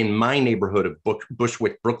 So like in my neighborhood of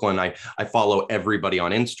Bushwick, Brooklyn, I follow everybody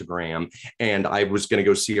on Instagram, and I was going to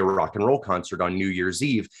go see a rock and roll concert on New Year's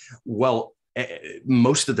Eve. Well,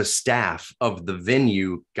 most of the staff of the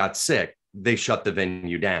venue got sick. They shut the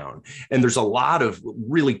venue down. And there's a lot of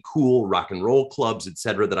really cool rock and roll clubs, et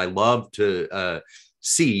cetera, that I love to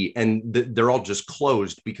see, and they're all just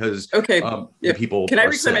closed because the people. Can I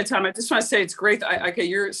reclaim my time? I just want to say it's great. Okay,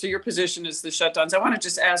 your position is the shutdowns. I want to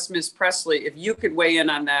just ask Ms. Presley if you could weigh in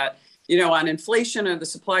on that. On inflation and the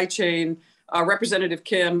supply chain. Representative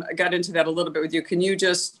Kim got into that a little bit with you. Can you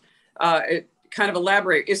just kind of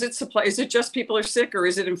elaborate? Is it supply? Is it just people are sick, or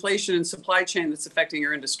is it inflation and supply chain that's affecting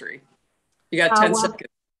your industry? You got 10 seconds.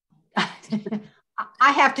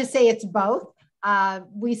 I have to say it's both.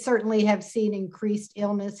 We certainly have seen increased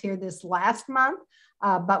illness here this last month,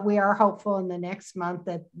 but we are hopeful in the next month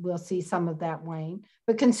that we'll see some of that wane.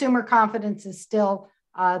 But consumer confidence is still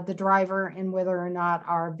the driver in whether or not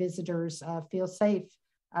our visitors feel safe,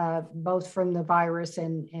 both from the virus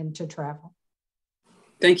and to travel.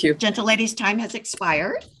 Thank you. Gentlelady's time has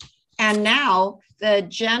expired. And now the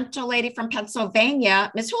gentlelady from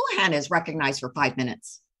Pennsylvania, Ms. Houlihan, is recognized for 5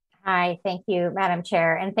 minutes. Hi, thank you, Madam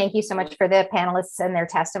Chair. And thank you so much for the panelists and their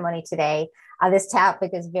testimony today. This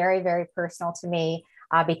topic is very, very personal to me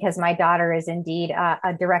because my daughter is indeed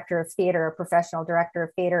a director of theater, a professional director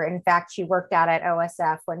of theater. In fact, she worked out at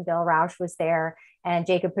OSF when Bill Rausch was there, and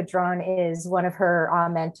Jacob Padron is one of her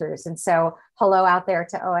mentors. And so hello out there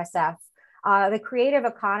to OSF. The creative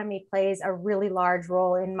economy plays a really large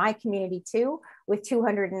role in my community too, with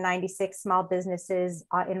 296 small businesses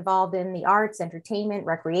involved in the arts, entertainment,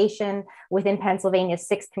 recreation within Pennsylvania's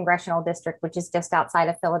 6th congressional district, which is just outside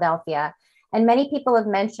of Philadelphia. And many people have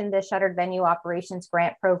mentioned the Shuttered Venue Operations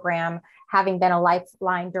Grant Program having been a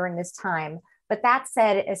lifeline during this time. But that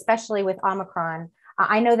said, especially with Omicron,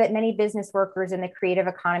 I know that many business workers in the creative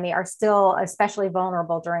economy are still especially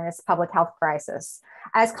vulnerable during this public health crisis.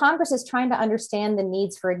 As Congress is trying to understand the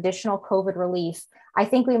needs for additional COVID relief, I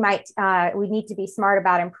think we need to be smart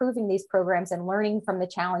about improving these programs and learning from the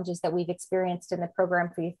challenges that we've experienced in the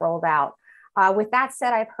programs we've rolled out. With that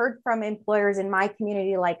said, I've heard from employers in my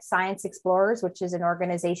community like Science Explorers, which is an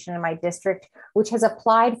organization in my district, which has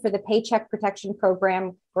applied for the Paycheck Protection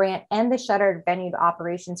Program grant and the Shuttered Venue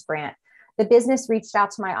Operations grant. The business reached out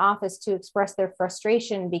to my office to express their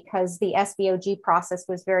frustration because the SVOG process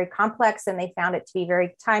was very complex and they found it to be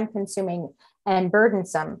very time consuming and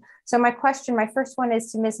burdensome. So my first one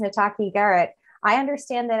is to Ms. Nataki Garrett. I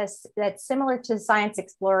understand that similar to Science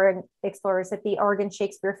Explorers, that the Oregon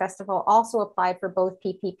Shakespeare Festival also applied for both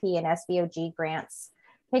PPP and SVOG grants.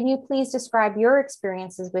 Can you please describe your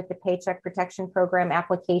experiences with the Paycheck Protection Program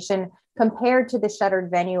application compared to the Shuttered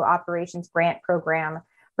Venue Operations Grant Program?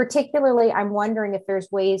 Particularly, I'm wondering if there's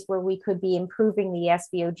ways where we could be improving the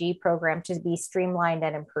SVOG program to be streamlined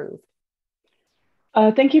and improved.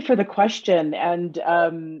 Thank you for the question. And,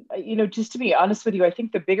 just to be honest with you, I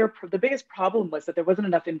think the biggest problem was that there wasn't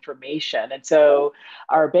enough information. And so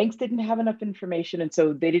our banks didn't have enough information. And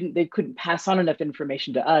so they couldn't pass on enough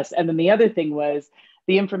information to us. And then the other thing was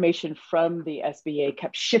the information from the SBA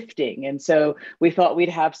kept shifting. And so we thought we'd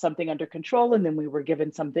have something under control, and then we were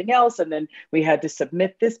given something else. And then we had to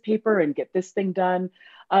submit this paper and get this thing done.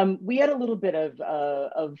 We had a little bit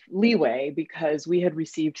of leeway because we had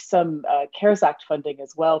received some CARES Act funding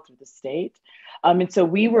as well through the state. And so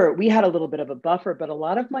we had a little bit of a buffer, but a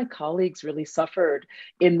lot of my colleagues really suffered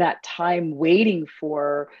in that time waiting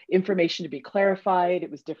for information to be clarified. It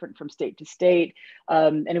was different from state to state,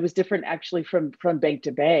 and it was different actually from bank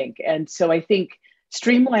to bank. And so I think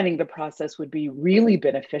streamlining the process would be really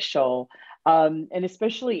beneficial. And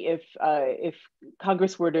especially if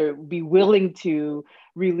Congress were to be willing to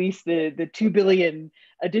release the $2 billion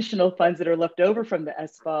additional funds that are left over from the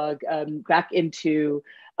SVOG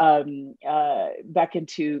back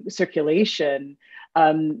into circulation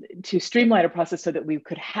to streamline a process so that we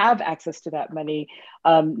could have access to that money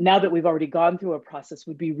now that we've already gone through a process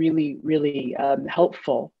would be really, really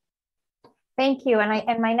helpful. Thank you.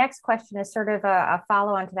 And my next question is sort of a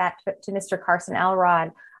follow-on to that to Mr. Carson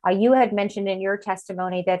Elrod. You had mentioned in your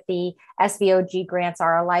testimony that the SVOG grants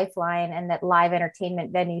are a lifeline and that live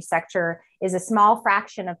entertainment venue sector is a small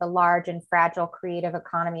fraction of the large and fragile creative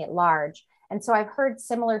economy at large. And so I've heard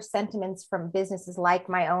similar sentiments from businesses like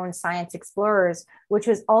my own Science Explorers, which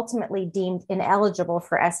was ultimately deemed ineligible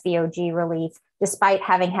for SVOG relief, despite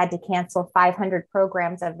having had to cancel 500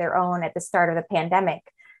 programs of their own at the start of the pandemic.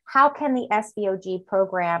 How can the SVOG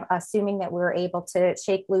program, assuming that we're able to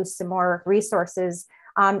shake loose some more resources,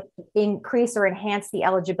 increase or enhance the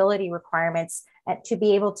eligibility requirements to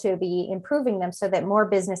be able to be improving them so that more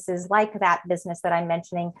businesses like that business that I'm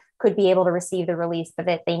mentioning could be able to receive the relief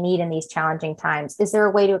that they need in these challenging times? Is there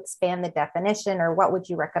a way to expand the definition, or what would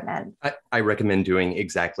you recommend? I recommend doing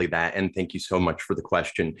exactly that. And thank you so much for the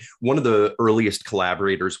question. One of the earliest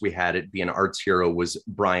collaborators we had at Be an Arts Hero was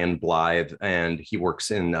Brian Blythe, and he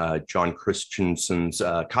works in John Christensen's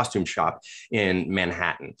costume shop in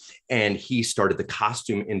Manhattan. And he started the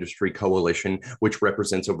Costume Industry Coalition, which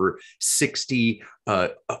represents over 60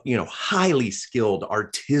 highly skilled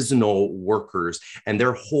artisanal workers, and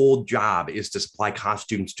their whole job is to supply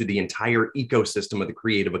costumes to the entire ecosystem of the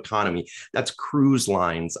creative economy. That's cruise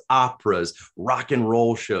lines, operas, rock and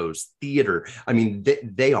roll shows, theater. I mean,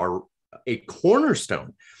 they are a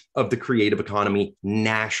cornerstone of the creative economy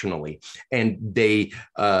nationally, and they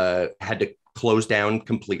had to close down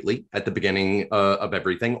completely at the beginning of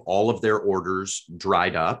everything. All of their orders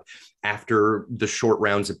dried up. After the short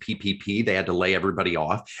rounds of PPP, they had to lay everybody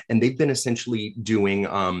off. And they've been essentially doing,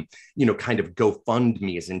 kind of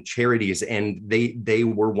GoFundMe's and charities. And they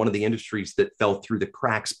were one of the industries that fell through the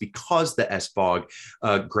cracks because the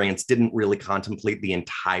SVOG grants didn't really contemplate the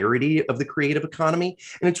entirety of the creative economy.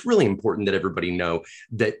 And it's really important that everybody know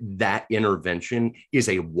that that intervention is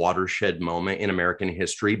a watershed moment in American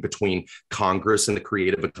history between Congress and the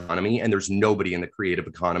creative economy. And there's nobody in the creative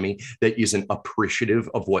economy that isn't appreciative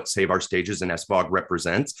of what Save Our Stages and SVOG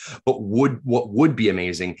represents. But what would be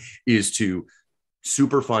amazing is to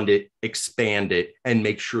super fund it, expand it, and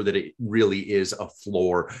make sure that it really is a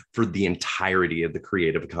floor for the entirety of the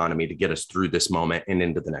creative economy to get us through this moment and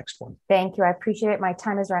into the next one. Thank you. I appreciate it. My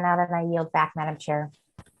time has run out and I yield back, Madam Chair.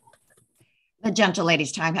 The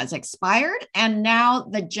gentlelady's time has expired. And now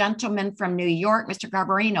the gentleman from New York, Mr.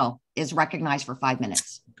 Garbarino, is recognized for 5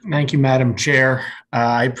 minutes. Thank you, Madam Chair.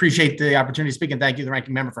 I appreciate the opportunity to speak, and thank you, the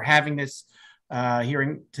ranking member, for having this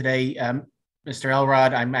hearing today. Mr.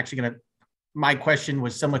 Elrod, I'm actually going to, my question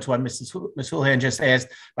was similar to what Ms. Houlihan just asked.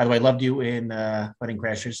 By the way, loved you in Wedding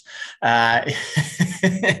Crashers. But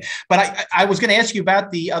I was going to ask you about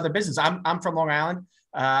the other business. I'm from Long Island,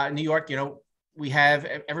 New York. We have,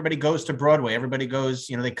 everybody goes to Broadway. Everybody goes,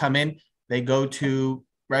 they come in, they go to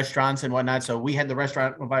restaurants and whatnot. So we had the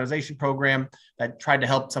restaurant revitalization program that tried to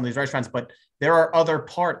help some of these restaurants, but there are other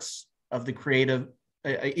parts of the creative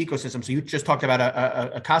ecosystem. So you just talked about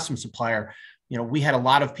a costume supplier. We had a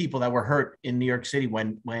lot of people that were hurt in New York City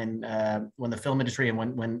when the film industry and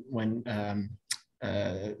when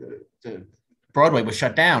the Broadway was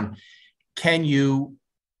shut down. Can you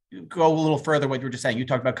go a little further? What you were just saying, you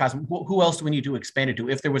talked about costume. Who else do we need to expand it to?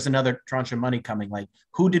 If there was another tranche of money coming, like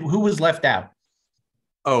who was left out?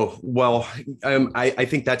 Oh, well, I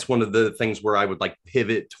think that's one of the things where I would like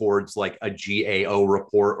pivot towards like a GAO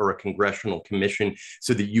report or a congressional commission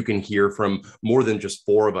so that you can hear from more than just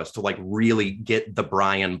four of us to like really get the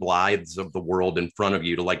Brian Blythes of the world in front of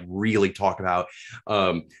you to like really talk about,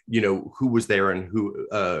 who was there and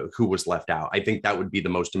who was left out. I think that would be the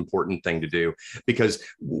most important thing to do, because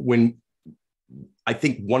I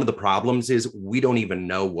think one of the problems is we don't even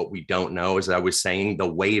know what we don't know. As I was saying, the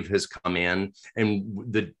wave has come in and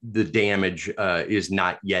the damage is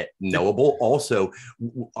not yet knowable. Also,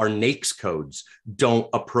 our NAICS codes don't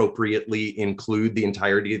appropriately include the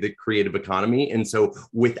entirety of the creative economy. And so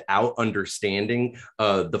without understanding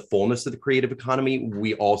the fullness of the creative economy,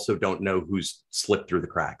 we also don't know who's slipped through the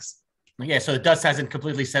cracks. Yeah, so the dust hasn't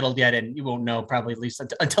completely settled yet, and you won't know probably at least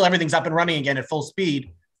until everything's up and running again at full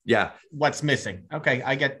speed. Yeah, what's missing? Okay,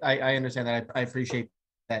 I understand that. I appreciate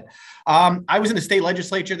that. I was in the state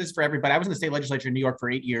legislature. This is for everybody. I was in the state legislature in New York for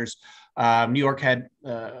 8 years. New York had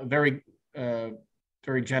a very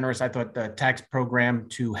generous, I thought, tax program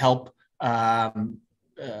to help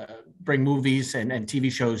bring movies and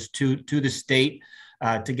TV shows to the state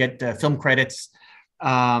to get film credits.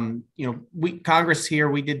 Congress here,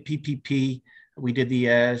 we did PPP. We did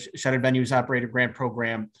the Shuttered Venues Operator Grant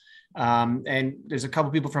Program. And there's a couple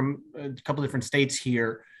people from a couple different states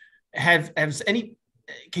here.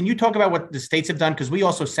 Can you talk about what the states have done? Because we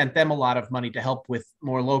also sent them a lot of money to help with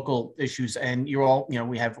more local issues. And you're all,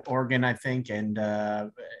 we have Oregon, I think, and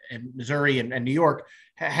Missouri and New York.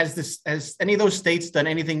 Has any of those states done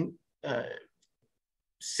anything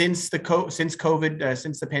since COVID,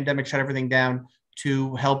 since the pandemic shut everything down,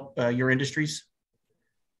 to help your industries?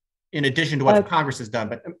 In addition to what Congress has done,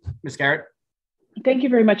 but Ms. Garrett? Thank you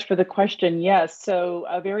very much for the question. Yes, so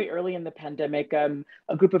very early in the pandemic, a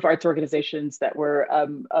group of arts organizations that were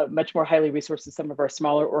much more highly resourced than some of our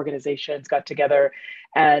smaller organizations got together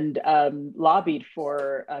and lobbied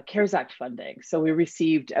for CARES Act funding. So we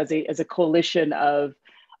received, as a coalition of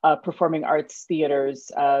performing arts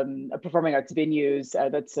theaters, performing arts venues,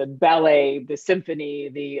 that's a ballet, the symphony,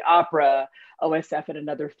 the opera, OSF, and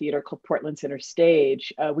another theater called Portland Center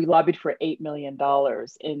Stage. We lobbied for $8 million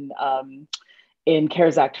in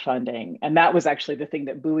CARES Act funding. And that was actually the thing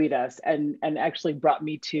that buoyed us and actually brought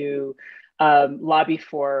me to lobby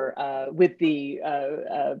for, with the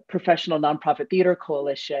Professional Nonprofit Theater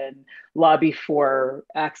Coalition, lobby for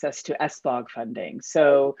access to SBOG funding.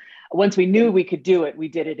 So once we knew we could do it, we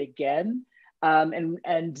did it again.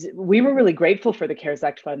 And we were really grateful for the CARES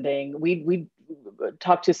Act funding. We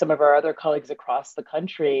talked to some of our other colleagues across the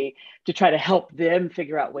country to try to help them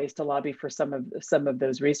figure out ways to lobby for some of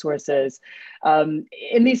those resources.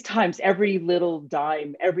 In these times, every little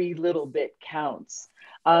dime, every little bit counts.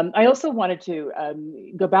 I also wanted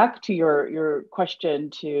to go back to your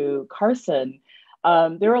question to Carson.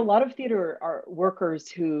 There are a lot of theater workers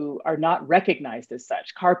who are not recognized as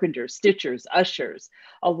such: carpenters, stitchers, ushers.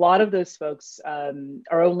 A lot of those folks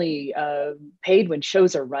are only paid when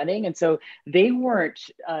shows are running. And so they weren't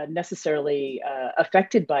necessarily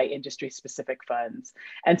affected by industry-specific funds.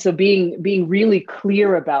 And so being really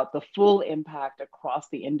clear about the full impact across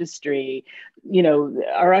the industry, you know,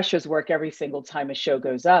 our ushers work every single time a show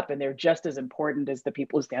goes up, and they're just as important as the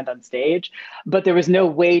people who stand on stage. But there was no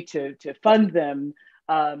way to fund them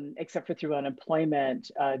except for through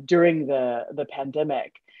unemployment during the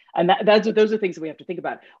pandemic. And those are things that we have to think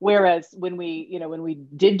about. Whereas when we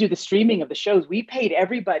did do the streaming of the shows, we paid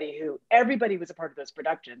everybody was a part of those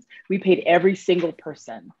productions. We paid every single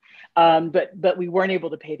person, but we weren't able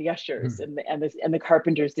to pay the ushers, and the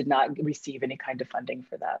carpenters did not receive any kind of funding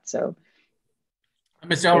for that. So.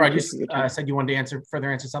 Ms. Elrod, you said you wanted to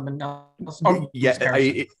further answer something else? Oh, yeah,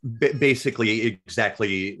 basically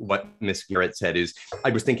exactly what Ms. Garrett said is I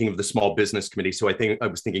was thinking of the Small Business Committee. So I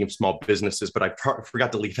was thinking of small businesses, but I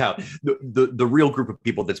forgot to leave out the real group of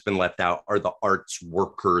people that's been left out are the arts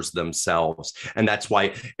workers themselves. And that's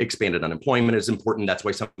why expanded unemployment is important. That's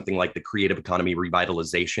why something like the Creative Economy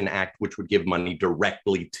Revitalization Act, which would give money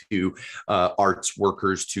directly to arts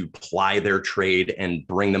workers to ply their trade and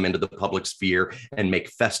bring them into the public sphere and make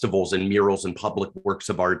festivals and murals and public works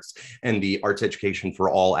of arts, and the Arts Education for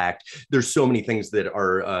All Act. There's so many things that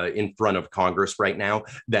are in front of Congress right now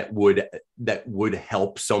that would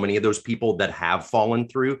help so many of those people that have fallen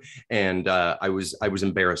through. And I was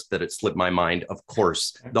embarrassed that it slipped my mind. Of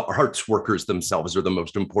course, the arts workers themselves are the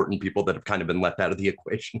most important people that have kind of been left out of the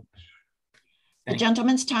equation. The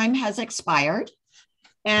gentleman's time has expired.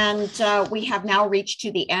 And we have now reached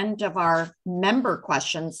to the end of our member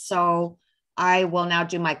questions. So I will now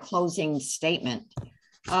do my closing statement.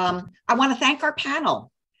 I want to thank our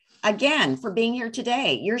panel again for being here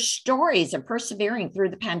today. Your stories of persevering through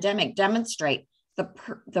the pandemic demonstrate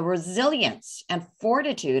the resilience and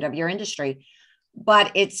fortitude of your industry,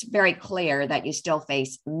 but it's very clear that you still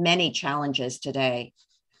face many challenges today.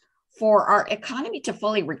 For our economy to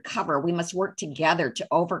fully recover, we must work together to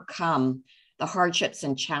overcome the hardships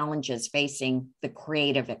and challenges facing the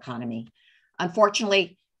creative economy.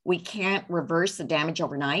 Unfortunately, we can't reverse the damage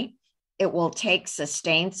overnight. It will take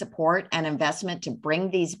sustained support and investment to bring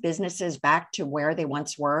these businesses back to where they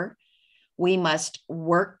once were. We must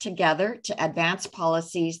work together to advance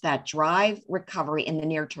policies that drive recovery in the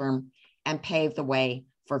near term and pave the way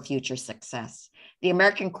for future success. The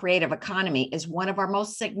American creative economy is one of our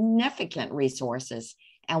most significant resources,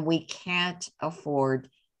 and we can't afford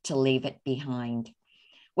to leave it behind.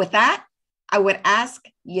 With that, I would ask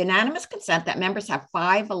unanimous consent that members have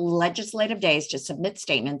 5 legislative days to submit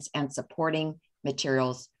statements and supporting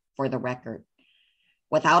materials for the record.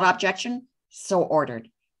 Without objection, so ordered.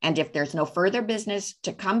 And if there's no further business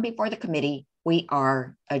to come before the committee, we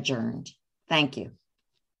are adjourned. Thank you.